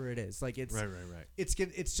whatever it is. Like it's Right. It's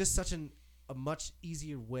just such a much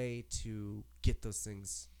easier way to get those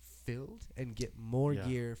things filled and get more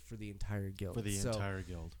gear for the entire guild. For the entire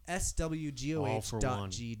guild.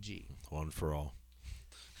 swgoh.gg. One for all.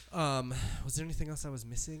 Was there anything else I was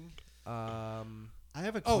missing? I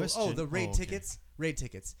have a question. The raid okay. tickets. Raid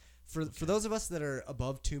tickets. For those of us that are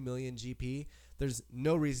above 2 million GP, there's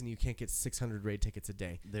no reason you can't get 600 raid tickets a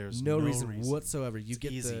day. There's no no reason reason. whatsoever. You It's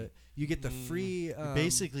get easy. the free You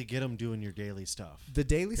basically get them doing your daily stuff. the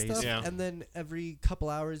daily stuff, Yeah. and then every couple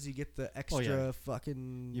hours you get the extra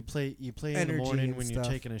fucking. You play in the energy morning and when you're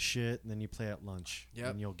stuff. taking a shit, and then you play at lunch. Yep.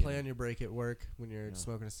 And you'll get Play 'em. on your break at work when you're Yeah.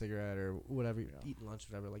 smoking a cigarette or whatever, Yeah. eating lunch,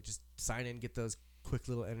 whatever. Like, just sign in, get those quick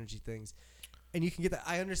little energy things, and you can get that.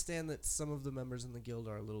 I understand that some of the members in the guild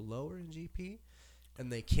are a little lower in GP,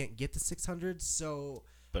 and they can't get to 600. So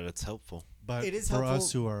But it's helpful. But It is for helpful.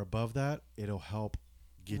 us who are above that, it'll help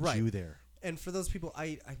get Right. you there. And for those people,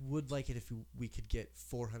 I would like it if we could get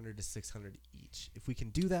 400 to 600 each. If we can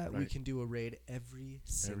do that, we Right. can do a raid every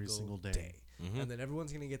single day. Mhm. And then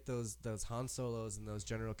everyone's going to get those Han Solos and those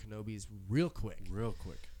General Kenobis real quick. Real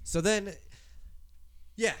quick. So then,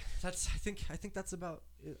 yeah, I think that's about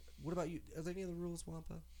it. What about you? Are there any other rules,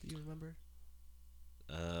 Wampa, that you remember?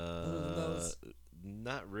 than those?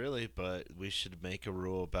 Not really, but we should make a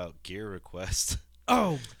rule about gear request.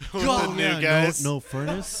 Oh, With God. the new guys. No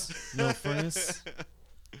furnace. No furnace.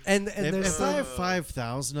 And if there's I have some,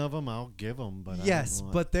 5,000 of them, I'll give them. But yes, I don't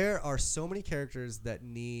know. but there are so many characters that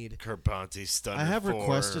need. Carpante Stunner. I have 4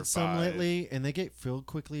 requested or some 5. lately, and they get filled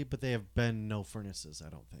quickly, but they have been no furnaces, I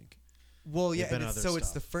don't think. Well, yeah, There've been and it's, other so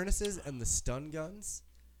it's the stuff. furnaces and the stun guns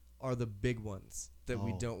are the big ones that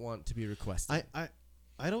we Oh. don't want to be requested.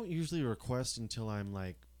 I don't usually request until I'm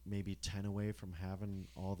like maybe 10 away from having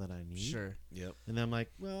all that I need. Sure. Yep. And then I'm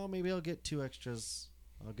like, well, maybe I'll get 2 extras.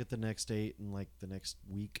 I'll get the next 8 in like the next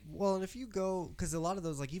week. Well, and if you go, because a lot of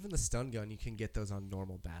those, like even the stun gun, you can get those on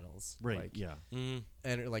normal battles. Right. Like, yeah. Mm.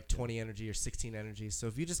 and like 20 energy or 16 energy. So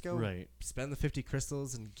if you just go Right. spend the 50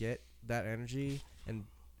 crystals and get that energy and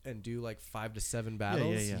do like 5 to 7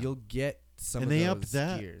 battles, yeah. you'll get some And of they those upped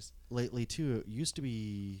that. gears. Lately too, it used to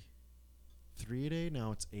be 3 a day.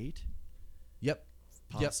 Now it's 8. Yep.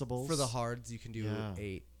 Possibles. Yep. For the hards, you can do Yeah.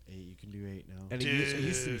 8. 8. You can do 8 now. And it used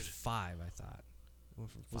to be Dude. 5, I thought. It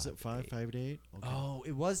went from Was it to 5? 8. 5 to 8? Okay. Oh,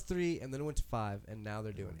 it was 3, and then it went to 5, and now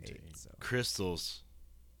they're doing went to 8. 8. So. Crystals.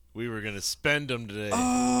 We were gonna spend them today.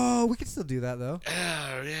 Oh, we can still do that though.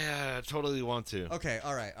 Yeah, I totally want to. Okay,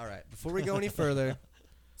 all right. Before we go any further,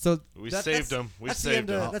 so We that- saved that's- them. We that's saved the end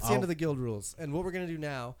them. of, That's the end of the guild rules. And what we're gonna do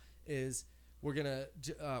now is we're gonna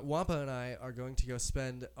Wampa and I are going to go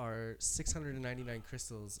spend our 699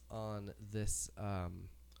 crystals on this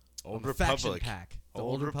Old on faction Republic. pack, the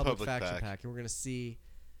Old Old Republic Republic faction pack. pack, and we're gonna see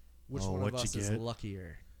which Oh, one of what us you is get?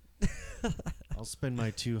 luckier. I'll spend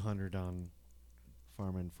my 200 on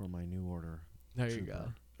farming for my new order. There you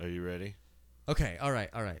Trooper. go. Are you ready? Okay, all right.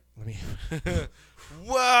 Let me.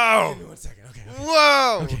 Whoa! Give me 1 second. Okay.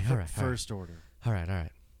 Whoa! Okay. All right. First order. All right.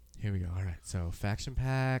 Here we go. All right. So faction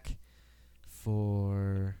pack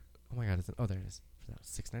for. Oh my God! There it is. For that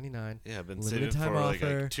 $6.99. Yeah, I've been Limited saving time for like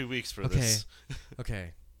offer. 2 weeks for Okay. this.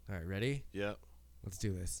 Okay. All right. Ready? Yep. Let's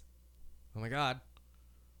do this. Oh my God!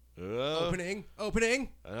 Oh, Opening.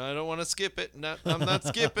 I don't want to skip it. I'm not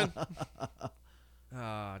skipping.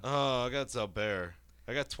 Ah, Oh, I got Zalbear.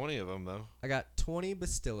 I got 20 of them though. I got 20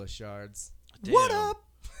 Bastilla shards. Damn. What up?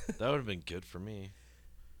 That would have been good for me.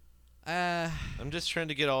 I'm just trying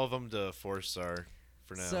to get all of them to 4-star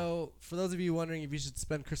for now. So, for those of you wondering if you should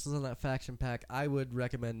spend crystals on that faction pack, I would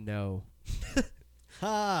recommend no.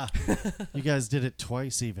 Ha! You guys did it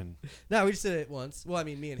twice even. No, we just did it once. Well, I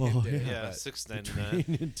mean, me and him Well, did. yeah, But, $6.99.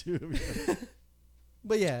 Between two of you.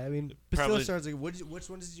 but yeah, I mean, Probably- Bastille Stars. Which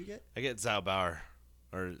ones did you get? I get Zhao Bauer,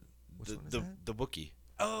 or Which the one is the, that? the Wookiee.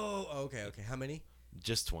 Oh, okay. How many?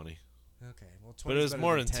 Just 20. Okay, well, 20 But it was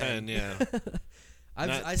more than 10, yeah. Not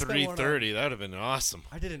I spent one on- 330. That would have been awesome.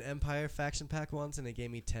 I did an Empire faction pack once, and it gave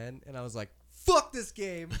me 10, and I was like, "Fuck this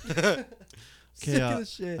game!" Sick of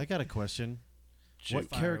this shit. I got a question. What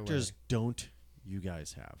Fire characters away. don't you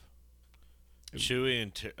guys have? Chewie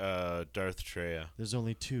and Darth Treya. There's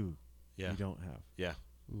only two Yeah. you don't have. Yeah.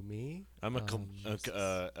 Ooh, me? I'm a Jesus.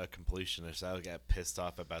 completionist. I got pissed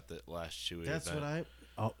off about the last Chewie That's event. what I.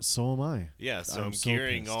 Oh, so am I. Yeah, so I'm I'm so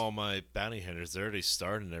gearing pissed. all my bounty hunters. They're already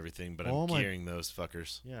started and everything, but All I'm my- gearing those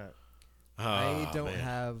fuckers. Yeah. I Oh, don't man.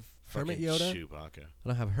 have Hermit Fucking Yoda. Chewbacca. I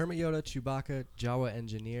don't have Hermit Yoda, Chewbacca, Jawa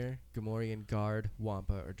Engineer, Gamorrean Guard,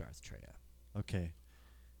 Wampa, or Darth Treya. Okay.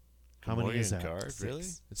 How many is Gamorrean that? Guard, really?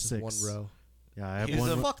 It's just Six. one row. Yeah, I have He's one.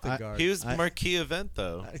 a- ro- Fuck the I- guard. He was the I- marquee event,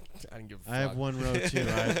 though. I don't give a fuck. I have one row too.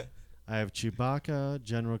 I have Chewbacca,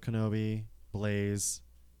 General Kenobi, Blaze,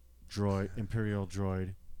 Imperial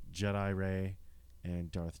Droid, Jedi Ray, and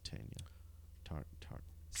Darth Tanya.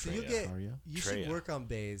 So you Treya. get. Arya? You should Treya. work on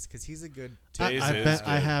Baze because he's a good. Baze I've is been, good.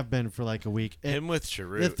 I have been for like a week. Him with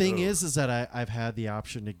Chirrut. The thing ugh. is that I've had the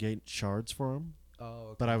option to get shards for him, Oh,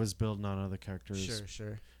 okay. but I was building on other characters.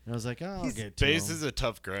 Sure. And I was like, oh, I'll He's- get two. Base is a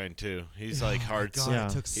tough grind, too. He's like hard. God, Yeah.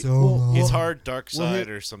 it took He- so long. He's hard dark Well, side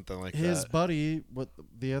or something like His that. buddy, what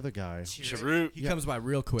the other guy. Chirrut. He comes by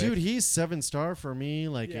real quick. Dude, he's 7-star for me,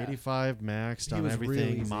 like Yeah. 85 maxed He on was real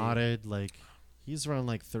everything, easy. modded. Like, he's around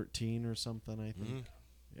like 13 or something, I think. Mhm.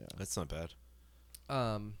 Yeah. That's not bad.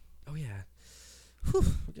 Oh yeah. Whew,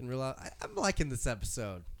 we're getting real. I'm liking this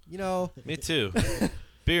episode. You know, Me too.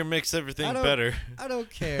 Beer makes everything I don't- better. I don't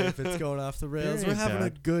care if it's going off the rails. We're ain't having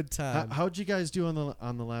a bad. good time. How'd you guys do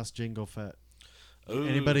on the last Jingle Fett? Ooh.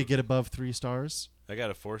 Anybody get above 3 stars? I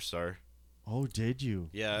got a 4-star. Oh, did you?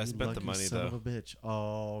 Yeah, I You spent the lucky money, son though. Of a bitch.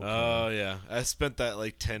 Oh. okay. Oh, yeah. I spent that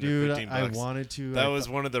like 10 Dude, or 15 I bucks. wanted to. That I was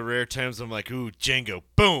thought- one of the rare times I'm like, ooh, Django,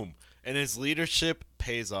 boom. And his leadership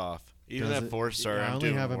pays off. Even Does at it? 4-star, I I'm only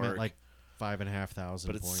doing have him work. at like 5,500.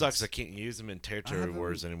 But it points. sucks I can't use him in territory him-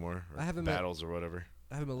 wars anymore. Or I have him at- battles or whatever.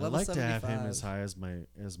 I have him at I'd level like to 75. have him as high as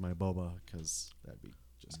my Boba, because that'd be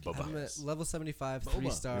just Boba. I have him at level 75, Boba. 3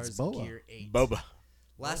 It's stars, Boba. gear 8. Boba.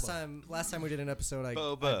 Last time we did an episode, I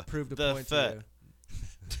Boba, proved a the point Fett. to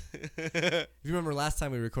you. If you remember last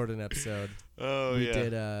time we recorded an episode, Oh, we yeah.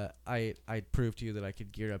 did. I proved to you that I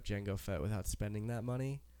could gear up Django Fett without spending that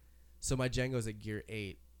money. So my Django's at gear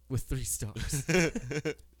 8 with 3 stars.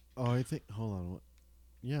 Oh, I think. Hold on. What?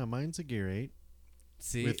 Yeah, mine's a gear 8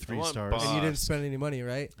 See, with 3 want stars. boss. and you didn't spend any money,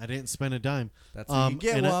 right? I didn't spend a dime. That's what you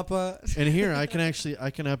get, and I- Wampa. And here I can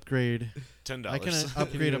upgrade. $10. I can Can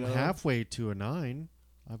upgrade you them do another one? halfway to a 9.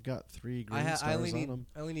 I've got 3 green I stars only on need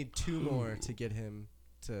them. 2 more to get him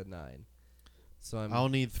to 9. So I'll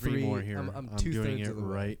need 3 more here. I'm I'm 2/3 doing it of the way.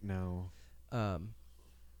 right now.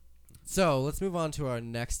 So let's move on to our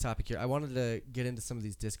next topic here. I wanted to get into some of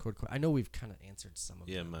these Discord. I know we've kind of answered some of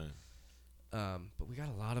Yeah, them. man. But we got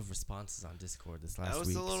a lot of responses on Discord this last I was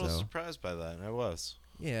week. a little so surprised by that. I was.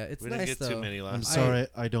 yeah, it's We nice didn't get though. too many I'm last sorry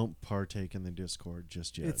I don't partake in the Discord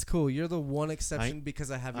just yet. It's cool. You're the one exception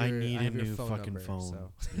because I have your I need have a your new phone fucking number, phone.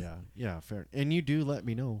 So. Yeah, fair. And you do let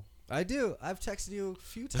me know. I do. I've texted you a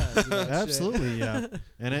few times. about shit. Absolutely, yeah.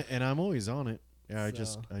 And I'm always on it. Yeah, I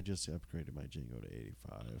just So. upgraded my Jingo to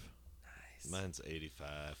 85. Nice. Mine's 85,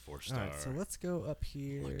 All 4-star. right, so let's go up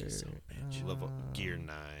here. Lucky son of a bitch. Level Uh, gear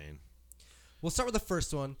 9. We'll start with the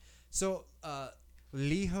first one. So,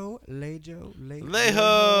 Lejo. Lejo!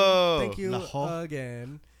 Thank you Lejo.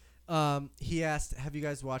 again. He asked, have you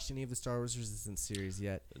guys watched any of the Star Wars Resistance series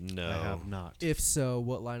yet? No. I have not. If so,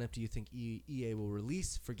 what lineup do you think EA will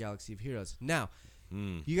release for Galaxy of Heroes? Now,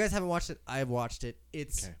 Hmm. you guys haven't watched it. I have watched it.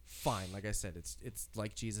 It's Okay. fine. Like I said, it's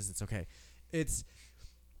like Jesus. It's okay.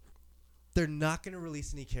 They're not going to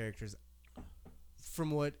release any characters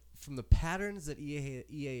from the patterns that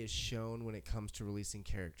EA has shown when it comes to releasing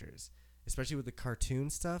characters, especially with the cartoon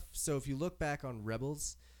stuff. So if you look back on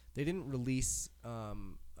Rebels, they didn't release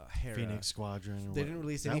Hera. Phoenix Squadron. or They what- didn't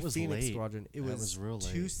release that any was Phoenix late. Squadron. It That was, was real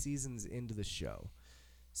 2 late. seasons into the show.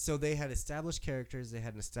 So they had established characters. They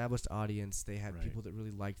had an established audience. They had Right. people that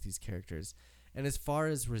really liked these characters. And as far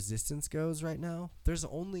as Resistance goes right now, there's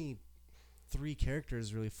only 4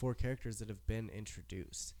 characters that have been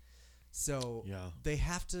introduced. So Yeah. they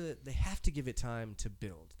have to give it time to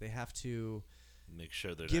build. They have to Make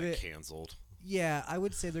sure they're Give not it- canceled. Yeah, I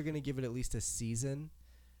would say they're going to give it at least a season.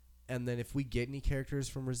 And then if we get any characters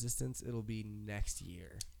from Resistance, it'll be next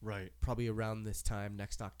year. Right. Probably around this time,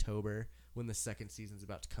 next October, when the second season's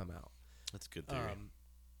about to come out. That's good theory.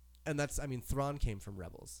 And that's, I mean, Thrawn came from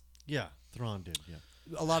Rebels. Yeah. Thrawn did.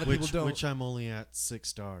 Yeah. A lot of people don't. Which I'm only at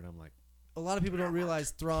 6-star, and I'm like, A lot of people don't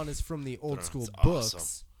realize Thrawn is from the old Thrawn's school awesome.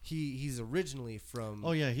 books. He's originally from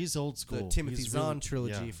oh yeah, he's old school. the Timothy He's Zahn really-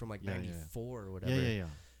 trilogy yeah, from like yeah, yeah. 94 or whatever. Yeah, yeah, yeah.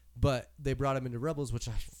 But they brought him into Rebels, which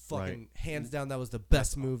I fucking Right. hands down that was the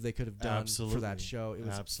best move they could have done for Absolutely. that show. It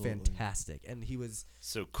was Absolutely. fantastic, and he was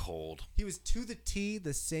So cold. to the T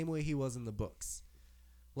the same way he was in the books,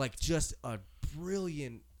 like just a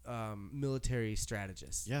brilliant military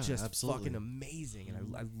strategist. Yeah, just absolutely. fucking amazing,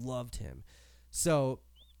 and I loved him. So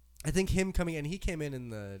I think him coming in, he came in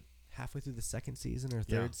the halfway through the second season or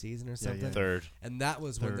third season or Yeah, something. yeah. Third. And that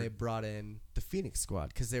was when Third. they brought in the Phoenix Squad,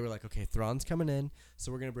 because they were like, okay, Thrawn's coming in, so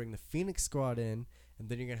we're going to bring the Phoenix Squad in, and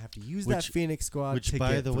then you're going to have to use that Phoenix Squad Which, to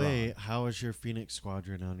by get the Thrawn. way, how is your Phoenix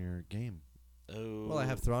Squadron on your game? Oh. Well, I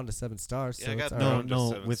have Thrawn to 7 stars, Yeah, so I got it's Thrawn. all No, right. to no,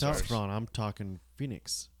 7 without stars. Thrawn, I'm talking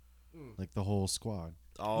Phoenix, like the whole squad.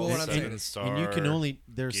 all Well, what I'm saying 7 is- star. And you can only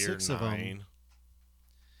there's Gear 6 of 9. them.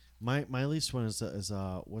 My least one is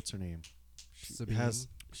what's her name? She Sabine. has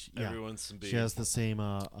yeah. Everyone's some She has the same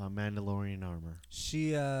Mandalorian armor.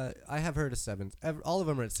 She, I have her to 7. All of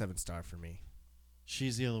them are at 7 star for me.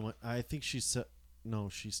 She's the only one. I think she's no,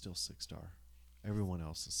 she's still 6-star. Everyone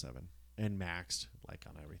else is 7 and maxed like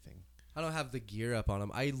on everything. I don't have the gear up on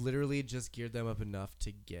them. I literally just geared them up enough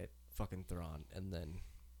to get fucking Thrawn, and then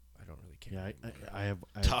I don't really care. Yeah, anymore. I have.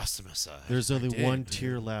 Toss them aside. There's only did, one dude.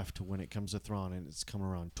 tier left when it comes to Thrawn, and it's come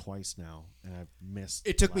around twice now, and I've missed.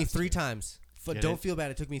 It took me last 3 tier. times. Did Don't it? feel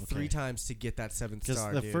bad. It took me 3 Okay. times to get that 7th Because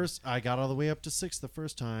star, the dude. first, I got all the way up to 6 the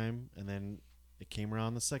first time, and then it came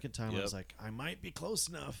around the second time. I was Yep. like, I might be close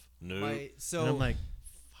enough. No. My- so And I'm like,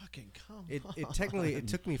 fucking come It on. technically it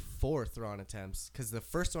took me 4 Thrawn attempts, because the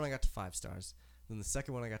first one I got to 5 stars, then the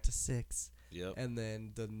second one I got to 6, Yep. and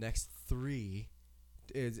then the next 3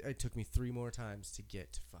 it took me 3 more times to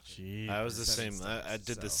get to fucking. Jeez. I was the 7 same. I stars,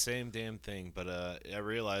 did the so. same damn thing, but I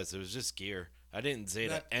realized it was just gear. I didn't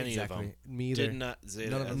Zeta Not any exactly. of them. Me either. Did not Zeta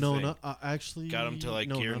None of them. No, anything. no, actually. Got them to like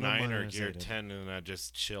no, gear none of 9 mine or are gear Zeta. 10, and I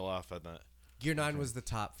just chill off on that. Gear 9 was the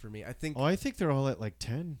top for me. I think Oh, I think they're all at like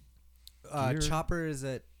 10. Gear- Chopper is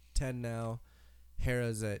at 10 now,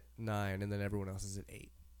 Hera's at 9, and then everyone else is at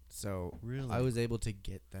 8. So Really? I was able to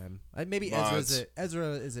get them. Maybe Mods.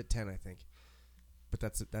 Ezra is at 10, I think, but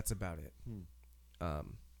that's about it.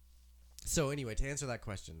 So anyway, to answer that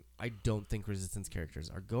question, I don't think Resistance characters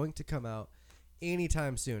are going to come out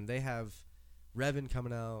anytime soon. They have Revan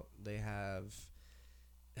coming out. They have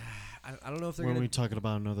I don't know if they're Were gonna we talking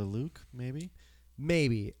about another Luke, maybe?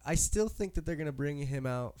 maybe. I still think that they're gonna bring him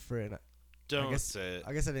out for an. Don't guess- say it.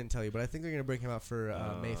 I guess I didn't tell you, but I think they're gonna bring him out for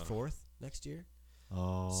May 4th next year.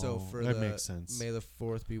 Oh, So for that the makes sense. May the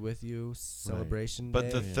 4th be with you celebration But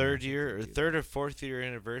day. the Yeah. third year, or third or fourth year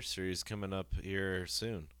anniversary is coming up here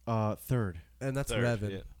soon. Third and that's Third,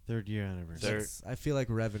 Revan. yeah. third year anniversary. Third. I feel like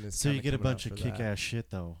Revan is. So you kinda get a coming bunch out of for that. kick-ass shit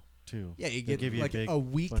though, too. Yeah, you They get give you like big a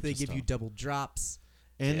week. bunch They of give you stuff. double drops.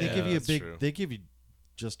 And Yeah, they give you a that's big. true. They give you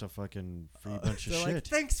just a fucking free bunch of They're shit. like,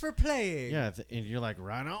 thanks for playing. Yeah, and you're like,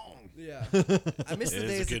 right on. Yeah. I miss It the is a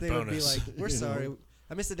days that good they would be bonus. like, we're You know? sorry.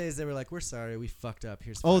 I miss the days they were like, we're sorry, we fucked up.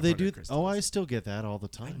 Here's Oh, they 500 do. crystals. Oh, I still get that all the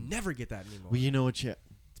I time. never get that anymore. Well, you know what? You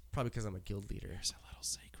Probably because I'm a guild leader. there's a little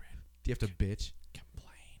secret. Do you have to bitch?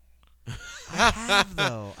 Complain. I have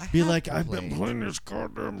though. I Be have like, I've complained. been playing this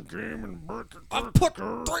goddamn game and I've put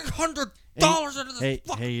 $300 into this. Hey,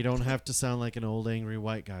 hey, you don't have to sound like an old angry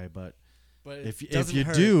white guy, but But if doesn't you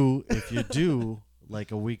hurt. do,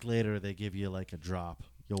 like a week later, they give you like a drop.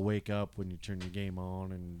 You'll wake up when you turn your game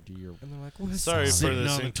on and do your and they're like, what is Sorry that? for sitting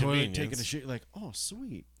this on the toilet inconvenience. taking a shit. Like, oh,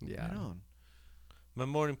 sweet. Yeah. Right on. My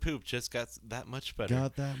morning poop just got that much better.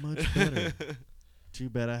 Got that much better. Too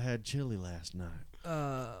bad I had chili last night.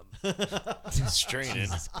 Straining.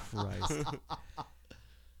 Jesus Christ.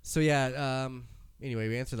 So yeah. Anyway,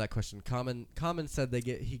 we answered that question. Common said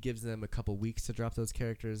he gives them a couple weeks to drop those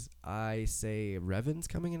characters. I say Revan's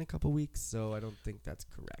coming in a couple weeks, so I don't think that's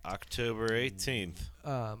correct. October 18th.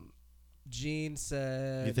 Gene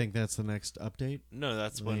said. You think that's the next update? No,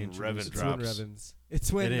 that's When when they Revan introduce it's when drops. Revan's?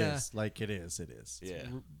 It's when it is. Like it is. It is. Yeah.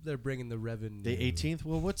 they're bringing the Revan. The 18th.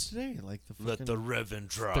 Well, what's today? Like the Let the fucking Revan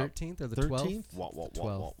drop. 13th or the 13th? 12th. Wah, wah, wah,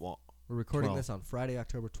 12th. wah, wah. We're recording 12th. this on Friday,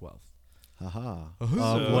 October 12th. Haha.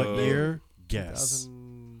 So- What year? Guess.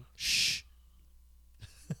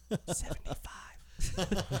 2075. Shh.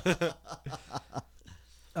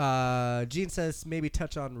 Gene says maybe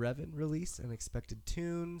touch on Revan release and expected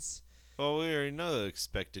tunes. Well, we already know the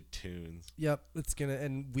expected tunes. Yep, it's gonna,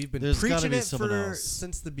 and we've been There's gotta preaching be it someone for else.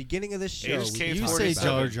 since the beginning of this show. HK You say 47.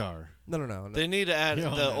 Jar Jar. No. They need to add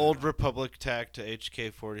No, the no, Old no. Republic tag to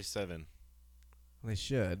HK-47. They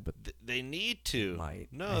should, but They need to. Might.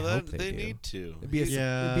 I No, hope they they do. need to. it'd be a,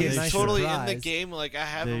 Yeah, it'd be a He's they nice should. totally surprise. in the game. Like I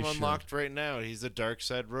have They him should. unlocked right now. He's a dark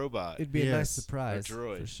side robot. It'd be a nice Yes. surprise Or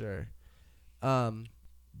droid. for sure.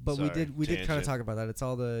 But Sorry, we did kind of tangent. talk about that. It's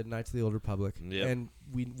all the Knights of the Old Republic, Yep. and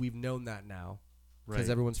we've known that now because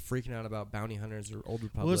Right. everyone's freaking out about bounty hunters or Old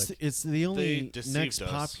Republic. Well, it's the only deceived next us.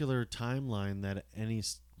 popular timeline that any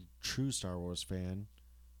true Star Wars fan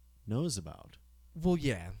knows about. Well,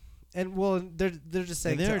 yeah, and they're just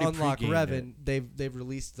saying they to already unlock pre-gamed Revan, they've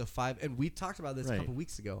released the 5, and we talked about this a Right. couple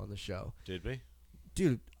weeks ago on the show, Did we?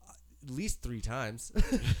 dude. At least 3 times,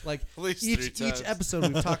 like At least each 3 times.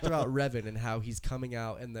 episode we've talked about Revan and how he's coming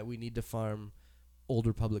out and that we need to farm Old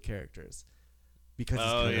Republic characters because he's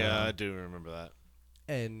Oh coming yeah, out. I do remember that.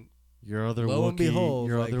 And Your other Lo and Wookiee, behold,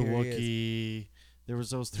 your like, other here Wookiee. There was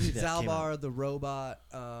those 3 that came out. Zalbar the robot,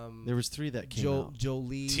 There was 3 that came out.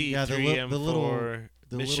 Jolie, Yeah, the T3M4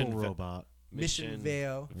 The mission little robot. Mission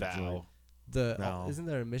Veo. Vow. The Val. isn't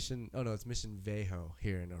there a mission? Oh no, it's Mission Vejo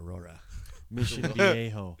here in Aurora. Mission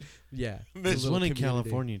Viejo. Yeah, it's a There's little one in community.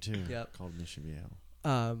 California too. Yep. Called Mission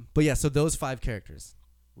Viejo. But yeah, so those 5 characters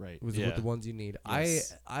Right. was Yeah. the ones you need.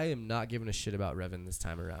 Yes. I am not giving a shit about Revan this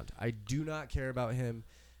time around. I do not care about him.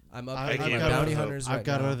 I'm up I've for gave my up bounty hope. hunters I've right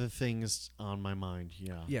got now. other things on my mind.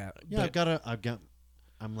 Yeah. Yeah, Yeah. but-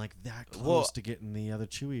 I'm like that close Well- to getting the other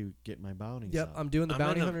Chewie, getting my bounties. Yep, up. I'm doing the I'm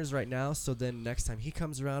bounty in a- hunters right now. So then next time he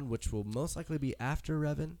comes around, which will most likely be after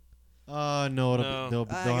Revan, No, No. they'll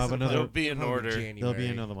I have guess another. There'll be an probably order. January. There'll be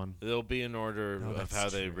another one. There'll be an order Oh, of that's how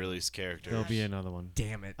they true. release characters. There'll be another one.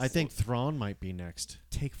 Damn it! I think Thrawn might be next.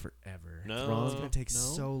 take forever. No. Thrawn's gonna take No.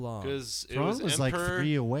 so long. Because it Thrawn was like Emperor,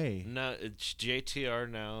 3 away. No, it's JTR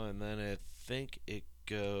now, and then I think it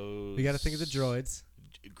goes. We got to think of the droids.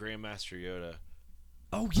 Grandmaster Yoda.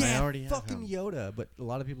 Oh I yeah, already have fucking him. Yoda. But a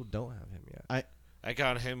lot of people don't have him yet. I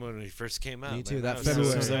got him when he first came out. Me man. too, that I was so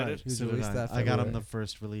February. excited. He was So did released I. that I got him February. the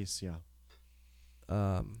first release. Yeah.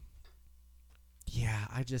 Yeah,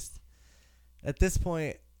 I just at this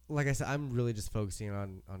point, like I said, I'm really just focusing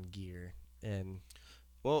on gear and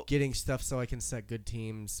Well, getting stuff so I can set good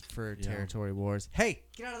teams for Yeah. territory wars. Hey,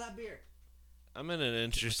 get out of that beer. I'm in an Cat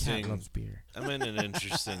interesting. loves beer. I'm in an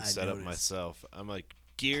interesting I setup noticed. myself. I'm like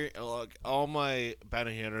gear. Like, all my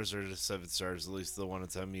bounty hunters are just 7 stars, at least the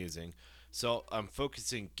ones I'm using. So I'm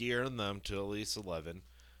focusing gear on them to at least 11,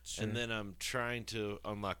 Sure. and then I'm trying to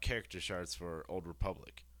unlock character shards for Old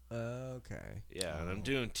Republic. Okay. Yeah, and I'm Oh.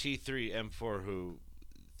 doing T3 M4, who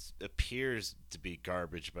appears to be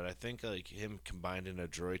garbage, but I think like him combined in a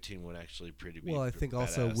droid team would actually pretty be. Well, I think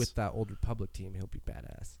also badass. with that Old Republic team, he'll be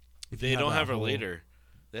badass. If you they don't that have a whole- leader.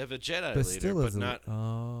 They have a Jedi but leader, still but is a, not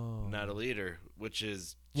not a leader, which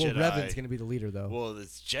is Well, Jedi. Revan's gonna be the leader though. Well,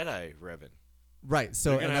 it's Jedi Revan. Right.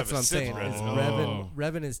 So They're and gonna that's have what a I'm Sith saying. Revan. Is Oh.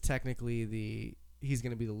 Revan is technically he's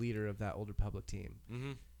gonna be the leader of that Old Republic team,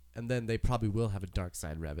 Mm-hmm. and then they probably will have a dark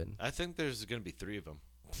side Revan. I think there's going to be 3 of them.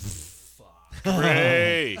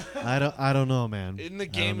 Hooray! I don't know, man. In the I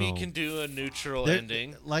don't game, you know. can do a neutral There-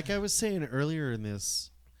 ending. Like I was saying earlier in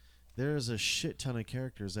this, there's a shit ton of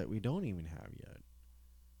characters that we don't even have yet.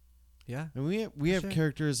 Yeah. And we have Sure.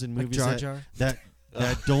 characters in Like movies Jar Jar. that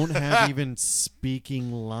don't have even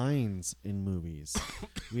speaking lines in movies.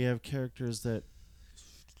 We have characters that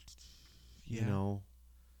you Yeah. know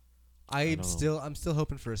I'm know. still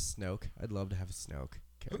hoping for a Snoke. I'd love to have a Snoke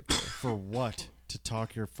character. for what? To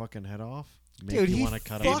talk your fucking head off? Make Dude, you he want to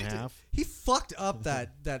cut him in fucked half? He fucked up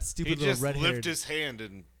that He stupid little just red lifted haired his hand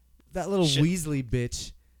and that little shit. Weasley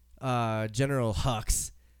bitch, General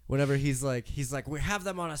Hux. Whenever he's like we have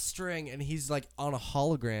them on a string, and he's like on a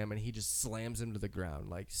hologram, and he just slams him to the ground.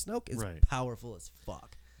 Like Snoke is Right. powerful as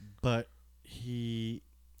fuck. But he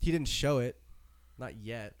He didn't show it, not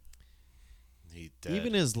yet. he dead.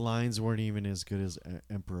 even his lines weren't even as good as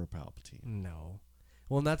Emperor Palpatine. No.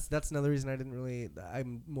 Well, and that's another reason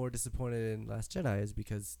I'm more disappointed in Last Jedi is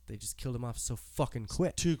because they just killed him off so fucking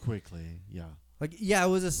quick. Too quickly, yeah. Like, yeah, it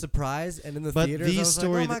was a surprise, and in the But theaters, I the was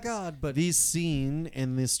story like, oh my that- god! But This scene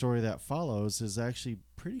and this story that follows is actually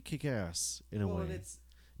pretty kick-ass in a well, way. and it's,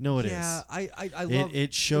 No, it is. yeah, I love It was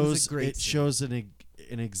a shows great scene. shows an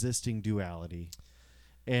existing duality,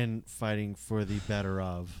 and fighting for the better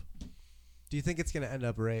of. Do you think it's gonna end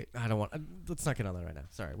up right? I don't want. Let's not get on that right now.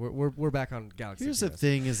 Sorry, we're back on Galaxy. Here's the Heroes.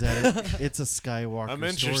 thing: is that it's a Skywalker. I'm story,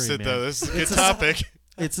 interested man. though. This is a good It's topic.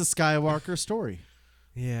 It's a Skywalker story.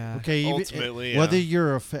 Yeah. Okay, Ultimately, whether yeah.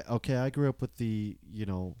 you're okay, I grew up with the The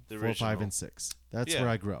 4, 5, original. and 6. That's Yeah. where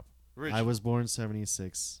I grew up. I Original. was born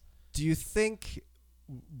 76. Do you think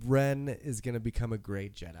Ren is gonna become a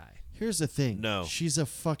great Jedi? Here's the thing. No. She's a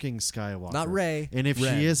fucking Skywalker. Not Rey. And if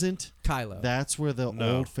Ren. she isn't, Kylo. that's where the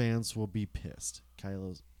No. old fans will be pissed.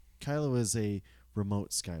 Kylo is a remote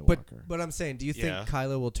Skywalker. But I'm saying, do you think Yeah.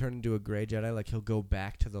 Kylo will turn into a gray Jedi? Like he'll go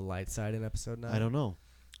back to the light side in Episode 9? I don't know.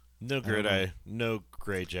 No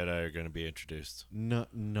gray Jedi are going to be introduced. No,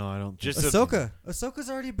 I don't. Just think Ahsoka. Ahsoka's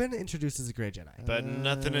already been introduced as a gray Jedi. But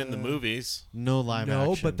nothing in the movies. no live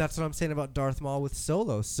No, action. but that's what I'm saying about Darth Maul with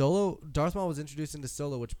Solo. Darth Maul was introduced into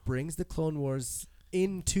Solo, which brings the Clone Wars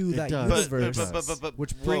into It that does. universe, But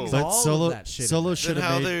which whoa. brings But all Solo- of that shit. Solo in should Then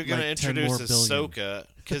have how made they're going to like 10 introduce more billion. Ahsoka?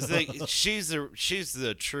 Because she's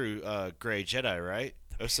the true gray Jedi, right?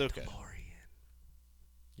 Ahsoka. Mandalorian.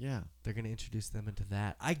 Yeah. They're going to introduce them into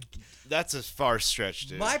that. That's a far stretch,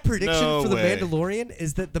 dude. My prediction No for the way. Mandalorian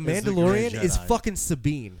is that the Is the Mandalorian Gray is Jedi. fucking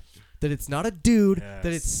Sabine. That it's not a dude. Yes.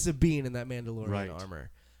 That it's Sabine in that Mandalorian Right. armor,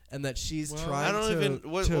 and that she's Well, trying I don't to.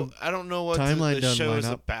 even. to I don't know what Timeline the doesn't show line is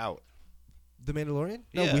up. about. The Mandalorian?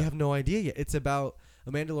 No, Yeah. we have no idea yet. It's about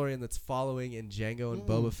a Mandalorian that's following in Jango and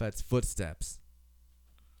Boba Fett's footsteps,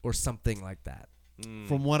 or something like that.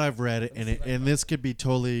 From what I've read, and this could be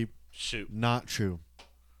totally Shoot. not true,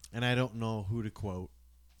 and I don't know who to quote,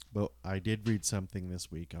 but I did read something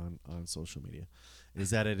this week on social media,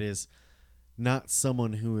 is that it is not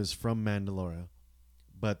someone who is from Mandalore,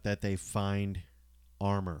 but that they find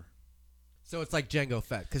armor. So it's like Jango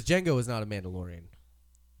Fett, because Jango is not a Mandalorian.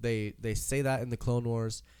 They say that in the Clone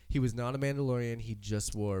Wars. He was not a Mandalorian. He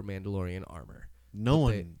just wore Mandalorian armor. No But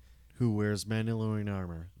one they- who wears Mandalorian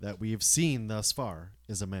armor that we have seen thus far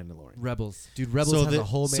is a Mandalorian. Rebels, dude. Rebels has a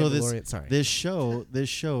whole Mandalorian. Sorry. This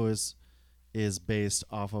show is based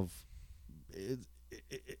off of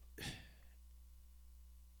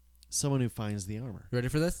someone who finds the armor. Ready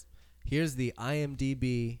for this? Here's the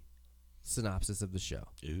IMDb synopsis of the show.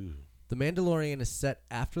 Ooh. The Mandalorian is set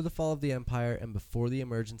after the fall of the Empire and before the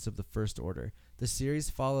emergence of the First Order. The series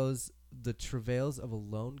follows the travails of a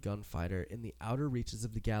lone gunfighter in the outer reaches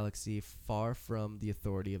of the galaxy, far from the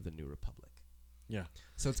authority of the New Republic. Yeah.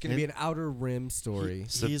 So it's going to be an Outer Rim story.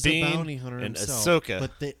 He's Sabine a bounty hunter and himself. Ahsoka.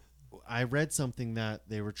 But I read something that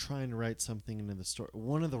they were trying to write something into the story.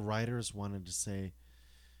 One of the writers wanted to say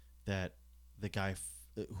that the guy,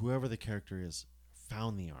 whoever the character is,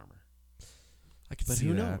 found the armor. I could But see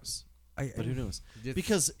who that. knows? But who knows? It's-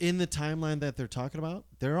 Because in the timeline that they're talking about,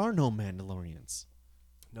 there are no Mandalorians.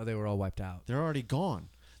 No, they were all wiped out. They're already gone.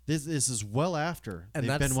 This is well after And they've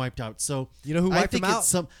that's- been wiped out. So You know who I wiped think them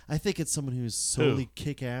out? I think it's someone who's solely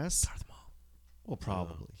kick ass. Darth Maul. Well,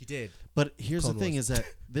 probably. He did. But here's Clone the thing: Wars. is that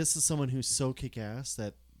this is someone who's so kick ass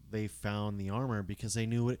that they found the armor because they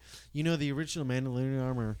knew it. You know, the original Mandalorian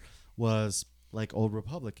armor was like Old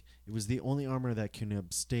Republic. It was the only armor that can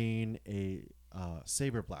abstain a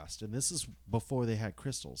saber blast, and this is before they had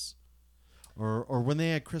crystals, or when they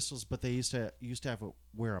had crystals, but they used to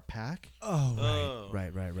wear a pack. Oh, Oh.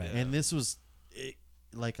 right. Yeah. And this was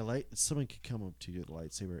like a light. Someone could come up to you with a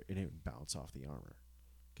lightsaber and it would bounce off the armor,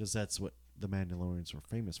 because that's what the Mandalorians were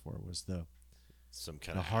famous for, was Some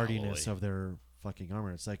kind the of hardiness alloy. of their fucking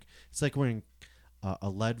armor. It's like wearing a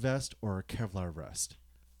lead vest or a Kevlar vest.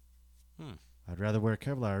 I'd rather wear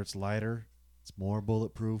Kevlar. It's lighter. It's more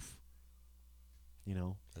bulletproof. You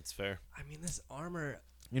know. That's fair. I mean, this armor.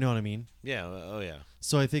 You know what I mean? Yeah. Oh yeah.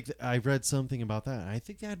 So I think I read something about that. I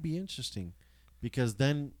think that'd be interesting, because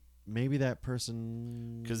then maybe that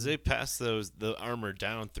person. Because they pass the armor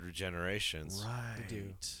down through generations. Right. They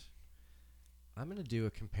do. I'm going to do a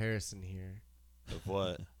comparison here Of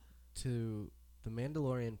what? to the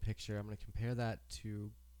Mandalorian picture. I'm going to compare that to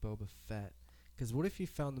Boba Fett. Because what if you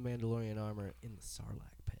found the Mandalorian armor in the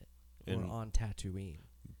Sarlacc pit or In- on Tatooine?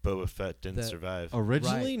 Boba Fett didn't That- survive.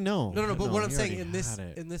 Originally, Right. no. No. But what I'm he saying already in this,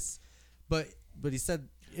 had it. but he said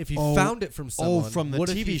if he Oh, found it from someone. from the what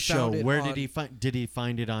if he TV show. found it Where on- did he find? Did he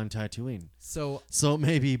find it on Tatooine? So So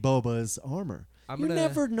maybe Boba's armor. I'm You gonna-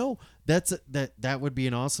 never know. That would be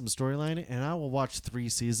an awesome storyline, and I will watch 3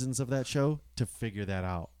 seasons of that show to figure that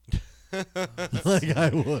out. Like I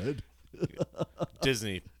would.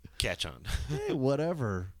 Disney, catch on. Hey,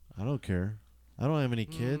 whatever. I don't care. I don't have any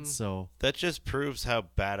kids, so That just proves how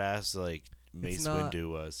badass like Mace not Windu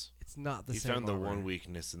was. it's not the He same found the armor. one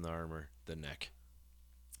weakness in the armor, the neck.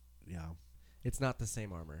 yeah. It's not the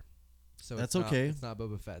same armor. So That's it's okay. Not, it's not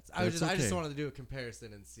Boba Fett's. I just okay. wanted to do a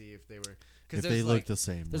comparison and see if they were If there's they like, look the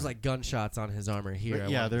same. There's right. like gunshots on his armor here. But I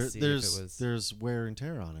yeah, wanted to see if there's it was, there's wear and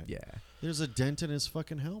tear on it. yeah, There's a dent in his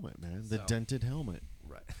fucking helmet, man. The So. dented helmet.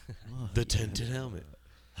 right. Oh, The tinted helmet.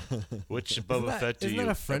 Which Isn't Boba that, Fett do isn't you?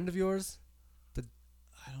 that a friend of yours?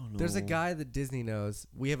 I don't know. There's a guy that Disney knows.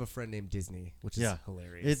 We have a friend named Disney, which is Yeah.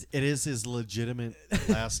 hilarious. It is his legitimate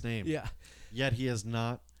last name. Yeah. Yet he is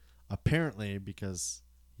not, apparently, because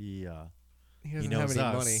he He doesn't knows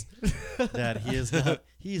have any us. money. that he is not.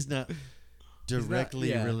 He's not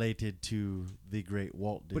directly yeah. related to the great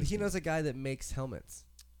Walt Disney. But he knows a guy that makes helmets.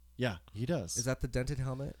 Yeah, he does. Is that the dented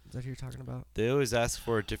helmet? Is that who you're talking about? They always ask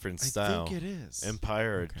for a different style. I think it is.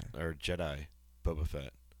 Empire Okay. or Jedi Boba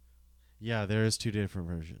Fett. Yeah, there is 2 different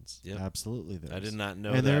versions. Yep. Absolutely, there I is. did not know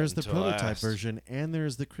And that there is the until I prototype asked. version, and there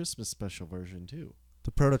is the Christmas special version too.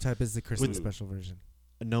 The prototype is the Christmas With- special version.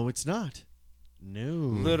 No, it's not. No.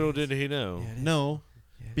 Little did he know. Yeah, it is. No,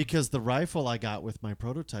 Yeah. because the rifle I got with my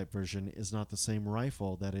prototype version is not the same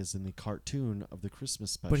rifle that is in the cartoon of the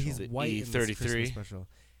Christmas special. But he's The white in this E33? Christmas special.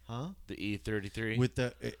 huh? The E33. With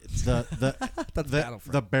the That's the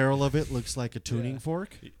Battlefront. barrel of it looks like a tuning Yeah.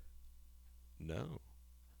 fork. No.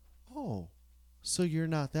 Oh, so you're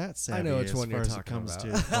not that savvy know which as one far you're as it talking comes about. to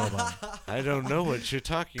Boba. I don't know what you're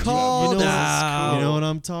talking Call about. you, know, down. you know what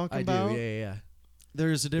I'm talking I do. about? Yeah.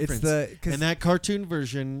 There's a difference. It's the 'cause- In that cartoon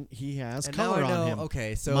version, he has and now color I know. on him.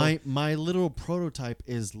 Okay, so my little prototype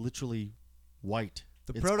is literally white.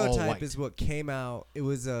 the It's all prototype white. is what came out. It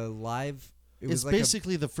was a live. It was It's like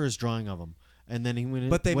basically the first drawing of him, and then he went.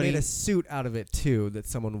 but they when made he, a suit out of it too that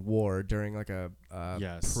someone wore during like a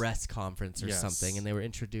Yes. press conference or Yes. something, and they were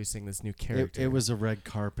introducing this new It, character. it was a red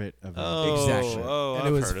carpet event. Oh, exactly, oh, and I've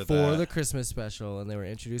it was heard of for that. the Christmas special, and they were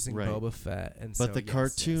introducing Right. Boba Fett. And But so, the yes,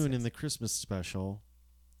 cartoon yes, in the Christmas special,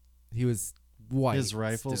 he was white. His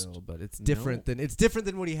rifles- still, but it's different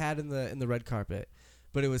than what he had in the red carpet.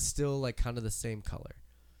 But it was still like kind of the same color,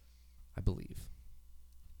 I believe.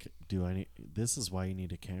 do I need? This is why you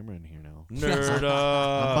need a camera in here now. Nerd I'm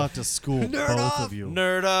off. about to school Nerd both off! of you.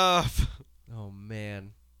 Nerd off. Oh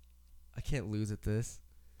man, I can't lose at this.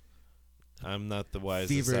 I'm not the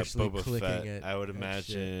wisest Feverishly at Boba clicking Fett. it I would at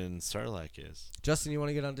imagine Sarlacc is. Justin, you want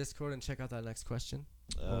to get on Discord and check out that next question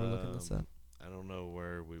while we're looking this up? I don't know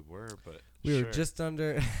where we were, but We sure. were just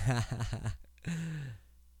under,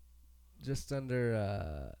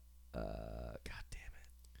 God damn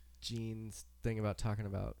it, Gene's thing about talking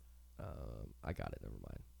about. I got it. Never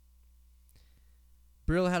mind.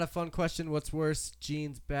 Brill had a fun question. What's worse,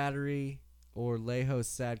 Gene's battery or Leho's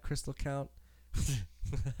sad crystal count?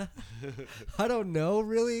 I don't know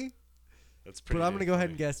really, That's pretty. but I'm gonna go ahead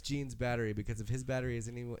and funny. guess Gene's battery because if his battery is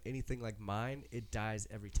anything like mine, it dies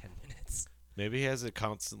every 10 minutes. Maybe he has it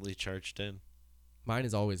constantly charged in. Mine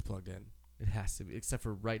is always plugged in. It has to be, except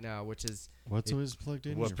for right now, which is What's It- always plugged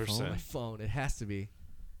in? what your percent? phone? my phone. It has to be.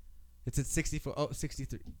 It's at 64. Oh,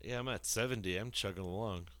 63. Yeah, I'm at 70. I'm chugging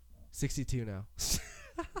along. 62 now.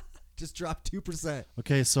 Just dropped 2%.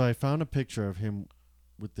 Okay, so I found a picture of him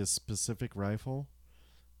with this specific rifle,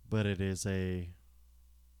 but it's a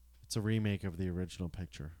remake of the original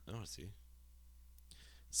picture. Oh, I see.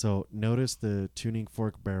 So notice the tuning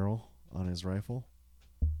fork barrel on his rifle.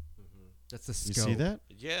 That's the You scope. see that?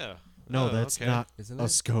 Yeah. No, Oh, that's okay. not Isn't a it?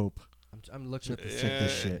 scope. I'm looking at the Check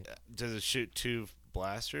this shit. Does it shoot 2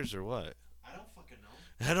 blasters or what? I don't fucking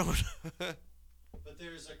know. I don't. But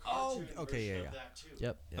there's a Oh, okay, yeah, yeah. that too.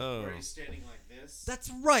 Yep. Oh. Where he's standing like this.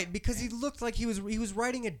 That's right, because he looked like he was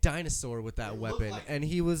riding a dinosaur with that It looked weapon, like- and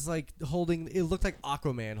he was like holding. It looked like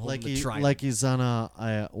Aquaman holding the trident. like he's on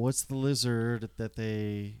a what's the lizard that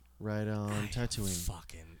they ride on Tatooine?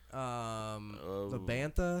 Fucking the Oh.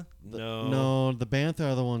 bantha. No. No, the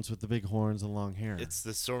bantha are the ones with the big horns and long hair. It's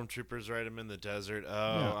the stormtroopers ride him in the desert.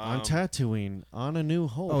 Oh, yeah, on Tatooine, on A New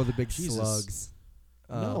Hope. Oh, the big Jesus. slugs.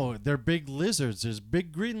 No, they're big lizards. There's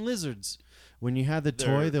big green lizards. When you had the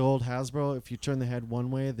toy, They're- the old Hasbro, if you turn the head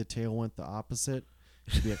one way, the tail went the opposite.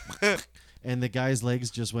 It'd be like and the guy's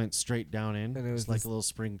legs just went straight down in. And it It was was like this a little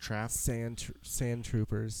spring trap. sand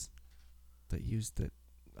troopers that used it.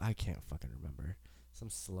 I can't fucking remember. Some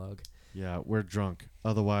slug. Yeah, we're drunk.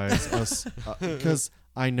 Otherwise, us because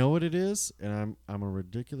I know what it is, and I'm a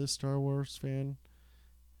ridiculous Star Wars fan.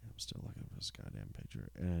 I'm still looking for this goddamn picture,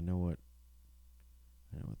 and I know what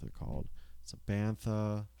they're called. It's a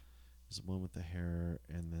bantha. There's the one with the hair,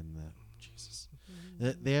 and then the Jesus.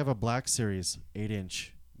 They have a Black Series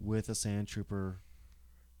 8-inch with a Sand Trooper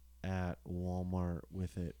at Walmart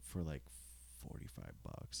with it for like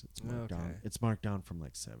 $45. It's marked down. Okay. It's marked down from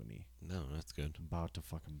like 70. No, that's good. I'm about to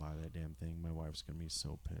fucking buy that damn thing. My wife's gonna be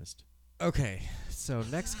so pissed. Okay, so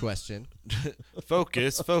next question.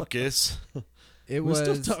 Focus, focus. It We're was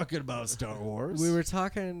still talking about Star Wars. we were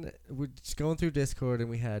talking. We're just going through Discord, and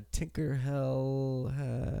we had Tinker Hell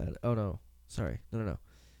had. Oh no, sorry, no.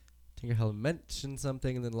 Tinker Hell mentioned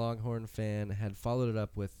something, and then Longhorn Fan had followed it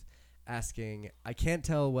up with asking, I can't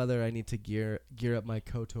tell whether I need to gear up my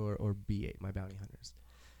KOTOR or B8, my bounty hunters.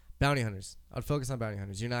 Bounty hunters. I'd focus on bounty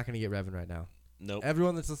hunters. You're not going to get Revan right now. Nope.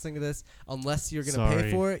 Everyone that's listening to this, unless you're going to pay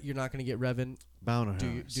for it, you're not going to get Revan. Bounty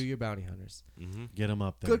hunters. Do your bounty hunters. Mm-hmm. Get them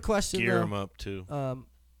up there. Good question, Gear though. them up, too.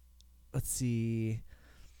 Let's see.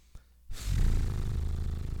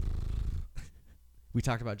 We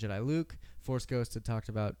talked about Jedi Luke. Force Ghost had talked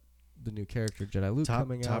about the new character Jedi Luke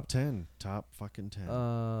coming top out. 10. Top fucking 10.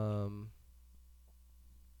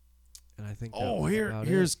 And I think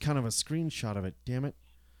here's kind of a screenshot of it. Damn it.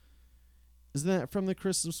 Isn't that from the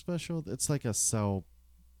Christmas special? It's like a cell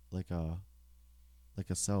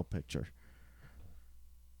cell picture.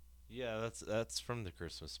 Yeah, that's from the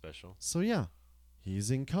Christmas special. So yeah, he's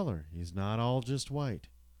in color. He's not all just white.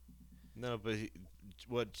 No, but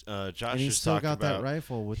what Josh And he's just still talked got about, that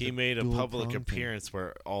rifle with he the made a dual public prong thing. appearance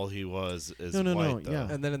where all he was is No, white, though. yeah.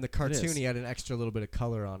 And then in the is. cartoon, he had an extra little bit of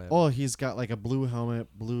color on it. Oh, he's got like a blue helmet,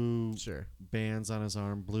 blue Sure. bands on his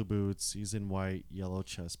arm, blue boots. He's in white, yellow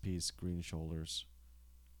chest piece, green shoulders,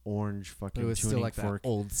 orange fucking But it was tuning still like fork, that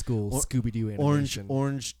old school Or- Scooby-Doo orange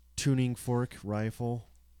animation. tuning fork rifle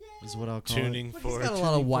is what I'll call Tuning it. But fork. he's got a lot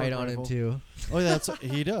of Tuning white fork on him, rifle. too. Oh, yeah, that's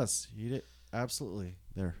he does. He did absolutely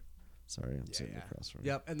there. Sorry, I'm sitting across from him.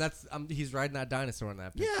 Yep, and that's he's riding that dinosaur in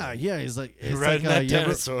that picture. Yeah. He's like it's Riding like, that you ever-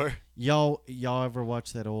 dinosaur. Y'all ever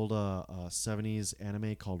watch that old 70s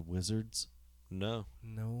anime called Wizards? No.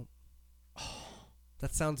 No.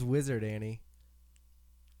 That sounds wizard, Annie.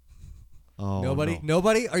 Oh, Nobody? no.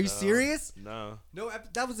 Nobody? Are you serious? No. No,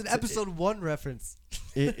 that was an episode 1 reference.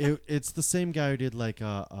 It's the same guy who did like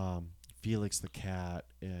Felix the Cat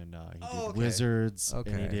and he did Wizards and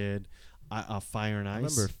he Okay. did Fire and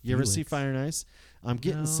Ice. remember You ever see Felix. Fire and Ice? I'm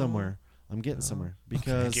getting No. somewhere.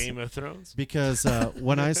 Because Game of Thrones? because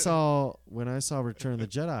when I saw Return of the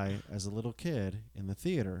Jedi as a little kid in the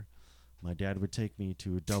theater, my dad would take me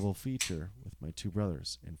to a double feature with my two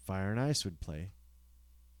brothers, and Fire and Ice would play.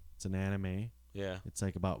 It's an anime. Yeah. It's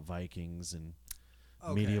like about Vikings and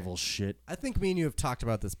Okay. medieval shit. I think me and you have talked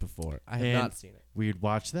about this before. I have And not seen it. We'd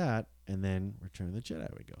watch that, and then Return of the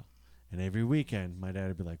Jedi would go. And every weekend, my dad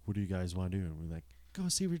would be like, "What do you guys want to do?" And we'd be like, "Go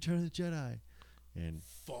see Return of the Jedi." And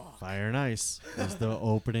Fire and Ice was the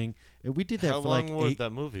opening. And we did that How for long like would 8. that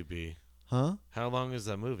movie be? Huh? How long is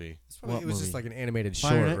that movie? What It was movie? just like an animated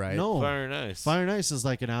Fire short, right? No. Fire and Ice. Fire and Ice is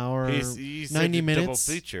like an hour, He said 90 you minutes. double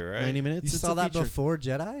feature, right? 90 minutes. You It's saw a that feature. before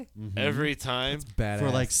Jedi? Mhm. Every time. Badass. For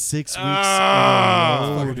like 6 weeks. Ah! in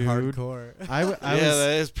a row, fucking dude. hardcore. I Yeah, was.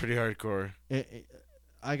 that is pretty hardcore.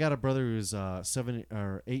 I got a brother who's 7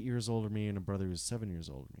 or 8 years older than me, and a brother who's 7 years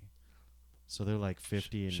older than me. So they're like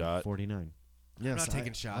 50 and Shot. 49. Yes, not taking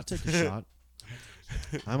I'll shots. take a shot.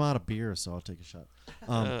 I'm out of beer, so I'll take a shot.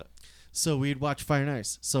 So we'd watch Fire and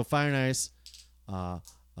Ice. So Fire and Ice,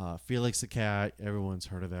 Felix the Cat. Everyone's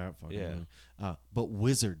heard of that. Fucking Yeah. movie. But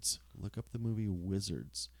Wizards. Look up the movie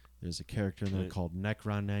Wizards. There's a character in there Right. called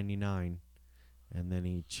Necron 99, and then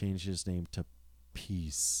he changed his name to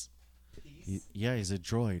Peace. He's a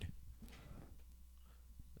droid.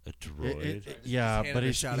 A droid. Yeah, handed but a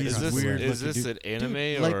he's shot is across this, the weird. is looking this dude. an anime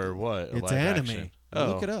Dude, like, or what? A It's live anime. action?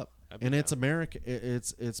 Look it Oh. up, I'd be and it's down. American.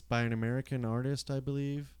 It's by an American artist, I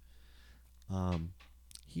believe.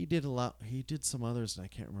 He did a lot. He did some others, and I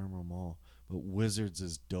can't remember them all. But Wizards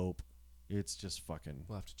is dope. It's just fucking.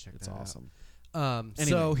 We'll have to check It's that out. awesome. So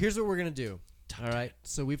Anyway. here's what we're gonna do. All right.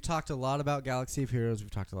 So we've talked a lot about Galaxy of Heroes. We've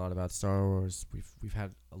talked a lot about Star Wars. We've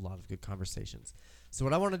had a lot of good conversations. So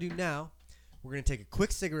what I want to do now, we're gonna take a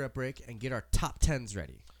quick cigarette break and get our top 10s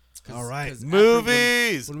ready. All right. 'cause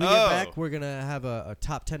Movies! When we get back, we're gonna have a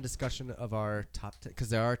top 10 discussion of our top 10 because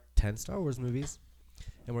there are 10 Star Wars movies,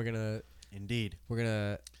 and we're gonna Indeed.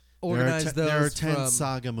 organize those. There are 10 from,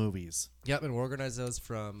 saga movies. Yep, and we'll organize those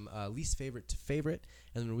from least favorite to favorite.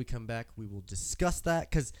 And then when we come back, we will discuss that.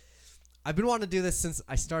 Because I've been wanting to do this since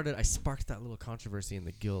I started. I sparked that little controversy in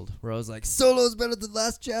the guild where I was like, Solo's better than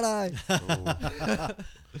Last Jedi.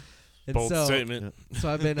 And Bold so, statement. So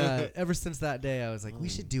I've been, ever since that day, I was like, we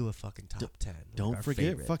should do a fucking top 10. like Don't our forget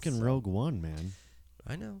favorites. fucking So- Rogue One, man.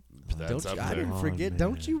 I know. That's Don't up you, I there. didn't Oh, forget. man.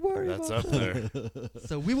 Don't you worry That's about up that. there.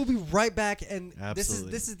 So we will be right back, and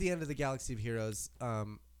Absolutely. this is the end of the Galaxy of Heroes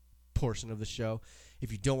portion of the show.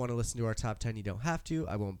 If you don't want to listen to our top 10, you don't have to.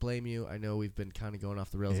 I won't blame you. I know we've been kind of going off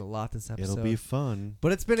the rails a lot this episode. It'll be fun.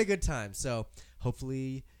 but it's been a good time. So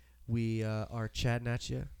hopefully we are chatting at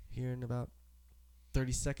you here in about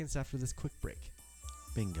 30 seconds after this quick break.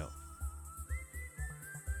 Bingo.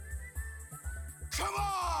 Come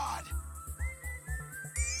on!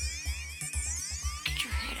 Get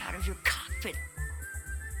your head out of your cockpit.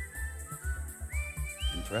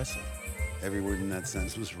 impressive. Every word in that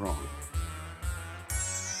sentence was wrong.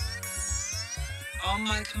 Oh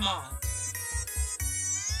my, come on.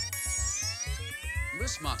 We're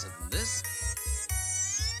smarter than this.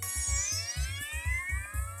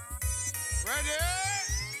 Ready?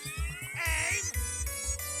 Aim!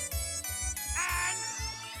 And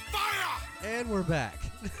fire! And we're back.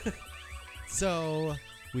 So,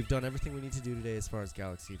 we've done everything we need to do today as far as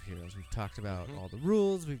Galaxy of Heroes. We've talked about all the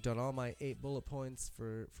rules. We've done all my 8 bullet points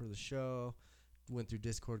for the show. Went through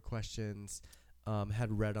Discord questions.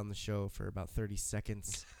 Had Red on the show for about 30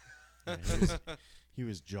 seconds. Yeah, he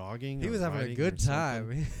was jogging. He or was having a riding good or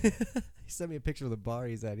something. time. He sent me a picture of the bar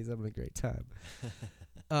he's at. He's having a great time.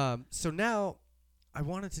 So now I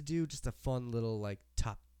wanted to do just a fun little like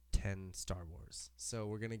top 10 Star Wars. So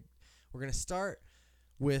we're gonna start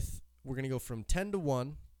with, we're gonna go from 10 to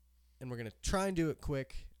 1, and we're gonna try and do it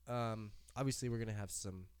quick. Obviously we're gonna have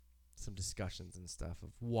some discussions and stuff of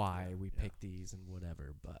why we picked these and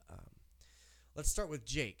whatever. But let's start with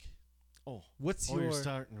Jake. Oh, What's you're your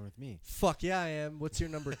starting with me. Fuck yeah, I am. What's your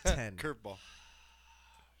number 10? Curveball.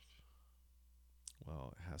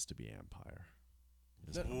 Well, it has to be Empire.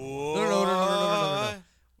 No.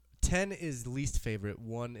 10 is least favorite.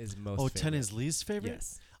 1 is most Oh, favorite. 10 is least favorite?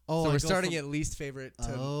 Yes. Oh, So I we're go starting from- at least favorite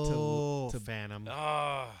to Phantom.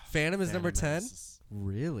 Phantom is number 10? Menace.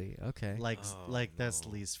 Really? Okay. Like that's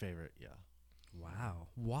least favorite, yeah. Wow.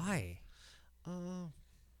 Why?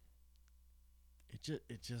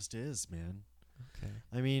 It just is, man. Okay.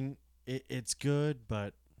 I mean, it's good,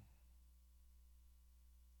 but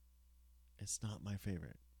it's not my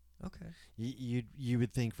favorite. Okay. You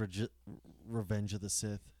would think for Revenge of the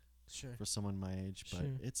Sith, Sure. for someone my age, but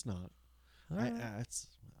Sure. it's not. All right. It's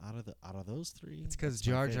out of those 3. It's because it's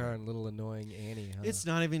my Jar Jar favorite. and little annoying Annie, huh? It's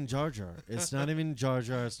not even Jar Jar. It's not even Jar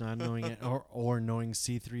Jar. It's not knowing it or knowing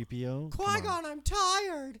C-3PO. Come on. Qui-Gon, I'm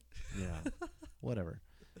tired. Yeah, whatever.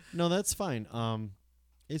 No, that's fine.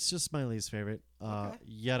 It's just my least favorite.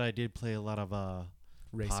 Yet I did play a lot of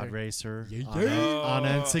Pod Racer on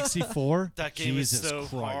N64. That game Jesus is so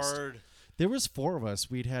Christ. hard. There was 4 of us.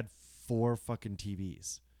 We'd had 4 fucking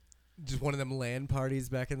TVs. Just one of them LAN parties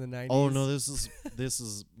back in the 90s. Oh no, this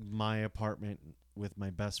is my apartment with my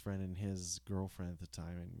best friend and his girlfriend at the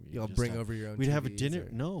time, and Y'all bring over your own We'd have a TVs dinner.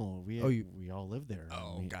 or- No, we all lived there.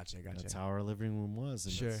 Oh, and gotcha. That's how our living room was.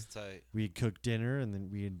 And Sure. That's tight. we'd cook dinner, and then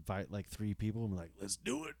we invite like 3 people, and we're like, let's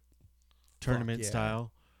do it, tournament yeah.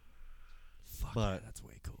 style. Fuck But- yeah, that's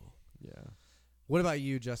way cool. Yeah. What about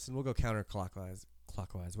you, Justin? We'll go counterclockwise.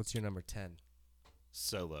 What's your number 10?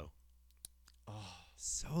 Solo.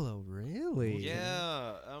 Solo, really?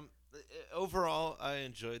 Yeah. Overall, I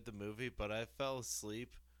enjoyed the movie, but I fell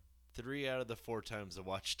asleep 3 out of the 4 times I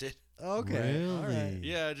watched it. Okay. All right. Really?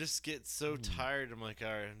 Yeah, I just get so tired. I'm like, all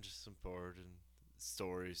right, I'm bored. And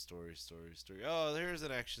story. Oh, there's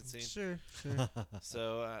an action scene. Sure.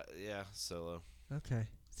 So, yeah, Solo. Okay.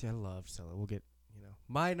 See, I love Solo. We'll get,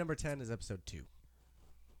 my number 10 is episode 2.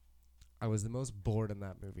 I was the most bored in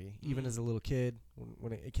that movie, even as a little kid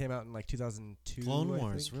when it came out in like 2002. Clone I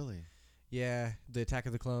Wars, think. really? Yeah, the Attack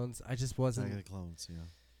of the Clones. I just wasn't. Attack of the Clones,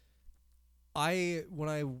 yeah.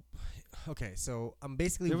 Okay, so I'm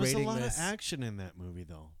basically There was a rating lot this of action in that movie,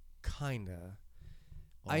 though. kinda.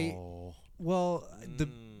 Oh.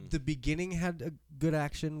 The beginning had a good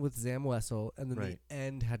action with Zam Wessel, and then Right. the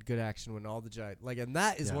end had good action when all the giant and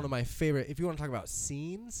that is Yeah. one of my favorite. If you want to talk about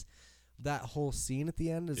scenes, that whole scene at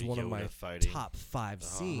the end is The one of Yoda my fighting. top 5 Oh,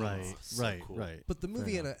 scenes. Right, so right, cool. right. But the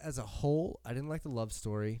movie as a whole, I didn't like the love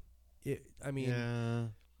story. Yeah.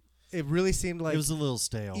 It really seemed like It was a little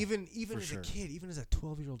stale. even for as sure. a kid, even as a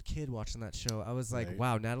 12-year-old kid watching that show, I was like, Right.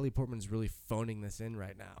 wow, Natalie Portman's really phoning this in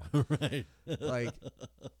right now. Right. Like,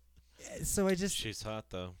 so I just She's hot,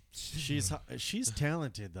 though. She's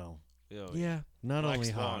talented though. yeah. Not Black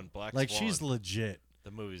only Swan, hot, Black like Swan. she's legit. The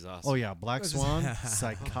movie's awesome. Oh yeah, Black Swan,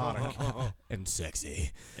 psychotic and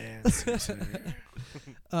sexy. and sexy.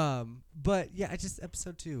 But yeah,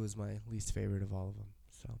 episode 2 was my least favorite of all of them.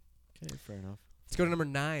 So Okay, fair enough. let's go to number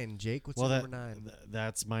 9. Jake, what's your number 9?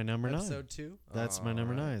 That's my number 9. Episode 2. That's my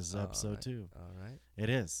number 9. Is All episode right. 2. All right. It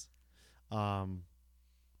is.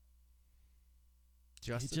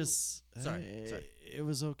 Justin, It just Sorry. It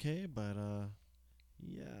was okay, but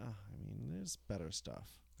yeah. I mean, there's better stuff.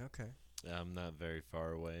 Okay. I'm not very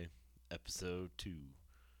far away. Episode 2.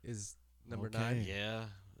 Is number Okay. 9? Yeah,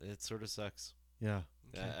 it sort of sucks. Yeah.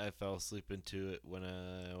 Okay. I fell asleep into it when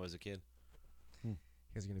I was a kid. You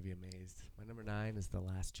guys are going to be amazed. My number 9 is The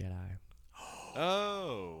Last Jedi.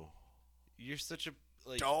 Oh, you're such a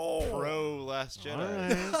pro Last Jedi.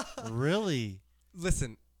 All right. Really?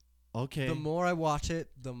 Listen, Okay. The more I watch it,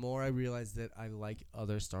 the more I realize that I like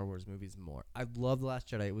other Star Wars movies more. I love The Last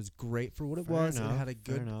Jedi. It was great for what it was. And I had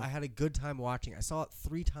a good time watching. I saw it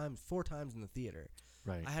 4 times in the theater.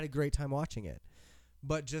 Right. I had a great time watching it.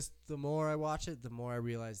 But just the more I watch it, the more I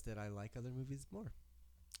realize that I like other movies more.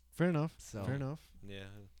 Fair enough. So. Fair enough. Yeah.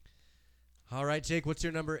 All right, Jake, what's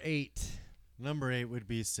your number 8? Number 8 would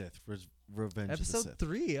be Sith. Revenge of the Sith. Episode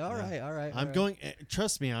 3. All right. I'm going.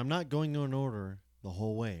 Trust me, I'm not going in order the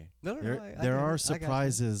whole way. No. There are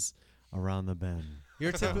surprises around the bend.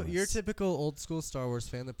 You're typical old school Star Wars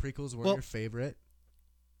fan. The prequels weren't your favorite.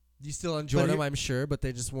 You still enjoyed them, I'm sure, but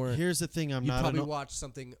they just weren't. Here's the thing: you probably watched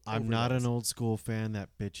something. I'm not an old school fan that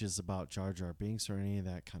bitches about Jar Jar Binks or any of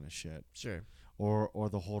that kind of shit. Sure. Or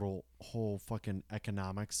the whole fucking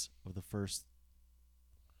economics of the first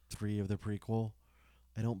 3 of the prequel.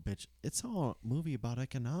 I don't bitch. It's all a movie about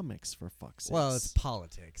economics, for fuck's sake. Well, it's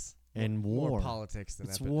politics. And war. More politics than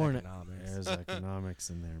economics. There's economics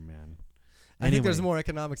in there, man. I think there's more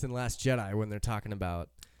economics in Last Jedi when they're talking about...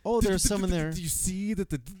 Oh, there's some in there. Do you see that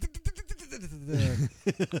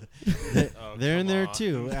they're in there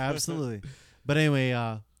too, absolutely. But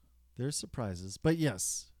anyway, there's surprises. But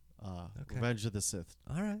yes, Revenge of the Sith.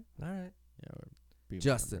 All right. Yeah.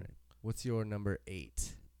 Justin, what's your number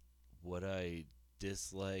 8? What I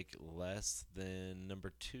dislike less than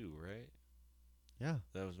number 2, right? Yeah.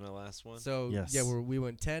 That was my last one? So, yes. Yeah, we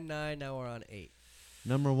went 10, 9, now we're on 8.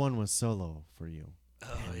 Number 1 was Solo for you.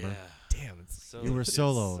 Oh, yeah. Damn. You were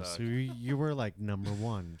Solo, so you were like number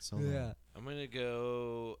 1. Solo. Yeah. I'm going to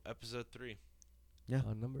go episode 3. Yeah.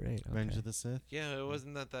 On number 8. Revenge of the Sith. Yeah, it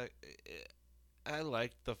wasn't that I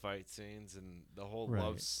liked the fight scenes and the whole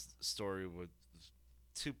love story was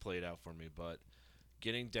too played out for me, but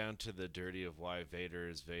getting down to the dirty of why Vader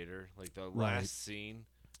is Vader, like the last scene.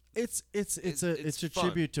 It's a fun.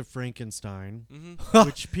 tribute to Frankenstein, Mm-hmm.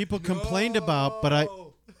 which people complained about, but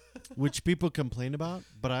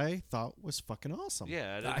I thought was fucking awesome.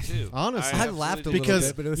 Yeah, I did too. Honestly, I laughed a little because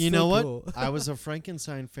bit, but it was you so know what? cool. I was a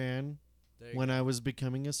Frankenstein fan when I was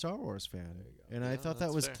becoming a Star Wars fan, and I thought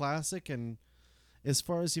that was classic. And as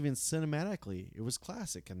far as even cinematically, it was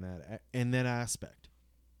classic in that aspect.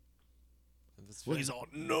 He's all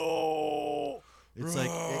no. It's like,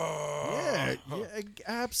 yeah,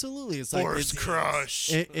 absolutely. It's Force like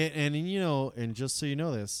crush. And you know, and just so you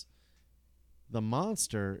know this, the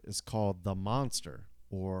monster is called the monster,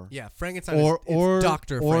 or Frankenstein, or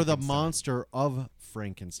Dr. or Frankenstein. the monster of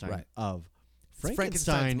Frankenstein. Right. Of Frankenstein's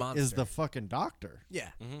Frankenstein is the monster. fucking doctor. Yeah.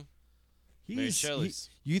 Mm-hmm.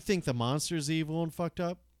 You think the monster's evil and fucked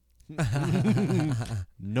up?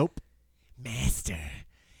 Nope. Master,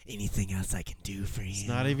 anything else I can do for you? It's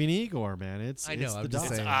not even Igor, man. It's I know. It's I'm the just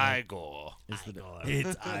doctor. saying. Igor.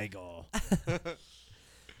 It's Igor.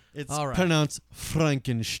 It's All right. pronounced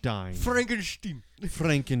Frankenstein. Frankenstein.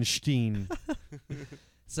 Frankenstein.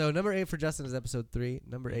 So number 8 for Justin is episode 3.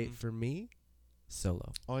 Number 8 for me,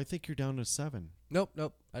 Solo. Oh, I think you're down to 7. Nope.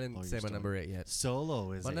 I didn't Oh, say you're my still- number 8 yet.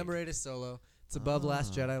 Solo is My 8. number 8 is Solo. It's above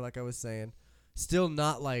Last Jedi, like I was saying. Still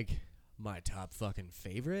not like my top fucking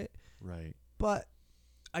favorite, Right. but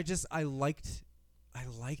I liked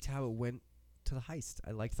how it went to the heist.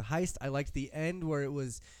 I liked the heist. I liked the end where it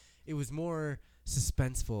was more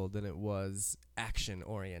suspenseful than it was action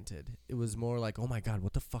oriented. It was more like, oh my god,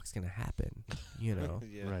 what the fuck's gonna happen? You know.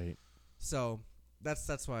 Yeah. Right. So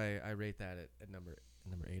that's why I rate that at number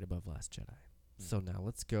 8 above Last Jedi. So now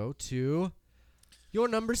let's go to your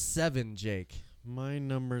number 7, Jake. My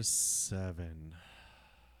number 7.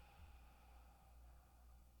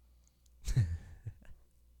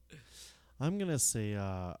 I'm gonna say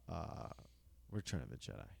Return of the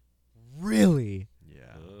Jedi. Really?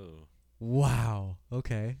 Yeah. Oh. Wow.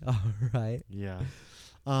 Okay. All right. Yeah.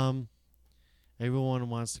 Everyone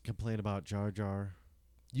wants to complain about Jar Jar.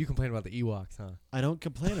 You complain about the Ewoks, huh? I don't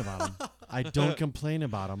complain about them. I don't complain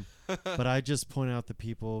about them. But I just point out the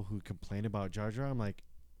people who complain about Jar Jar. I'm like,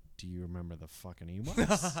 do you remember the fucking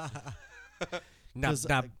Ewoks?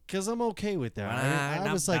 Because I'm okay with that.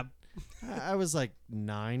 I was like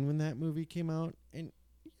 9 when that movie came out, and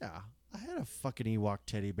yeah, I had a fucking Ewok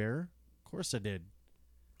teddy bear. Of course I did.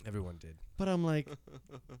 Everyone did. But I'm like,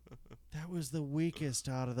 that was the weakest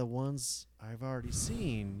out of the ones I've already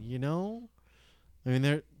seen, you know? I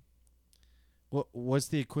mean, what's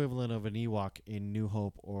the equivalent of an Ewok in New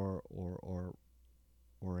Hope or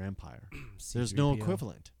Empire? There's no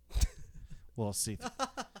equivalent. Well, see,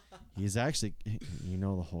 he's actually, you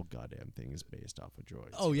know, the whole goddamn thing is based off of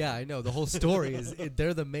droids. Oh yeah, I know. The whole story is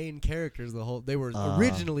they're the main characters. They were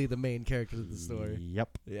originally the main characters of the story.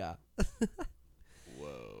 Yep. Yeah.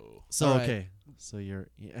 Whoa. So All right. okay. So you're.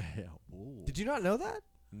 Yeah. Ooh. Did you not know that?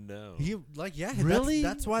 No. Really?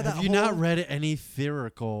 That's why Have you not read any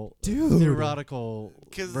theoretical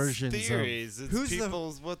versions theories. of? It's Who's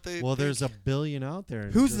people's what they. Well, think. there's a billion out there.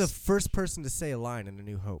 Who's the first person to say a line in A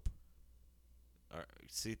New Hope?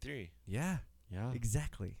 C3. Yeah. Yeah.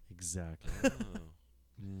 Exactly. Exactly.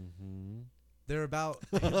 Mm-hmm. They're about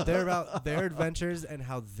their adventures and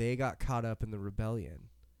how they got caught up in the rebellion.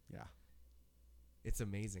 Yeah. It's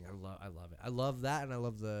amazing. I love it. I love that, and I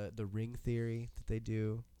love the ring theory that they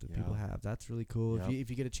do that people have. That's really cool. Yep. If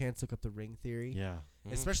you get a chance, look up the ring theory. Yeah.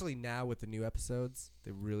 Especially now with the new episodes,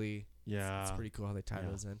 they really it's pretty cool how they tie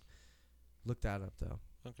those in. Look that up though.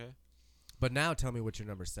 Okay. But now tell me what your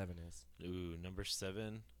number 7 is. Ooh, number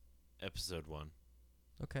 7, episode 1.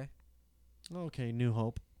 Okay. Okay, New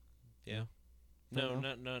Hope. Yeah. No,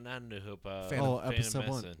 not New Hope. Phantom. Phantom Episode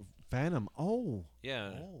 1. Menace. Phantom. Oh.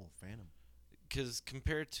 Yeah. Oh, Phantom. Because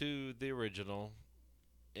compared to the original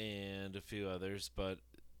and a few others, but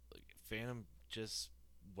Phantom just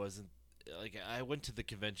wasn't like. I went to the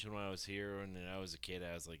convention when I was here, and I was a kid.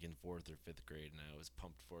 I was like in 4th or 5th grade, and I was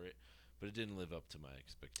pumped for it, but it didn't live up to my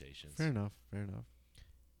expectations. Fair enough.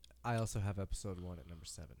 I also have episode 1 at number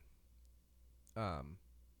 7.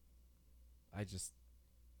 I just,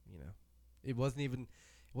 it wasn't even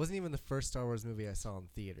the first Star Wars movie I saw in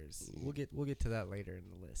theaters. We'll get to that later in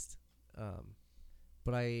the list.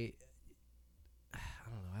 But I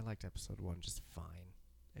don't know. I liked episode 1 just fine.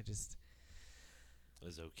 It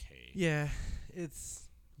was okay. Yeah, it's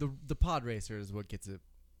the pod racer is what gets it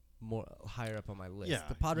more higher up on my list. Yeah,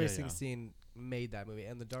 the pod racing yeah. scene made that movie,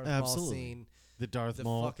 and the Darth Maul scene. The Darth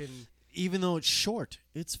Maul. Even though it's short,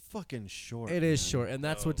 it's fucking short. It is short, and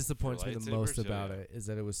that's what disappoints me the lightsabers, most about it is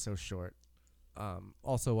that it was so short.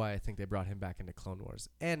 Also, why I think they brought him back into Clone Wars,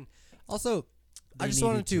 and also I just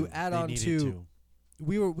wanted to add on to.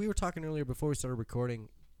 We were talking earlier before we started recording.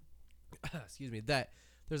 Excuse me. That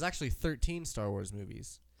there's actually 13 Star Wars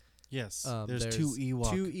movies. Yes, there's two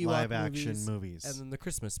Ewok live action movies, and then the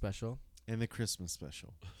Christmas special.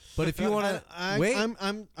 But if you want to wait,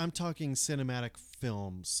 I'm talking cinematic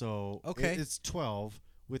film. So okay, it's 12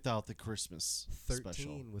 without the Christmas 13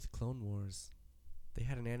 special. With Clone Wars. They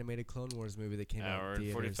had an animated Clone Wars movie that came out in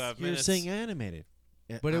theaters. 45 minutes. You're saying animated.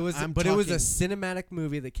 But it was it was a cinematic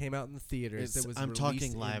movie that came out in the theaters. That was I'm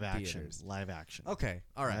talking live action. Theaters. Live action. Okay,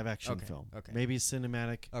 all right. Live action film. Okay. Maybe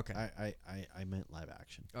cinematic. Okay. I meant live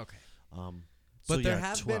action. Okay. But there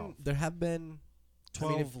have been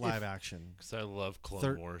 12 live action. Because I love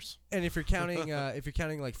Clone Wars. And if you're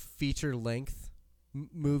counting like feature length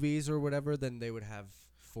movies or whatever, then they would have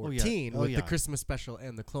 14 with the Christmas special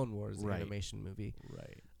and the Clone Wars animation movie.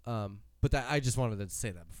 Right. But I just wanted to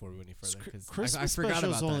say that before we went any further because Christmas I forgot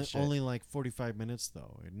about only, that shit. only like 45 minutes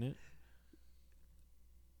though, isn't it?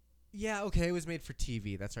 Yeah, okay. It was made for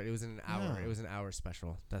TV. That's right. It was an hour. Yeah. It was an hour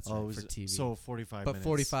special. That's right for TV. So 45 but minutes.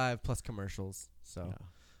 45 plus commercials. So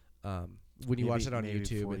when you watch it on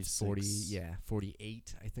YouTube, 46. it's 40. Yeah,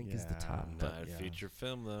 48. I think is the top. Not a feature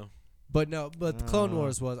film though. But no, but Clone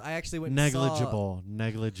Wars was. I actually went negligible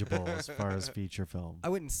as far as feature film. I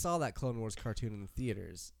went and saw that Clone Wars cartoon in the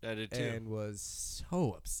theaters. I did too. And was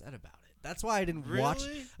so upset about it. That's why I didn't really? watch.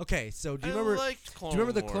 Okay, so do you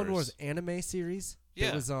remember the Clone Wars anime series? Yeah.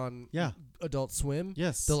 That was on Adult Swim.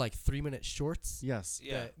 Yes. The like 3-minute shorts. Yes.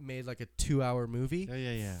 Yeah. That made like a 2-hour movie.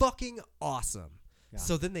 Yeah. Fucking awesome. Yeah.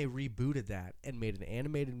 So then they rebooted that and made an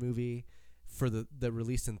animated movie for the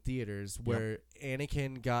release in theaters where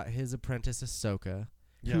Anakin got his apprentice Ahsoka,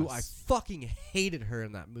 who I fucking hated her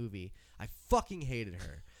in that movie. I fucking hated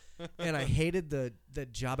her. And I hated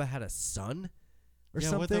that Jabba had a son or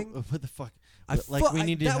something. What the fuck? We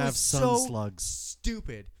need to that have was sun so slugs.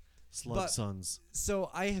 Stupid. Slug sons.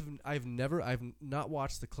 So I've not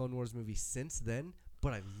watched the Clone Wars movie since then,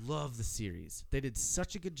 but I love the series. They did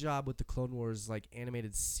such a good job with the Clone Wars like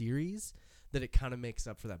animated series that it kind of makes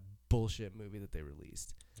up for that bullshit movie that they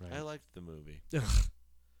released. Right. I liked the movie.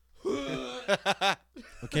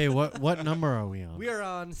 Okay, what number are we on? We are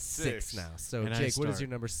on 6 now. So and Jake, what is your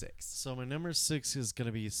number 6? So my number 6 is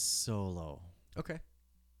gonna be Solo. Okay.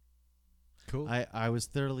 Cool. I was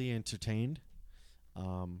thoroughly entertained.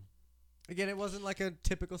 Again, it wasn't like a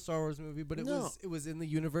typical Star Wars movie, but it was in the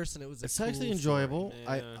universe and it was. It's cool actually enjoyable.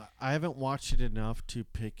 Yeah. I haven't watched it enough to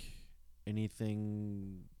pick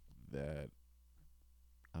anything that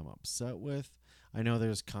I'm upset with. I know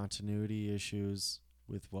there's continuity issues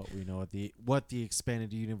with what we know what the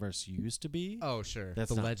expanded universe used to be. Oh, sure.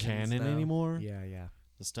 That's the not canon anymore. Yeah.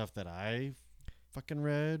 The stuff that I fucking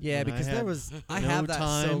read. Yeah, because there was I have that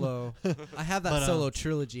Solo. I have that But, Solo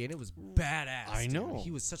trilogy, and it was badass. I know. Dude.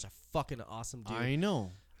 He was such a fucking awesome dude. I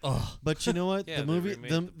know. Ugh. But you know what? Yeah, the they movie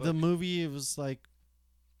remade the the movie, it was like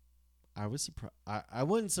I was surprised. I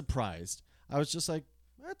wasn't surprised. I was just like,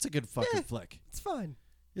 that's a good fucking flick. It's fine.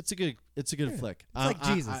 It's a good flick. It's like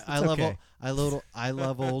Jesus. I It's love okay. I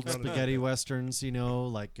love old spaghetti westerns,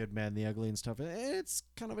 like Good, Bad, and the Ugly and stuff. It's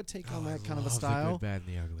kind of a take on that kind of a style. Good, Bad,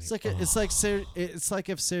 and the Ugly. It's like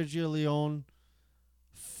if Sergio Leone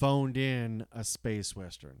phoned in a space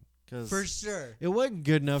western. For sure. It wasn't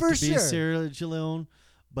good enough For to be sure. Sergio Leone,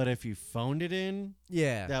 but if you phoned it in,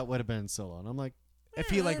 Yeah. that would have been so long. I'm like, If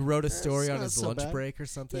he like wrote a story it's on not his so lunch bad. break or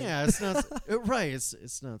something. yeah, it's not right.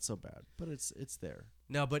 It's not so bad, but it's there.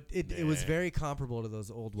 No, but it was very comparable to those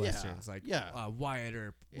old westerns. Like Wyatt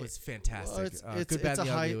Earp was fantastic. Well, it's Good, Bad, a and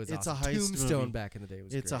the Ugly hei- was it's a awesome. heist Tombstone movie. back in the day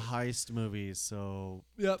was It's great. a heist movie, so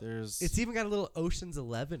Yep. there's It's even got a little Ocean's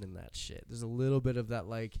 11 in that shit. There's a little bit of that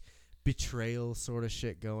like betrayal sort of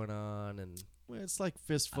shit going on, and well, it's like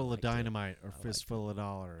Fistful of liked it. Dynamite or I liked Fistful of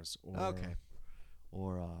Dollars or Okay.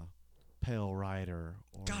 or Pale Rider.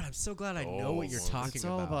 Or God, I'm so glad I know what you're talking it's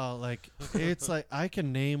all about like it's like I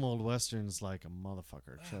can name old westerns like a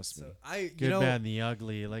motherfucker. Trust me. Good, Bad, and the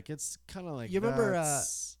Ugly. Like it's kind of like you remember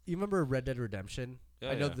that's- you remember Red Dead Redemption?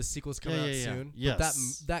 Yeah, I know yeah. the sequel's coming out soon. Yes.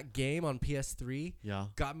 But that game on PS3 yeah.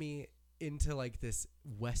 got me into like this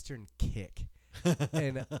western kick.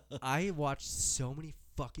 And I watched so many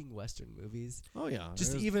fucking western movies. Oh yeah.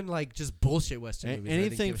 Just there's- even like just bullshit western movies. I didn't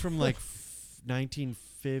anything give a from fuck. like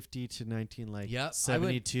 1950 to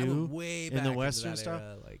 1972 I went way in back the into western that stuff.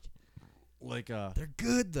 era, Like they're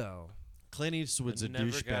good though. Clint Eastwood's I a never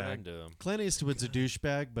got douchebag. into them. Clint Eastwood's a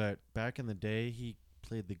douchebag, but back in the day, he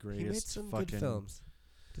played the He greatest made some fucking good films.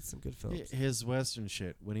 Did some good films. His western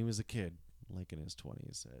shit when he was a kid, like in his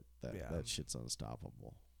 20s, Yeah. that shit's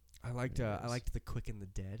unstoppable. I liked The Quick and the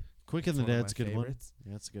Dead. Quick and It's the one of Dead's a my good favorites.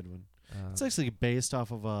 one. Yeah, it's a good one. Um, It's actually based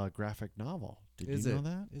off of a graphic novel. Did is you know it?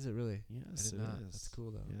 that? Is it really? Yes, I did it not. is. That's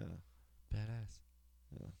cool though. Yeah. Badass.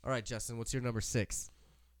 Yeah. All right, Justin, what's your number 6?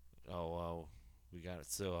 Oh, well, we got it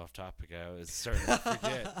so off topic. I was starting to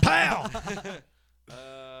forget. Pow!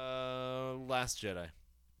 Last Jedi.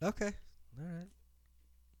 Okay. All right.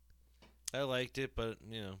 I liked it, but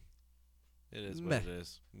it is Meh. what it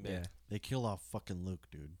is. Meh. Yeah. They kill off fucking Luke,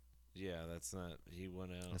 dude. Yeah, that's not. He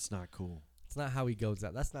went out. That's not cool. It's not how he goes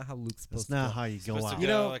out. That's not how Luke's supposed That's to not go. how you go supposed out. to You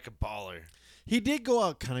go know- like a baller. He did go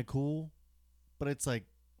out kind of cool, but it's like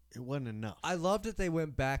it wasn't enough. I loved that they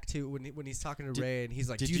went back to when he's talking to Did- Rey and he's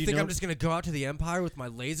like, did "Do you you think know- I'm just gonna go out to the Empire with my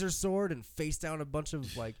laser sword and face down a bunch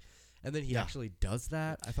of like?" And then he Yeah. actually does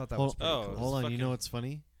that. I thought that was Hold, pretty Oh, cool. hold on. You fucking- know what's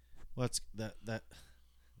funny? What's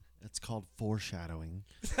that's called foreshadowing.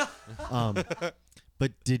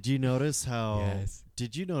 But did you notice how? Yes.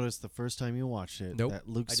 Did you notice the first time you watched it Nope, that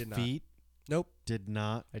Luke's I did not. feet Nope, did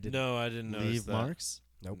not I didn't. No, I didn't notice leave that. marks?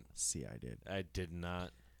 Nope. See, I did. I did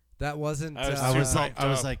not. That wasn't. I was I too was like, hyped I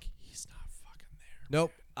was up. like, he's not fucking there.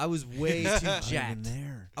 Nope. I was way too Not even jacked.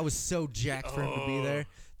 there. I was so jacked for him to be there.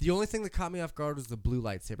 The only thing that caught me off guard was the blue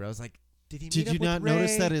lightsaber. I was like, "Did he?" Did meet you up not with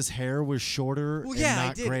notice Rey? that his hair was shorter Well, and yeah, I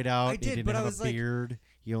not did. grayed out? I He did, didn't but I have was a like- beard.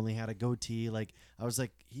 He only had a goatee. Like I was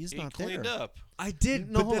like, he's He not cleaned there. up. I did,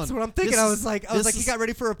 No, but hold that's on. what I'm thinking. This I is- was like, this he is- got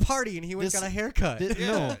ready for a party and he went and this- got a haircut.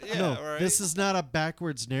 No, Yeah, no. right. This is not a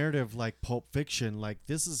backwards narrative like Pulp Fiction. Like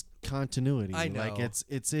this is continuity. I know. Like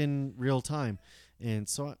it's in real time. And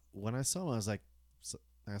so when I saw him, I was like,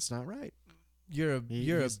 that's not right. You're a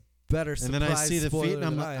he's- better And surprise then I see the feet, spoiler and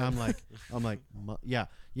I'm than I am. like,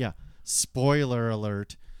 yeah. Spoiler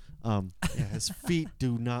alert. Yeah, his feet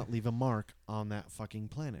do not leave a mark on that fucking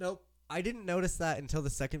planet. Nope. I didn't notice that until the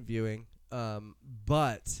second viewing.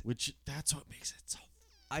 But Which that's what makes it so.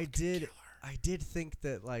 I did think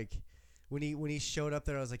that like when he showed up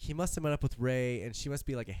there, I was like, he must have met up with Rey and she must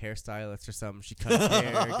be like a hairstylist or something. She cut his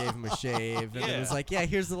hair, gave him a shave, and then was Yeah. like, "Yeah,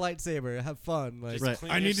 here's the lightsaber. Have fun." Like, Just Right.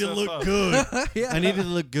 clean I need to yourself look up. good. yeah. I need to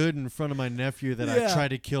look good in front of my nephew that Yeah. I tried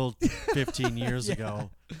to kill 15 years Yeah.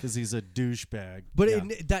 ago because he's a douchebag. But yeah.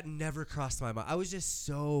 that never crossed my mind. I was just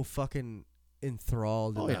so fucking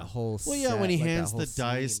enthralled in Oh, that yeah. whole. Well, yeah, set, when he like, that hands whole the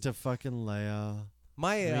dice scene. to fucking Leia.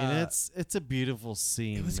 my, I mean, it's a beautiful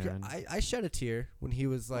scene, it was man. great. I shed a tear when he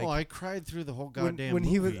was like, I cried through the whole when, goddamn when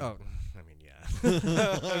movie. he was. Oh, I mean,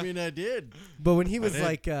 yeah. I mean, I did. But when he was did.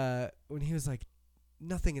 like,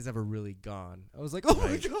 nothing is ever really gone. I was like, oh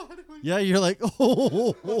Right. my god. Yeah, you're like,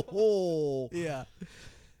 oh. Yeah.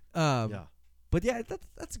 Yeah. But yeah,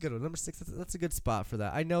 that's a good one. Number 6. That's a good spot for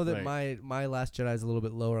that. I know that my Last Jedi is a little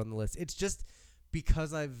bit lower on the list. It's just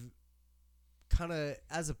because I've kind of,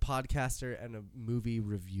 as a podcaster and a movie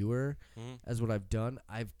reviewer, as what I've done,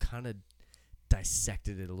 I've kind of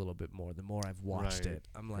dissected it a little bit more. The more I've watched Right, it,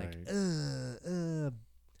 I'm like, right.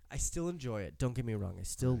 I still enjoy it. Don't get me wrong. I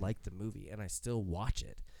still like the movie and I still watch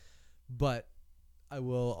it, but I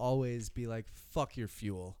will always be like, fuck your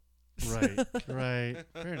fuel. Right.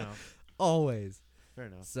 Fair enough. Always. Fair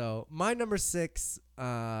enough. So my number 6,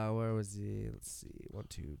 where was he? Let's see. 1,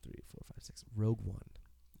 2, 3, 4, 5, 6. Rogue One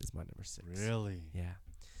is my number 6. Really? Yeah.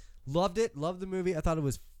 Loved it. Loved the movie. I thought it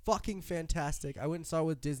was fucking fantastic. I went and saw it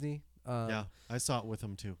with Disney. Yeah, I saw it with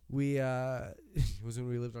him too. We it was when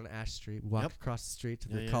we lived on Ash Street. We walked across the street to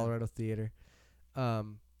the Colorado Theater.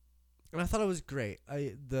 And I thought it was great.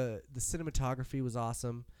 The cinematography was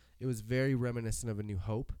awesome. It was very reminiscent of A New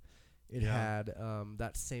Hope. It had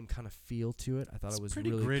that same kind of feel to it. I thought it was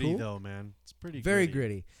pretty really gritty cool. though, man. It's pretty very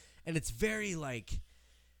gritty. And it's very like,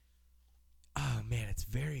 oh man, it's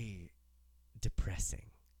very depressing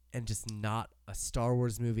and just not a Star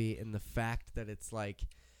Wars movie. And the fact that it's like,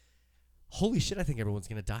 holy shit, I think everyone's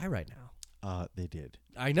gonna die right now. They did.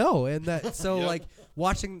 I know, and that so like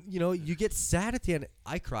watching, you get sad at the end.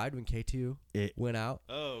 I cried when K2 went out.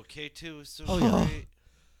 Oh, K2 was so great.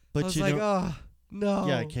 But I was like, oh no.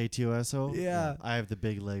 Yeah, K2SO. Yeah. I have the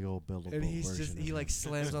big Lego buildable And he's version. he like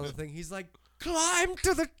slams on the thing. He's like, climb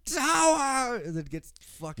to the tower, and then gets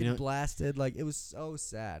fucking blasted. Like, it was so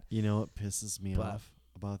sad. You know what pisses me off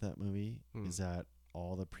about that movie is that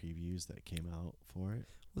all the previews that came out for it.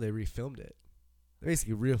 Well, they refilmed it. They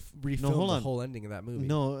basically refilmed the whole ending of that movie.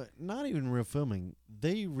 No, not even refilming.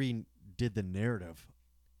 They redid the narrative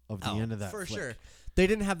of the end of that for flick. sure. They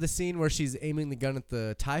didn't have the scene where she's aiming the gun at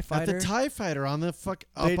the TIE fighter. At the TIE fighter on the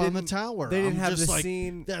on the tower. They didn't have just the like,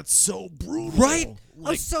 scene. That's so brutal. Right? Like,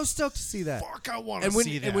 I was so stoked to see that. Fuck, I want to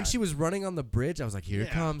see that. And when she was running on the bridge, I was like, here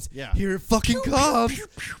it comes. Yeah. Here it fucking comes.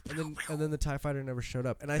 And then the TIE fighter never showed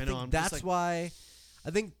up. And I think that's why... I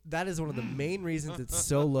think that is one of the main reasons it's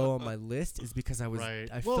so low on my list is because I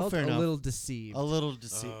felt a little deceived. A little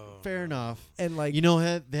deceived. Fair enough. And like,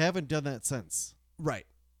 they haven't done that since. Right.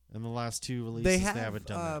 In the last 2 releases, they haven't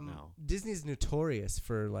done that now. Disney's notorious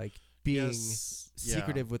for like being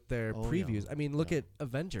secretive with their previews. I mean, look at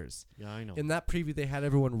Avengers. Yeah, I know. In that preview, they had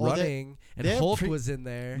everyone running, and Hulk was in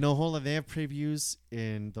there. No, hold on. They have previews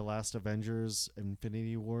in the last Avengers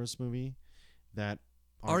Infinity Wars movie that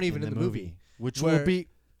aren't even in the movie. Which will be,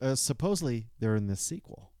 supposedly, they're in the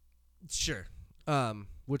sequel. Sure.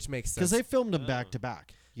 Which makes sense. Because they filmed them back to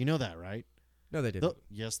back. You know that, right? No, they didn't.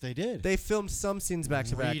 Yes, they did. They filmed some scenes back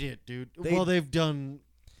to back. Read it, dude. They've done...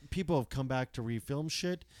 People have come back to refilm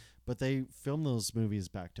shit, but they filmed those movies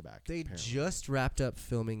back to back. They just wrapped up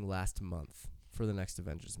filming last month for the next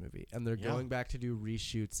Avengers movie, and they're going back to do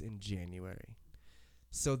reshoots in January.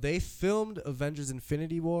 So they filmed Avengers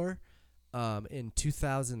Infinity War in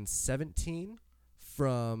 2017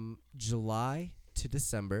 from July to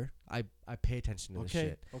December. I pay attention to this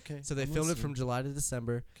shit. Okay. So they filmed it from July to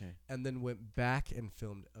December. Okay. And then went back and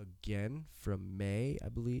filmed again from May, I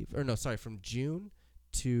believe. Or no, sorry, from June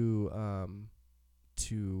to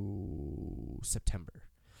September.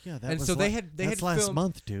 Yeah, that and was so they had last filmed,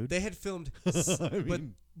 month, dude. They had filmed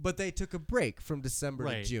but they took a break from December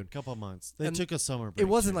to June. Couple months. They took a summer break. It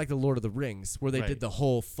wasn't like the Lord of the Rings where they did the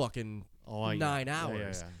whole fucking 9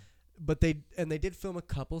 hours. Yeah. But they did film a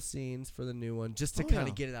couple scenes for the new one just to kind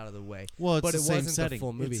of get it out of the way. Well, it's but the it same wasn't setting. The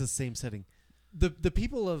full movie. It's the same setting. The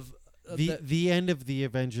people of the end of the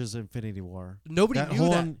Avengers Infinity War. Nobody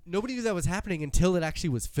knew that was happening until it actually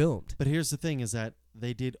was filmed. But here's the thing: is that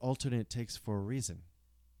they did alternate takes for a reason.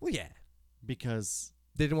 Well, yeah, because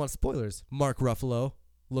they didn't want spoilers. Mark Ruffalo,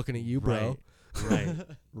 looking at you, bro.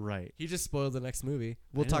 Right. He just spoiled the next movie.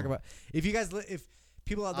 We'll talk about if you guys if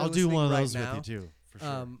people out there. I'll do one of those now, with you too. For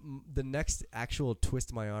sure. The next actual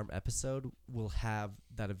Twist My Arm episode will have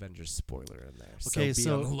that Avengers spoiler in there. Okay,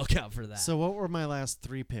 so be on the lookout for that. So what were my last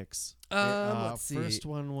 3 picks? Let's see. First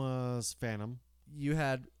one was Phantom. You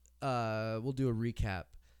had we'll do a recap.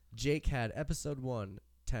 Jake had episode 1,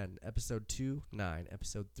 10, episode 2, 9,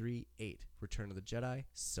 episode 3, 8, Return of the Jedi,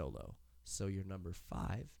 Solo. So your number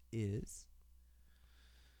 5 is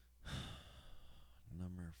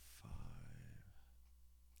number 5.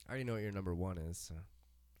 I already know what your number 1 is. So.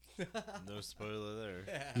 No spoiler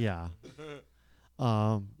there. Yeah.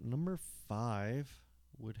 Number 5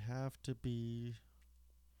 would have to be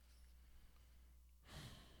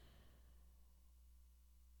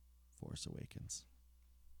Force Awakens.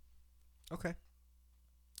 Okay.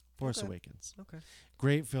 Force Awakens. Okay.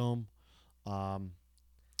 Great film.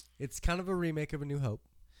 It's kind of a remake of A New Hope.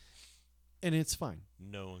 And it's fine.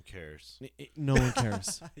 No one cares. No one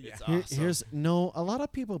cares. It's awesome. A lot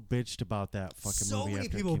of people bitched about that fucking so movie. So many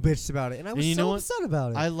people bitched about it, and I was so upset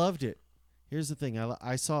about it. I loved it. Here's the thing.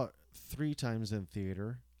 I saw it 3 times in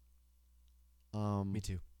theater. Me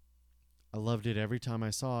too. I loved it every time I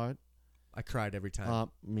saw it. I cried every time.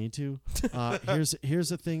 Me too. Here's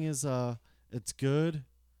the thing is, It's good.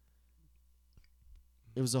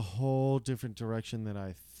 It was a whole different direction that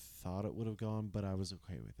I thought it would have gone, but I was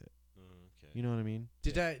okay with it. Okay. You know what I mean?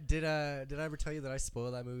 Did I ever tell you that I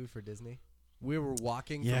spoiled that movie for Disney? We were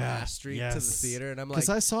walking from Ash Street to the theater, and I'm like, because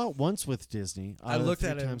I saw it once with Disney. I looked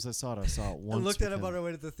at it. him. Times I saw it once. I looked at with him on our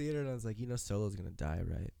way to the theater, and I was like, Solo's gonna die,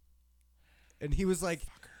 right? And he was like,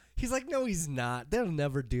 no, he's not. They'll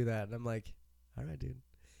never do that. And I'm like, all right, dude.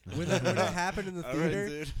 When it happened in the All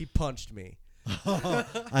theater, right, he punched me.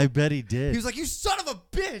 I bet he did. He was like, "You son of a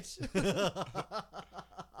bitch!"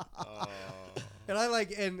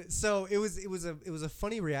 And so it was a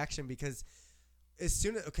funny reaction because as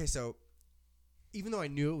soon as so even though I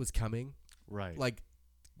knew it was coming, right? Like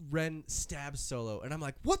Ren stabs Solo, and I'm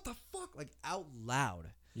like, "What the fuck?" Like out loud.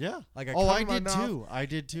 Yeah. Like I did too. I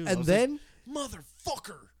did too. And then like,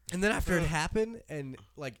 motherfucker. And then after it happened, and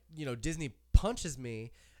Disney punches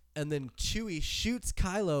me. And then Chewie shoots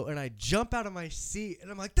Kylo, and I jump out of my seat,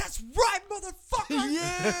 and I'm like, "That's right, motherfucker!"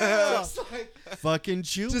 Yeah, just like, fucking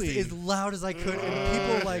Chewie, just as loud as I could.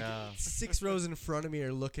 And people 6 rows in front of me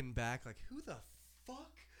are looking back, like, "Who the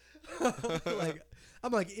fuck?" Like,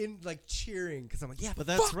 I'm like cheering because I'm like, "Yeah, but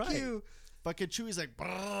that's fuck right." You. Fucking Chewie's like,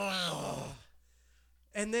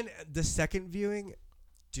 and then the second viewing,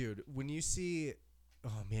 dude, when you see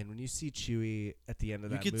Chewie at the end of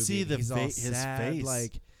that movie, you could see his sad, face,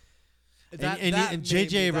 like. And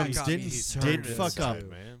J.J. Abrams did fuck up.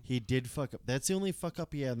 Man. He did fuck up. That's the only fuck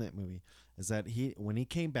up he had in that movie. Is that when he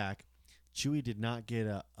came back, Chewie did not get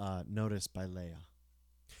a notice by Leia.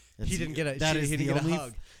 He didn't get a. That is he the didn't only. get a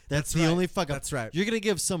hug. That's the only fuck up. That's right. You're gonna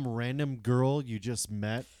give some random girl you just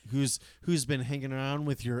met, who's been hanging around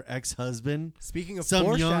with your ex-husband. Speaking of some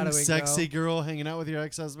foreshadowing, young sexy girl hanging out with your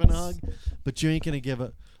ex-husband a hug, but you ain't gonna give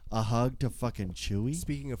a hug to fucking Chewie.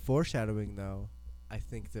 Speaking of foreshadowing, though. I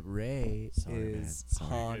think that Rey is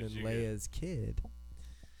Han and Leia's kid.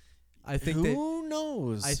 I think who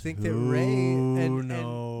knows? I think that Rey and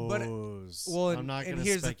knows. I'm not going to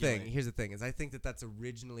here's speculate. The thing. Here's the thing: is I think that that's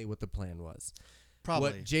originally what the plan was.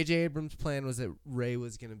 Probably. What J.J. Abrams' plan was that Rey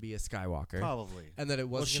was going to be a Skywalker. Probably. And that it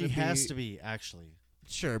wasn't. Well, she has to be actually.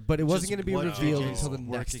 Sure, but it wasn't going to be revealed until the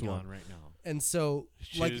next one. Right now. And so,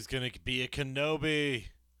 she was going to be a Kenobi.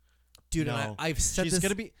 Dude, no. I've said she's this.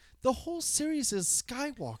 Gonna be. The whole series is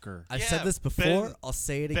Skywalker. I've said this before. I'll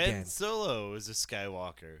say it again. Ben Solo is a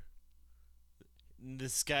Skywalker. The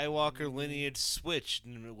Skywalker lineage switched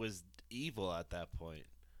and it was evil at that point.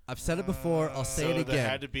 I've said it before. I'll say it again. There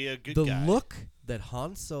had to be a good guy. The look that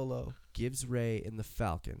Han Solo gives Rey in the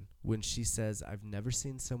Falcon when she says, "I've never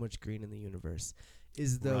seen so much green in the universe,"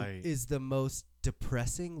 is the most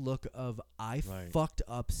depressing look of I fucked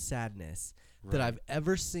up sadness that I've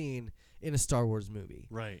ever seen in a Star Wars movie.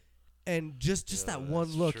 Right. And just that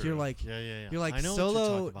one look, true. you're like, you're like, I know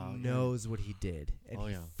Solo knows what he did, and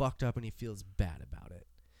he fucked up, and he feels bad about it.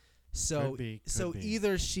 So, could be.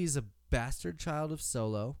 Either she's a bastard child of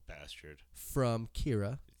Solo, from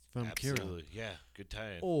Kira, Absolutely. Yeah, good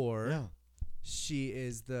tie-in. or she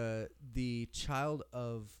is the child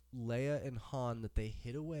of Leia and Han that they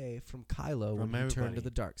hid away from Kylo when he turned to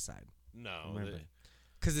the dark side. No.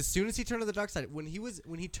 Because as soon as he turned to the dark side, when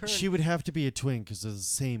he turned, she would have to be a twin because they're the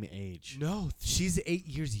same age. No, she's 8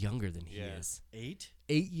 years younger than he is. 8?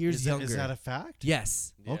 8 years younger. Is that a fact?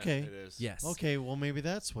 Yes. Yeah, okay. It is. Yes. Okay. Well, maybe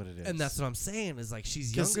that's what it is. And that's what I'm saying is like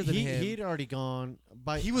she's younger than him. He'd already gone.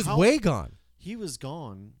 He was way gone. He was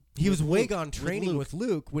gone. He was way gone training with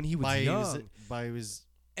Luke when he was young. By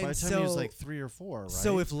the time he was like 3 or 4, right?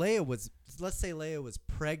 So if Leia was, let's say Leia was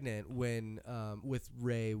pregnant when with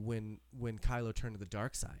Rey when Kylo turned to the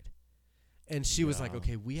dark side, and she was like,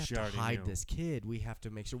 okay, we have to hide this kid. We have to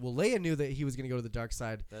make sure. Well, Leia knew that he was going to go to the dark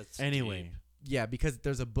side. That's anyway. deep. Yeah, because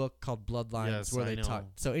there's a book called Bloodlines where they talk.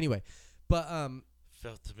 So anyway, but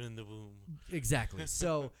felt him in the womb. Exactly.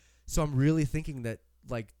 So I'm really thinking that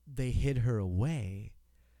like they hid her away.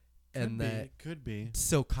 And that could be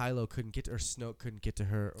so Kylo couldn't get to, or Snoke couldn't get to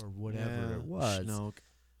her or whatever it was. Snoke.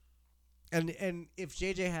 And if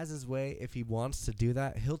JJ has his way, if he wants to do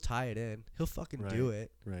that, he'll tie it in. He'll fucking do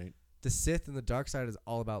it. Right. The Sith and the dark side is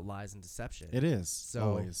all about lies and deception. It is. So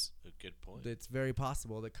always. A good point. It's very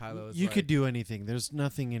possible that Kylo is. You could do anything. There's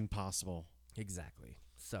nothing impossible. Exactly.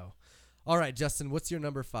 So, all right, Justin, what's your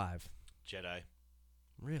number 5? Jedi.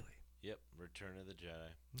 Really? Yep. Return of the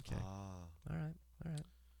Jedi. Okay. All right.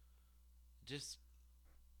 Just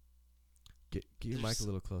get your mic a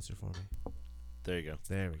little closer for me. There you go.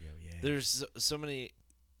 There we go. Yeah. There's so many.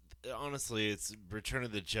 Honestly, it's Return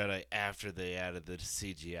of the Jedi after they added the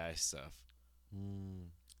CGI stuff.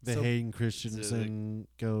 The So- Hayden Christensen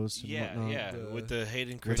ghost. And Yeah, whatnot. yeah, The- with the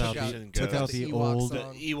Hayden Without Christensen the- took out ghost. the Ewok old-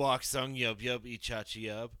 song. The Ewok song, Yub Yub, Echachi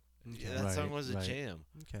Yub. Okay. Yeah, that song Right, was a right. jam.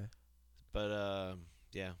 Okay. But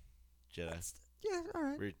yeah, Jedi Yeah. All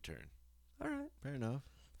right. Return. All right. Fair enough.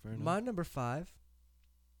 Fair enough. My number 5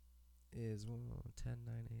 is 10,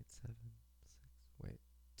 9, 8, 7, 6. Wait,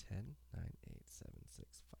 10, 9, 8, 7,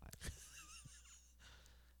 6, 5.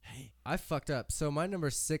 Hey. I fucked up. So my number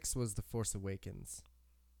 6 was The Force Awakens.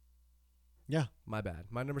 Yeah. My bad.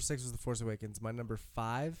 My number 6 was The Force Awakens. My number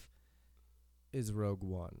 5 is Rogue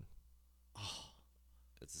One.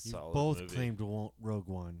 It's a You solid both movie. claimed Rogue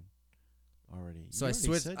One already. So You I already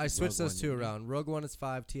switched. said I switched Rogue those One, two didn't you? around. Rogue One is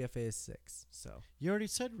 5. TFA is 6. So You already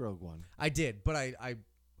said Rogue One. I did, but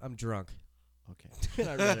I'm drunk. Okay. And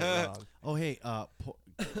I read it wrong. Oh, hey,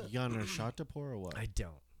 you got a shot to pour or what? I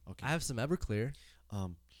don't. Okay. I have some Everclear.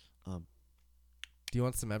 Do you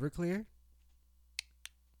want some Everclear?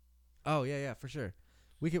 Oh yeah, for sure.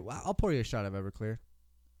 I'll pour you a shot of Everclear.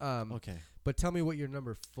 Okay. But tell me what your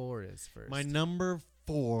number 4 is first. My number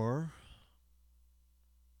 4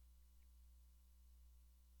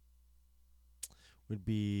 would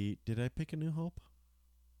be. Did I pick A New Hope?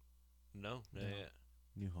 No, not yet.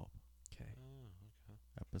 New Hope. Okay. Oh, okay.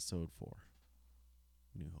 Episode 4.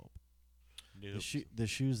 New Hope. New The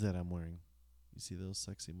shoes that I'm wearing. You see those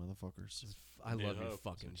sexy motherfuckers? I New love your Hope.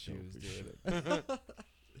 fucking It's a shoes, dope dude.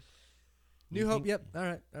 New Hope. Yep.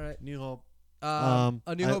 All right. New Hope.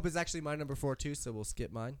 A New I- Hope is actually my number 4 too, so we'll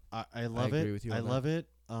skip mine. I love agree it. with you I on that. love it.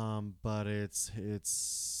 But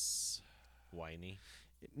it's whiny.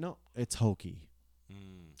 no, it's hokey.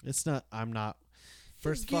 Mm. It's not. I'm not.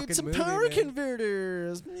 First Get fucking some movie, power man.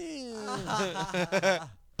 converters.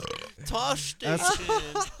 Tosh That's-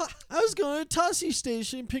 station. I was going to Tossie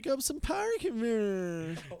Station pick up some power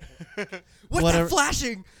converters. What's Whatever. that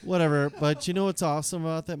flashing? Whatever. But you know what's awesome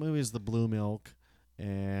about that movie is the blue milk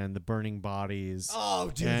and the burning bodies. Oh,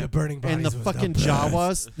 dude, and, the burning bodies and the was fucking the best.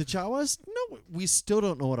 Jawas. The Jawas. No, we still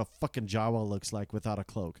don't know what a fucking Jawa looks like without a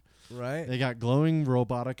cloak. Right? They got glowing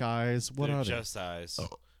robotic eyes. What They're are they? just eyes.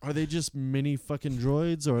 Are they just mini fucking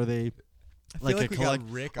droids, or are they I feel like a we got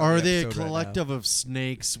Rick on Are the they a episode right now. collective of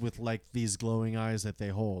snakes with like these glowing eyes that they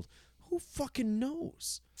hold? Who fucking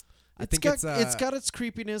knows? I It's think got, it's it's got its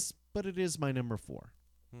creepiness, but it is my number 4.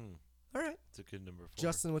 All right. It's a good number 4.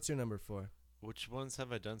 Justin, what's your number 4? Which ones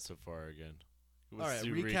have I done so far again? All right, Let's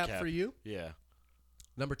do recap for you. Yeah.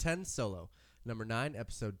 Number 10, Solo. Number 9,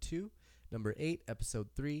 Episode 2. Number 8, Episode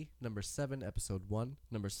 3. Number 7, Episode 1.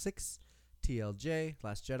 Number 6, TLJ,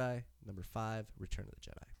 Last Jedi. Number 5, Return of the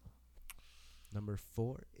Jedi. Number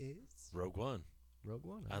 4 is Rogue One. Rogue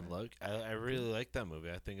One. I all right. I really like that movie.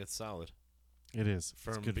 I think it's solid It is. It's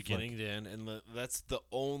from good beginning flick. to end, and that's the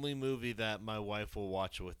only movie that my wife will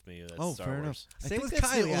watch with me. That's Oh, Star fair Wars. enough. I Same think with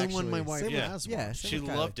that's Kylie, the only one my actually. wife Same with- has yeah, watched. same She with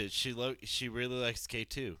Kylie. loved it. She really likes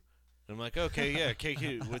K2. I'm like, okay, yeah,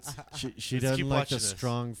 K2. What's She Let's doesn't keep like watching the this.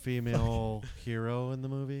 strong female hero in the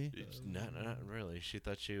movie. not really. She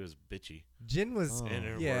thought she was bitchy. Jin was, Oh. In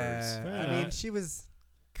her yeah. words. Fair I mean, enough. she was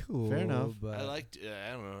cool. Fair enough. But I liked.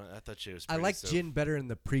 I don't know. I thought she was. I Pretty, liked so Jin better in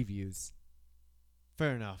the previews.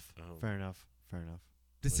 Fair enough. Oh. Fair enough. Fair enough.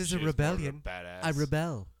 This when is she a was more of rebellion. badass. I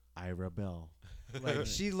rebel. I rebel. Like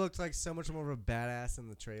she looked like so much more of a badass in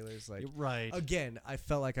the trailers. Like You're right. again, I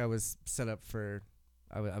felt like I was set up for.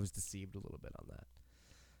 I was deceived a little bit on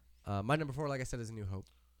that. My number 4, like I said, is A New Hope.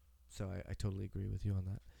 So I totally agree with you on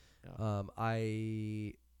that.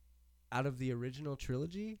 Yeah. Out of the original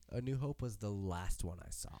trilogy, A New Hope was the last one I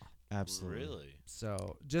saw. Absolutely. Really?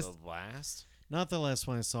 So just the last. Not the last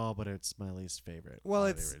one I saw, but it's my least favorite. well, out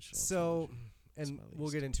of the it's original so, trilogy. It's and my we'll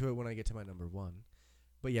least. get into it when I get to my number 1.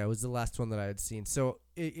 But yeah, it was the last one that I had seen. So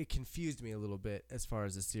it confused me a little bit as far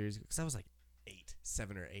as the series, because I was like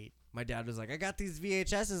 7 or 8. My dad was like, I got these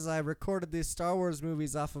VHSs. I recorded these Star Wars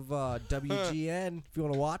movies off of WGN if you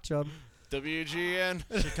want to watch them. WGN.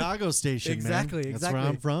 Chicago station, Exactly, man. exactly. That's where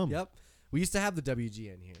I'm from. Yep. We used to have the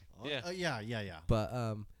WGN here. Yeah. Yeah.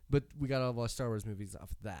 But we got all of our Star Wars movies off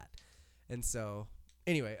of that. And so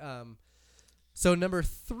anyway, so number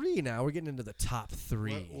 3 now, we're getting into the top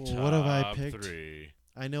 3. What have I Top picked? 3.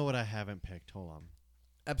 I know what I haven't picked. Hold on.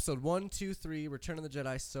 Episode 1, 2, 3, Return of the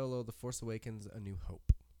Jedi, Solo, The Force Awakens, A New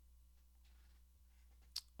Hope.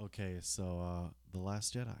 Okay, so The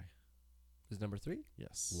Last Jedi. Is number 3?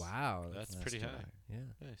 Yes. Wow. That's Last pretty Jedi. high.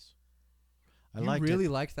 Yeah. Nice. I You liked really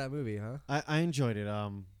it. liked that movie, huh? I enjoyed it.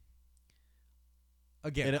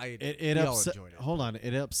 Again, It we all upset. enjoyed it. Hold on,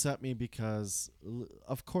 it upset me because,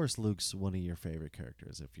 of course, Luke's one of your favorite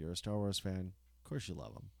characters. If you're a Star Wars fan, of course you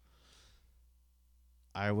love him.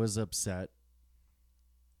 I was upset,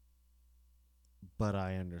 but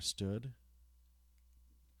I understood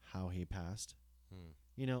how he passed.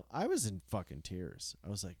 You know, I was in fucking tears. I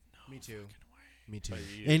was like, no. Me too. Me too.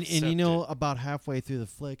 And you know, about halfway through the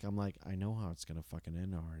flick, I'm like, I know how it's gonna fucking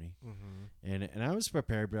end already. Mm-hmm. And I was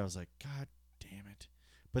prepared, but I was like, God damn it.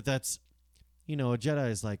 But that's, you know, a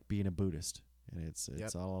Jedi is like being a Buddhist, and it's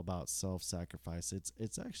all about self-sacrifice.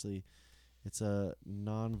 It's actually, it's a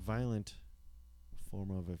non-violent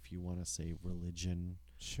form of, if you want to say, religion,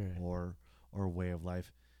 sure, or way of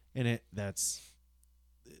life. And that's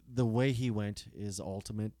the way he went is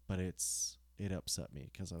ultimate, but it upset me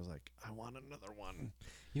because I was like, I want another one.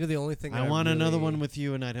 You know, the only thing I want another one with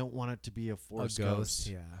you, and I don't want it to be a Force ghost.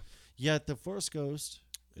 Yeah. Yet the Force ghost,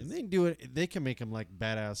 and they can do it. They can make him like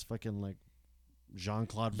badass, fucking like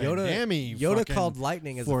Jean-Claude Van Damme. Yoda called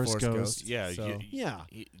lightning as Force a Force ghost. Yeah, so. Yeah.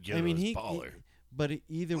 Yoda I mean, baller. But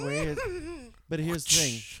either way, but here's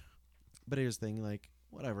the thing. Like,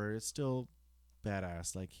 whatever, it's still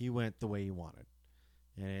badass. Like, he went the way he wanted.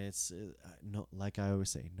 And it's no, like I always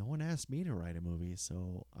say, no one asked me to write a movie,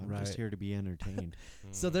 so I'm just here to be entertained.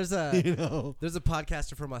 So there's a there's a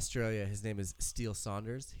podcaster from Australia. His name is Steele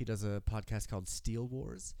Saunders. He does a podcast called Steel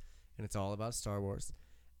Wars, and it's all about Star Wars.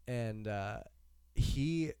 And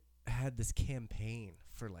he had this campaign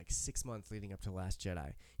for like 6 months leading up to Last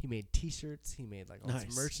Jedi. He made T-shirts. He made like all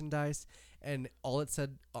this merchandise, and all it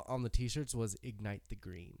said on the T-shirts was "Ignite the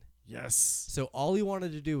Green." Yes. So all he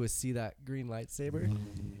wanted to do was see that green lightsaber.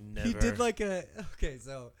 Never. He did like and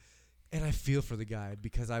I feel for the guy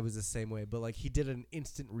because I was the same way. But like he did an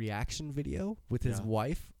instant reaction video with his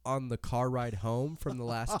wife on the car ride home from The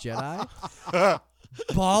Last Jedi,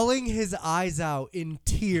 bawling his eyes out in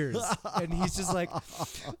tears, and he's just like,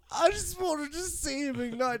 "I just wanted to see him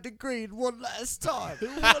ignite the green one last time."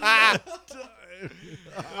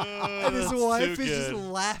 And his wife is just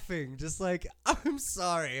laughing, just like, "I'm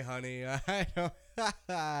sorry, honey. I don't."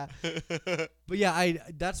 But yeah,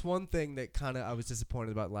 that's one thing that kind of I was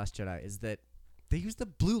disappointed about Last Jedi is that they used the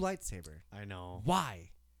blue lightsaber. I know. Why?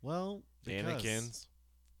 Well, Anakin's.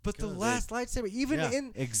 But the last lightsaber,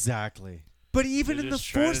 even exactly. But even in the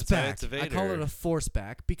Force back, I call it Vader. a Force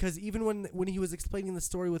back because even when he was explaining the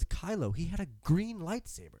story with Kylo, he had a green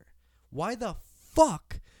lightsaber. Why the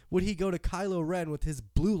fuck would he go to Kylo Ren with his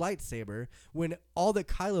blue lightsaber when all that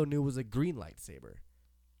Kylo knew was a green lightsaber?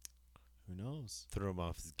 Who knows? Threw him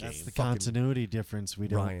off his game. That's the continuity difference we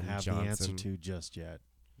don't Rian have Johnson. the answer to just yet.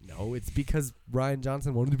 No, it's because Rian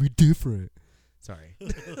Johnson wanted to be different. Sorry.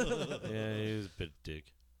 Yeah, he was a bit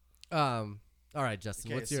dick. All right,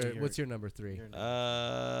 Justin. Okay, what's your number 3?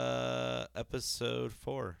 Episode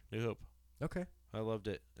 4, New Hope. Okay. I loved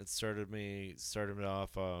it. It started me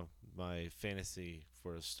off my fantasy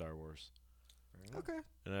for Star Wars. Okay.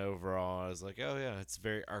 And overall, I was like, oh yeah, it's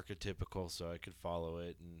very archetypical, so I could follow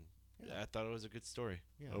it, and I thought it was a good story.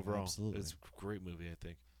 Yeah, overall, absolutely. It's a great movie, I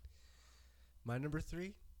think. My number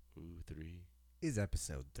 3 Ooh, 3 is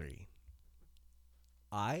Episode 3.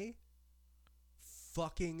 I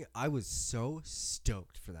was so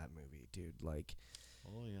stoked for that movie, dude. Like,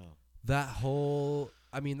 oh yeah. That whole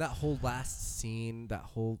last scene, that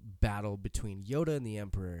whole battle between Yoda and the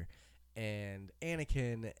Emperor and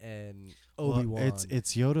Anakin and Obi-Wan. Well,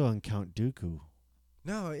 it's Yoda and Count Dooku.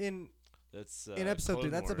 No, in Episode Clone 3.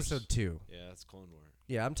 That's Wars. Episode 2. Yeah, that's Clone Wars.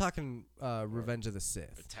 Yeah, I'm talking Revenge of the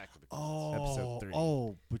Sith. Attack of the Clones. Episode 3.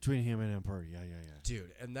 Oh, between him and Emperor. Yeah.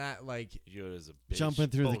 Dude, and that, like... Yoda's a bitch. Jumping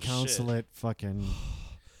through the consulate fucking...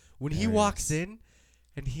 When he walks in,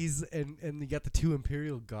 and and you got the 2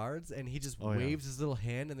 Imperial guards, and he just waves his little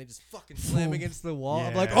hand, and they just fucking slam against the wall. Yeah.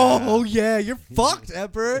 I'm like, oh yeah, you're fucked,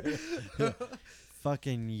 Emperor.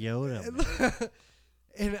 Fucking Yoda.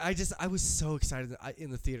 And I was so excited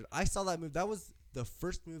in the theater. I saw that movie. That was the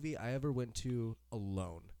first movie I ever went to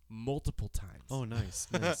alone, multiple times. Oh, nice,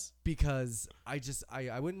 nice. Because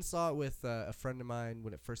I went and saw it with a friend of mine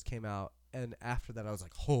when it first came out, and after that I was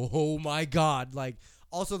like, oh my god! Like,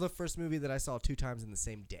 also the first movie that I saw 2 times in the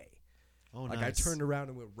same day. Oh, like nice. I turned around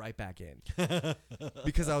and went right back in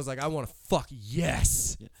because I was like, I want to fuck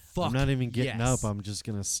yes, fuck. I'm not even getting yes. up. I'm just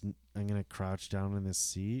gonna I'm gonna crouch down in this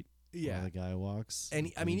seat. Yeah, while the guy walks.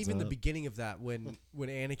 And I mean, even the up. beginning of that, when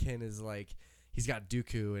Anakin is like, he's got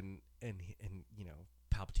Dooku, and you know,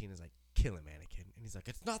 Palpatine is like, kill him, Anakin, and he's like,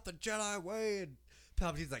 it's not the Jedi way, and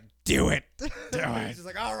Palpatine's like, do it, do it. He's just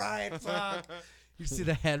like, all right, fuck. You see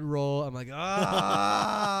the head roll. I'm like,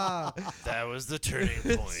 ah. That was the turning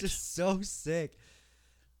point. It's just so sick.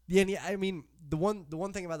 Yeah, and I mean, the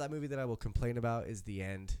one thing about that movie that I will complain about is the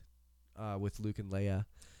end, with Luke and Leia.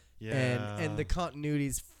 Yeah. And the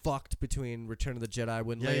continuity's fucked between Return of the Jedi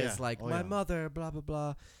when Leia's like, my mother, blah, blah,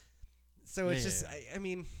 blah. So it's just, I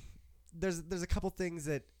mean, there's a couple things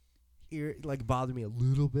that like bother me a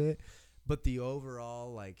little bit, but the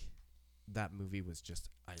overall like that movie was just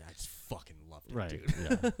I just fucking loved it, Right. dude.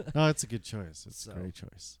 Yeah. No, it's a good choice. It's So- a great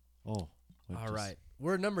choice. Oh. All right,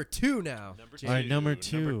 we're number 2 now. All right, number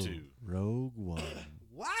two. Rogue One.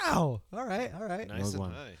 Wow. All right. Nice Rogue and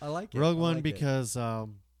One. high. I like it. Rogue I One like it. because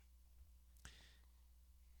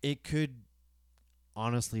it could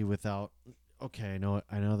honestly without I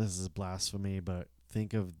know this is blasphemy, but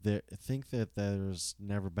think that there's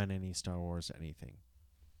never been any Star Wars anything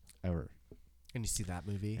ever. And you see that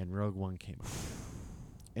movie? And Rogue One came out.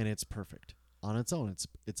 And it's perfect. On its own,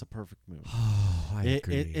 it's a perfect movie. I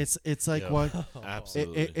agree. It's like what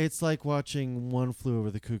Absolutely. it's like watching One Flew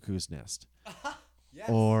Over the Cuckoo's Nest. Yes.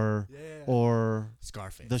 Or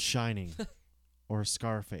Scarface. The Shining. Or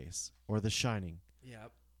Scarface. Or The Shining.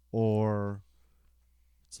 Yep. Or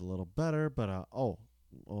it's a little better, but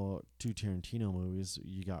two Tarantino movies.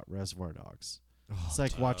 You got Reservoir Dogs. It's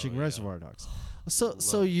like watching Reservoir Dogs.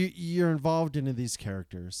 So you're involved into these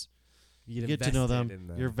characters. You get to know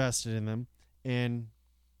them. You're vested in them, and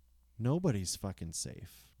nobody's fucking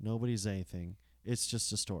safe. Nobody's anything. It's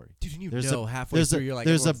just a story. Dude, halfway through you're like,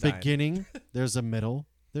 there's a everyone's dying. beginning. There's a middle.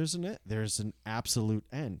 There's an absolute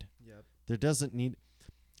end. Yep. There doesn't need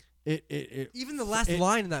it. Even the last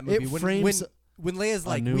line in that movie, when Leia's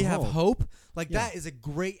like, New "We have Hope." hope," like Yeah. that is a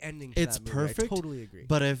great ending. To It's that movie. perfect. I totally agree.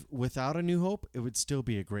 But if without A New Hope, it would still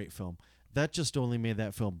be a great film. That just only made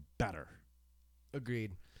that film better.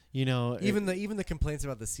 Agreed. You know, Even the complaints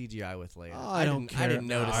about the CGI with Leia. I don't care. I didn't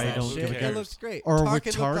notice I that don't shit. care. It looks great. Or with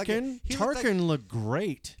Looked like Tarkin looked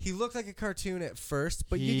great. He looked like a cartoon at first,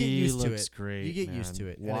 but you get He used to looks it. great. You get man. used to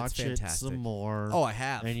it. Watch and it's it fantastic. some more. Oh, I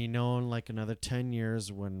have. And in like another 10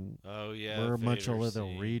 years when we're much Vader older, they'll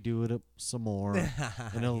scene. redo it some more,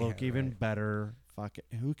 and it'll look even better. Fuck it.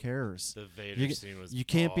 Who cares? The Vader scene was You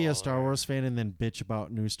can't be a baller. Star Wars fan and then bitch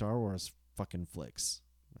about new Star Wars fucking flicks.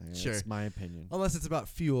 Sure. That's my opinion. Unless it's about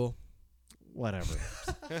fuel. Whatever.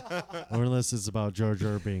 Or unless it's about Jar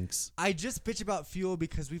Jar Binks. I just bitch about fuel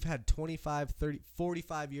because we've had 25, 30,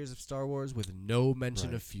 45 years of Star Wars with no mention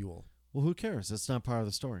Right. of fuel. Well, who cares? It's not part of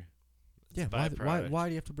the story. Yeah, why do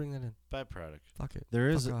you have to bring that in? Byproduct. Fuck it. There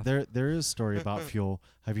is Fuck off. there is a story about fuel.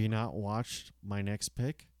 Have you not watched my next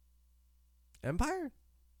pick? Empire?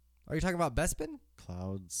 Are you talking about Bespin?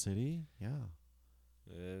 Cloud City? Yeah.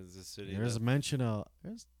 There's a city. There's that- a mention of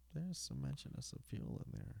there's some mention of some fuel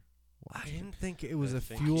in there. I didn't think it was I a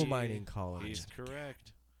think fuel mining colony. He's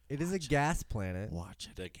correct. It is a gas planet. Watch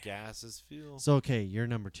it. The gas is fuel. So okay, you're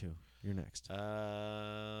number 2. You're next.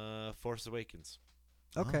 Force Awakens.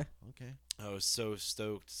 Okay. Oh, okay. I was so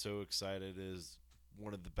stoked, so excited. It is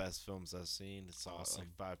one of the best films I've seen. Saw it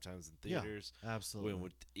like 5 times in Yeah, theaters. absolutely. Went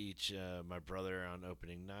with each my brother on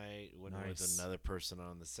opening night. Went with Nice. another person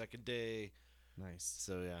on the second day. Nice.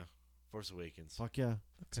 So yeah, Force Awakens. Fuck yeah.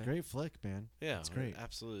 It's a Okay. great flick, man. Yeah, It's great. It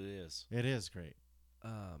absolutely is. It is great.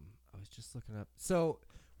 I was just looking up. So,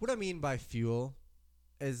 what I mean by fuel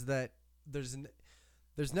is that there's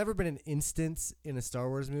never been an instance in a Star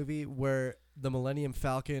Wars movie where the Millennium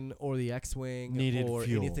Falcon or the X-wing Needed or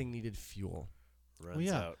fuel. anything needed fuel. Runs Well,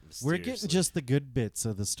 yeah. out We're getting mysteriously. just the good bits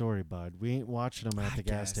of the story, bud. We ain't watching them at I the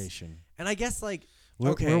gas guess. station. And I guess like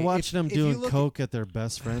We're okay, watching them if you doing look coke at their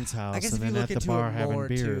best friend's house guess and if you then look at the into bar it having more,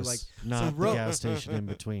 too, beers, like, not so the gas station in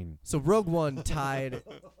between. So Rogue One tied.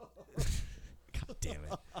 God damn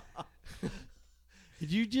it!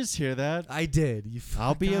 Did you just hear that? I did.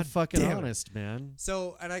 I'll be a God fucking damn it. honest, man.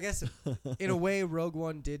 So, and I guess in a way, Rogue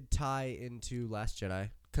One did tie into Last Jedi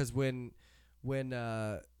because when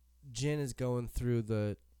Jin is going through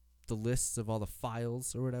the lists of all the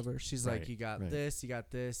files or whatever, she's Right, like, "You got right. this, you got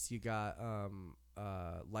this, you got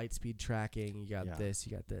light speed tracking, you got Yeah. this,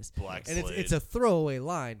 you got this." Black And it's Slade. a throwaway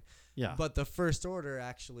line, Yeah. but the First Order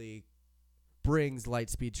actually brings light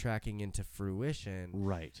speed tracking into fruition.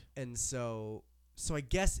 Right. And so I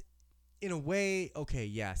guess in a way, okay,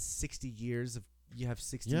 yeah, 60 years of you have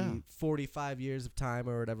 60 Yeah. 45 years of time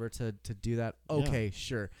or whatever to do that. Okay,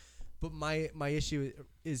 sure. But my issue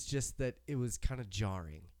is just that it was kind of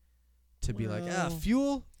jarring to be like, Well,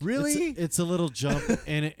 fuel? Really? It's a little jump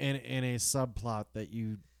in a subplot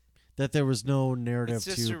that there was no narrative It's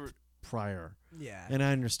just to prior. Yeah. And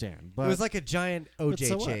I understand. But it was like a giant but OJ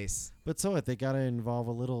so what? chase. But so what? They got to involve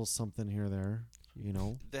a little something here or there, you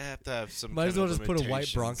know? They have to have some. Might as well kind of just put a white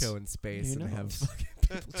limitations. Bronco in space Who and have knows? fucking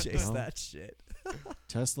people chase Well, that shit.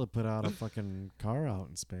 Tesla put out a fucking car out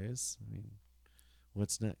in space. I mean,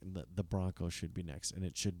 what's next? The Bronco should be next, and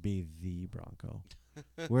it should be the Bronco.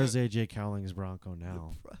 Where's AJ Cowling's Bronco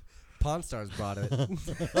now? Pawn Stars brought it.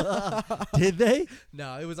 Did they?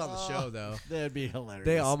 No, it was on the show though. That'd be hilarious.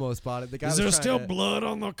 They almost bought it. The guy Is was there trying still to, blood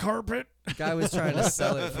on the carpet? The guy was trying to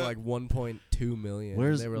sell it for like 1.2 million.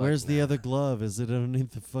 Where's They were Where's like, the nah. other glove? Is it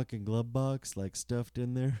underneath the fucking glove box, like stuffed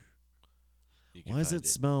in there? You can Why does find it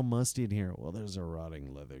smell musty in here? Well, there's a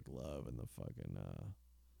rotting leather glove in the fucking.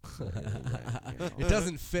 It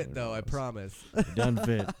doesn't fit though. I promise. It doesn't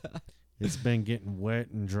fit. It's been getting wet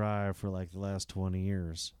and dry for like the last 20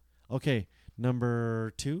 years. Okay,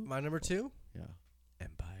 number 2. My number 2. Yeah.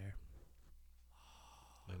 Empire.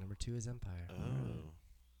 My number 2 is Empire. Oh.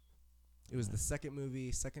 It was the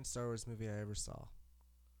second Star Wars movie I ever saw.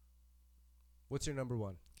 What's your number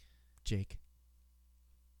 1, Jake?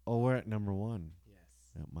 Oh, we're at number 1. Yes.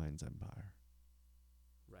 Yeah, mine's Empire.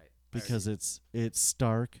 Right. Because it's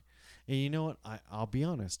stark. And you know what? I'll be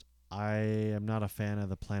honest. I am not a fan of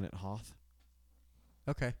the planet Hoth.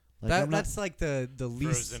 Okay. Like, I'm not- That's like the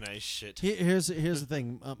least. Frozen ice shit. Here's the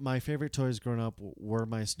thing. My favorite toys growing up were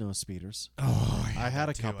my snow speeders. Oh, I had that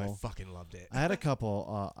a too. couple. I fucking loved it. I had a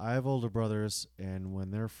couple. I have older brothers, and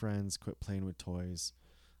when their friends quit playing with toys,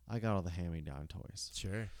 I got all the hand-me-down toys.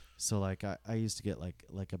 Sure. So like I used to get like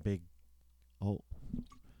a big,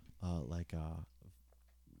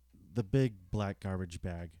 the big black garbage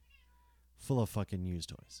bag, full of fucking used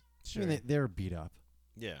toys. Sure. I mean they were beat up,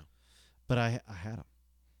 Yeah. but I had them,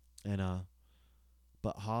 and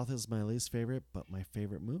but Hoth is my least favorite. But my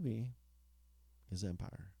favorite movie is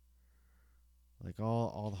Empire. Like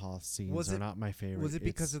all the Hoth scenes are not my favorite. Was it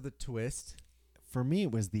because of the twist? For me,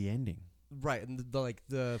 it was the ending. Right, and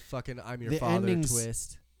the fucking I'm your The father endings-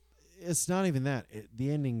 twist. It's not even that. The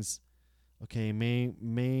endings, okay.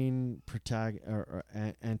 Main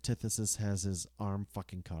antithesis has his arm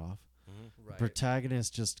fucking cut off. Mm-hmm. Right.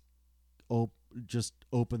 Protagonist just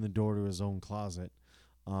opened the door to his own closet.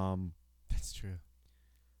 That's true.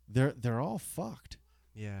 They're all fucked.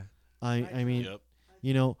 Yeah. I mean, Yep.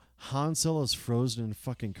 you know, Han Solo's frozen in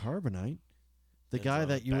fucking carbonite. The That's guy on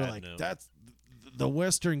that a you were bad like, note. that's the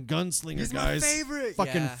Western gunslinger He's my guy's favorite.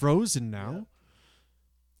 fucking Yeah. frozen now.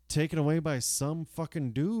 Taken away by some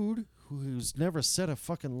fucking dude who's never said a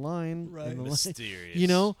fucking line. Right. In the Mysterious. You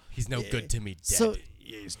know? He's no good to me dead. So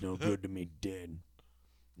he's no good to me dead.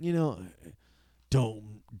 You know,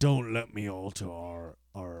 don't let me alter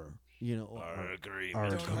our you know Our agreement. our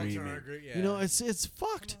Don't alter agreement. our agree- You know, yeah. it's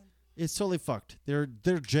fucked. It's totally fucked. They're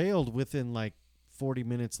jailed within like 40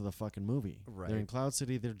 minutes of the fucking movie. Right. They're in Cloud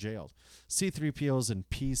City. They're jailed. C-3PO's in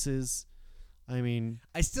pieces. I mean,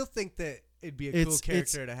 I still think that it'd be a cool It's-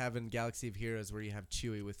 character to have in Galaxy of Heroes where you have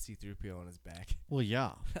Chewie with C-3PO on his back. well,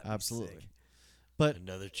 yeah, That'd be absolutely. sick. But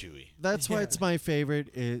Another Chewie. that's why Yeah. it's my favorite.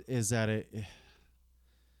 Is that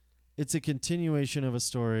it's a continuation of a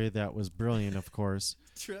story that was brilliant, of course.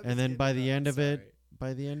 And then by the end of it,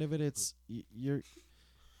 it's you're.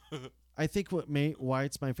 I think why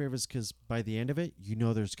it's my favorite is because by the end of it, you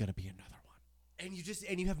know there's gonna be another one.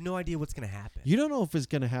 and you have no idea what's gonna happen. You don't know if it's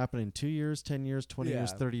gonna happen in 2 years, 10 years, 20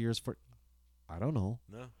 years, Yeah. 30 years. I don't know.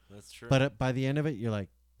 No, that's true. But by the end of it, you're like,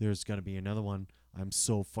 there's gonna be another one. I'm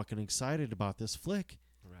so fucking excited about this flick.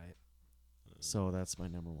 Right. So that's my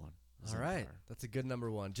number 1. is All right. Empire. That's a good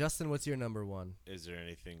number 1. Justin, what's your number 1? Is there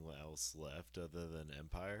anything else left other than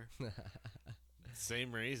Empire?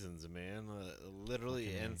 Same reasons, man. Literally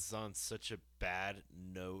Okay. ends on such a bad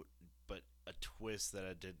note, but a twist that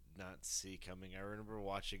I did not see coming. I remember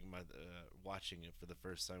watching it for the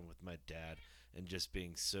first time with my dad and just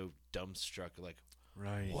being so dumbstruck, like,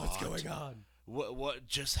 Right. What's going on? What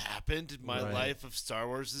just happened? My Right. life of Star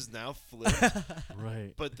Wars is now flipped.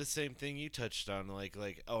 Right. But the same thing you touched on, like,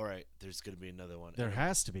 all right, there's gonna be another one. There And-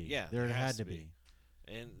 has to be. Yeah, There there had has to to be.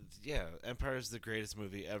 And yeah, Empire is the greatest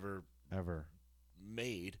movie ever Ever.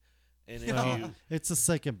 made. And if Well, you it's the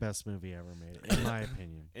second best movie ever made, in my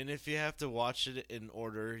opinion. and if you have to watch it in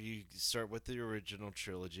order, you start with the original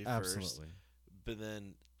trilogy first. Absolutely. But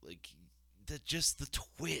then, like, just the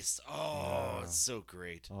twist. Oh, Yeah. it's so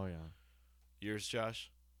great. Oh yeah. Yours,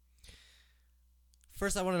 Josh?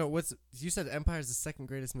 First, I want to know you said Empire is the second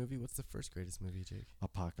greatest movie. What's the first greatest movie, Jake?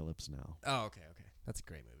 Apocalypse Now. Oh, okay. That's a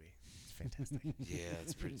great movie. It's fantastic. Yeah,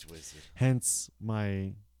 it's pretty twisted. Hence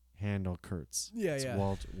my handle Kurtz. Yeah, it's yeah.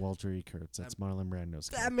 Walter E. Kurtz. That's Marlon Brando's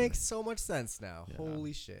That character. makes so much sense now. Yeah.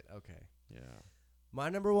 Holy shit. Okay. Yeah. My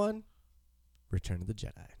number 1, Return of the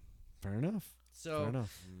Jedi. Fair enough. So Fair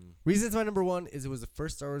enough. reason it's my number 1 is it was the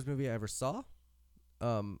first Star Wars movie I ever saw.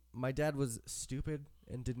 My dad was stupid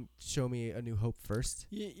and didn't show me A New Hope first.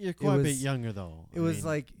 You're quite a bit was- younger though. It was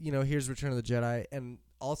here's Return of the Jedi, and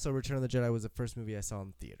also Return of the Jedi was the first movie I saw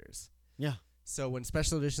in theaters. Yeah. So when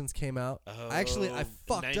special editions came out, I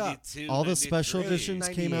fucked up. All the special editions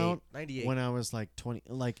came out 98. when I was like 20.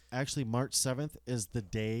 Like actually, March 7th is the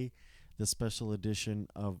day the special edition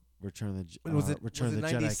of Return of the Return of the Jedi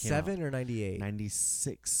came out. 97 or 98?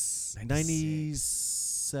 96.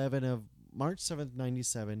 97 of March 7th,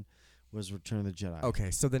 97 was Return of the Jedi.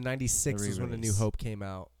 Okay, so the 96 was when A New re-release. Hope came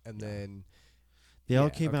out, and then They all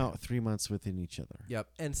came out 3 months within each other. Yep.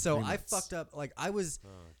 And so 3 I months. fucked up. Like I was,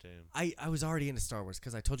 I was already into Star Wars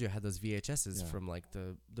because I told you I had those VHSs from like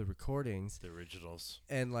the recordings, the originals,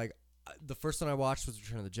 and like the first one I watched was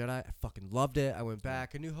Return of the Jedi. I fucking loved it. I went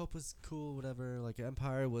back. A New Hope was cool, whatever. Like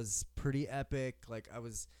Empire was pretty epic. Like I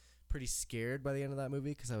was pretty scared by the end of that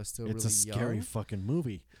movie because I was still It's really a scary young. fucking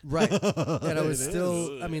movie. Right. And I was It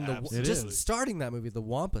still, is. I mean, It just is. starting that movie, the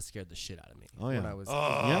Wampa scared the shit out of me. Oh, yeah. When I was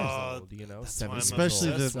Yeah. old, you know, that's 7 why I'm years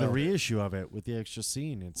Especially old. the reissue of it with the extra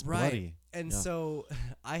scene. It's bloody. And Yeah. so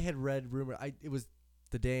I had read rumor. It was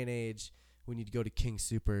the day and age when you'd go to King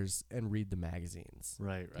Supers and read the magazines.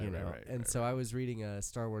 Right. And so I was reading a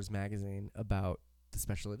Star Wars magazine about the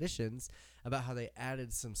special editions, about how they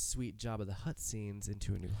added some sweet Jabba the Hutt scenes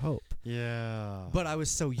into A New Hope. Yeah. But I was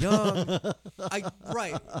so young. I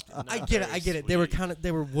get it.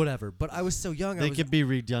 They were whatever. But I was so young. They could be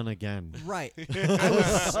redone again. Right. I was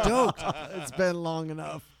stoked. It's been long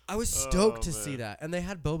enough. I was stoked to see that. And they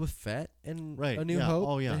had Boba Fett in A New Hope.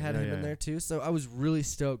 Oh, yeah. They had yeah, him yeah. in there too. So I was really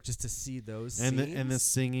stoked just to see those And scenes. the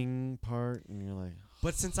singing part, and you're like,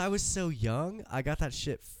 But since I was so young, I got that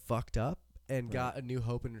shit fucked up and got A New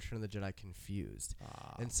Hope and Return of the Jedi confused.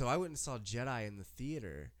 And so I went and saw Jedi in the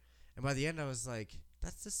theater. And by the end, I was like,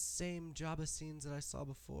 that's the same Jabba scenes that I saw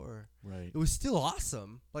before. Right. It was still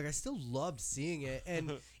awesome. Like, I still loved seeing it.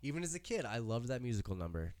 And even as a kid, I loved that musical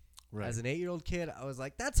number. Right. As an 8-year-old kid, I was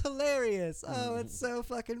like, that's hilarious. Oh, it's so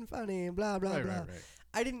fucking funny. Blah, blah, blah. Right.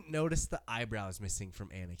 I didn't notice the eyebrows missing from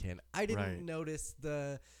Anakin. I didn't notice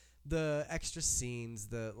the extra scenes,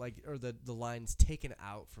 the lines taken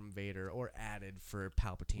out from Vader or added for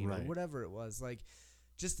Palpatine or whatever it was. Like,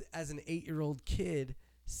 just as an 8-year-old kid,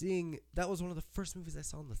 seeing that was one of the first movies I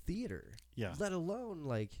saw in the theater. Yeah. Let alone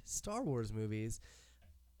like Star Wars movies.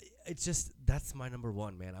 It's just that's my number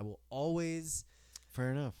one, man. I will always.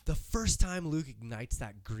 Fair enough. The first time Luke ignites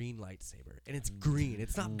that green lightsaber, and it's green.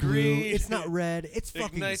 It's not blue. It's not red. It's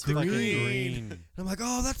fucking green. And I'm like,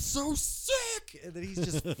 oh, that's so sick. And then he's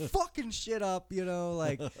just fucking shit up, you know,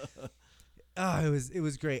 like. Oh, it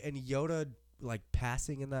was great. And Yoda like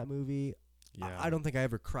passing in that movie. Yeah. I don't think I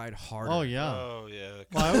ever cried harder. Oh yeah. Oh yeah.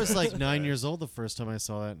 Well, I was like 9 years old the first time I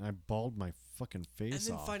saw that, and I bawled my fucking face And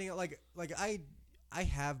then off. finding out like I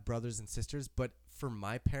have brothers and sisters, but for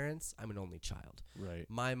my parents, I'm an only child. Right.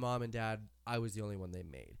 My mom and dad, I was the only one they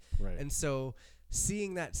made. Right. And so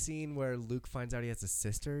seeing that scene where Luke finds out he has a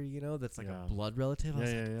sister, you know, that's like Yeah. a blood relative, I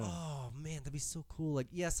was Yeah, like, yeah, yeah. oh man, that'd be so cool. Like,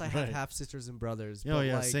 yes, I have Right. half sisters and brothers. Oh but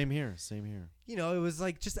yeah, like, same here. You know, it was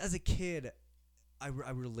like just as a kid, I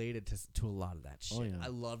related to a lot of that shit. Oh, yeah. I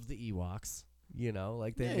loved the Ewoks. You know,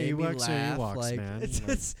 like they Yeah, made me Ewoks are laugh. Ewoks, like man. it's, You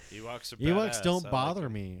know. it's Ewoks are Ewoks badass. don't I like bother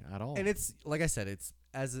them. me at all. and it's like I said, it's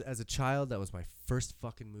as a child that was my first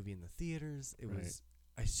fucking movie in the theaters. It was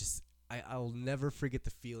I'll never forget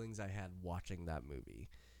the feelings I had watching that movie.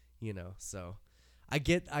 You know, so I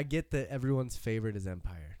get that everyone's favorite is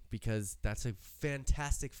Empire because that's a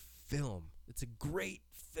fantastic film. It's a great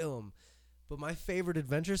film. But my favorite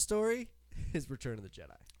adventure story is Return of the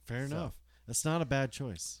Jedi. Fair enough. That's not a bad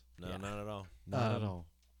choice. No, not at all. Not at all.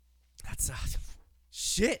 That's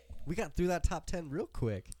shit. We got through that top 10 real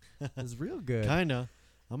quick. It was real good. Kinda.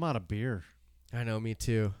 I'm out of beer. I know, me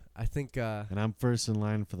too. I think and I'm first in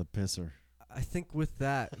line for the pisser. I think with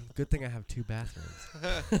that, good thing I have 2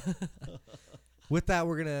 bathrooms. With that,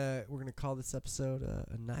 we're gonna call this episode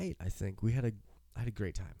a night. I think I had a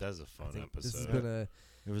great time. That was a fun episode. This has been a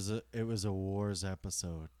It was a wars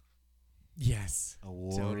episode. yes, A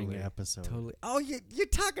warring totally, episode. Totally. Oh, you're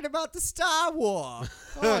talking about the Star Wars.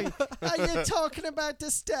 Oh, are you talking about the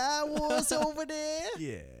Star Wars over there?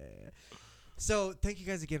 Yeah. So thank you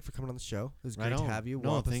guys again for coming on the show. It was great Right to on. have you.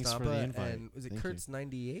 No, Wampa thanks for the Stampa, invite. And was it Thank Kurt's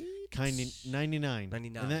 98? 99.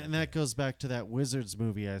 99. And that goes back to that Wizards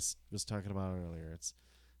movie I was talking about earlier. It's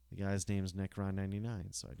the guy's name's Necron 99,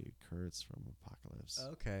 so I do Kurtz from Apocalypse.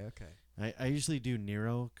 Okay. I usually do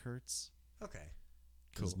Nero Kurtz. Okay.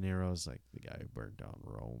 Because Nero's like the guy who burned down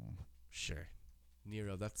Rome. Sure.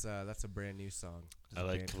 Nero, that's a brand new song. I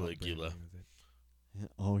like Caligula.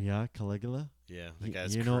 Oh yeah, Caligula. Yeah, the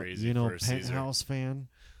guy's you know, crazy. You know, for a Caesar. Penthouse fan.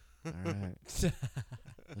 All right,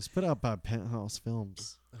 it's put out by Penthouse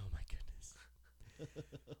Films. Oh my goodness.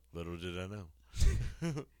 Little did I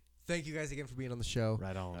know. Thank you guys again for being on the show.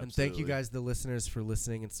 Right on. And thank you guys, the listeners, for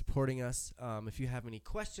listening and supporting us. If you have any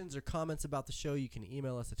questions or comments about the show, you can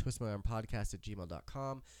email us at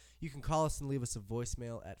twistmyarmpodcast@gmail.com. You can call us and leave us a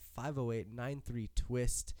voicemail at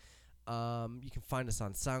 508-93-TWIST. You can find us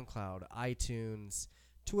on SoundCloud, iTunes,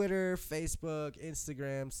 Twitter, Facebook,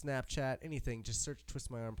 Instagram, Snapchat, anything. Just search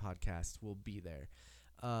Twist My Arm Podcast. We'll be there.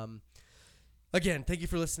 Again, thank you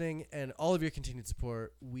for listening and all of your continued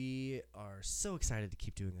support. We are so excited to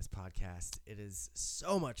keep doing this podcast. It is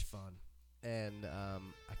so much fun, and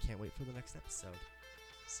I can't wait for the next episode.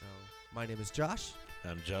 So, my name is Josh.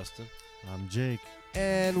 I'm Justin. I'm Jake.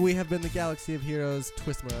 And we have been the Galaxy of Heroes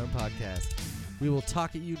Twist My Arm Podcast. We will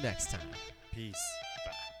talk at you next time. Peace.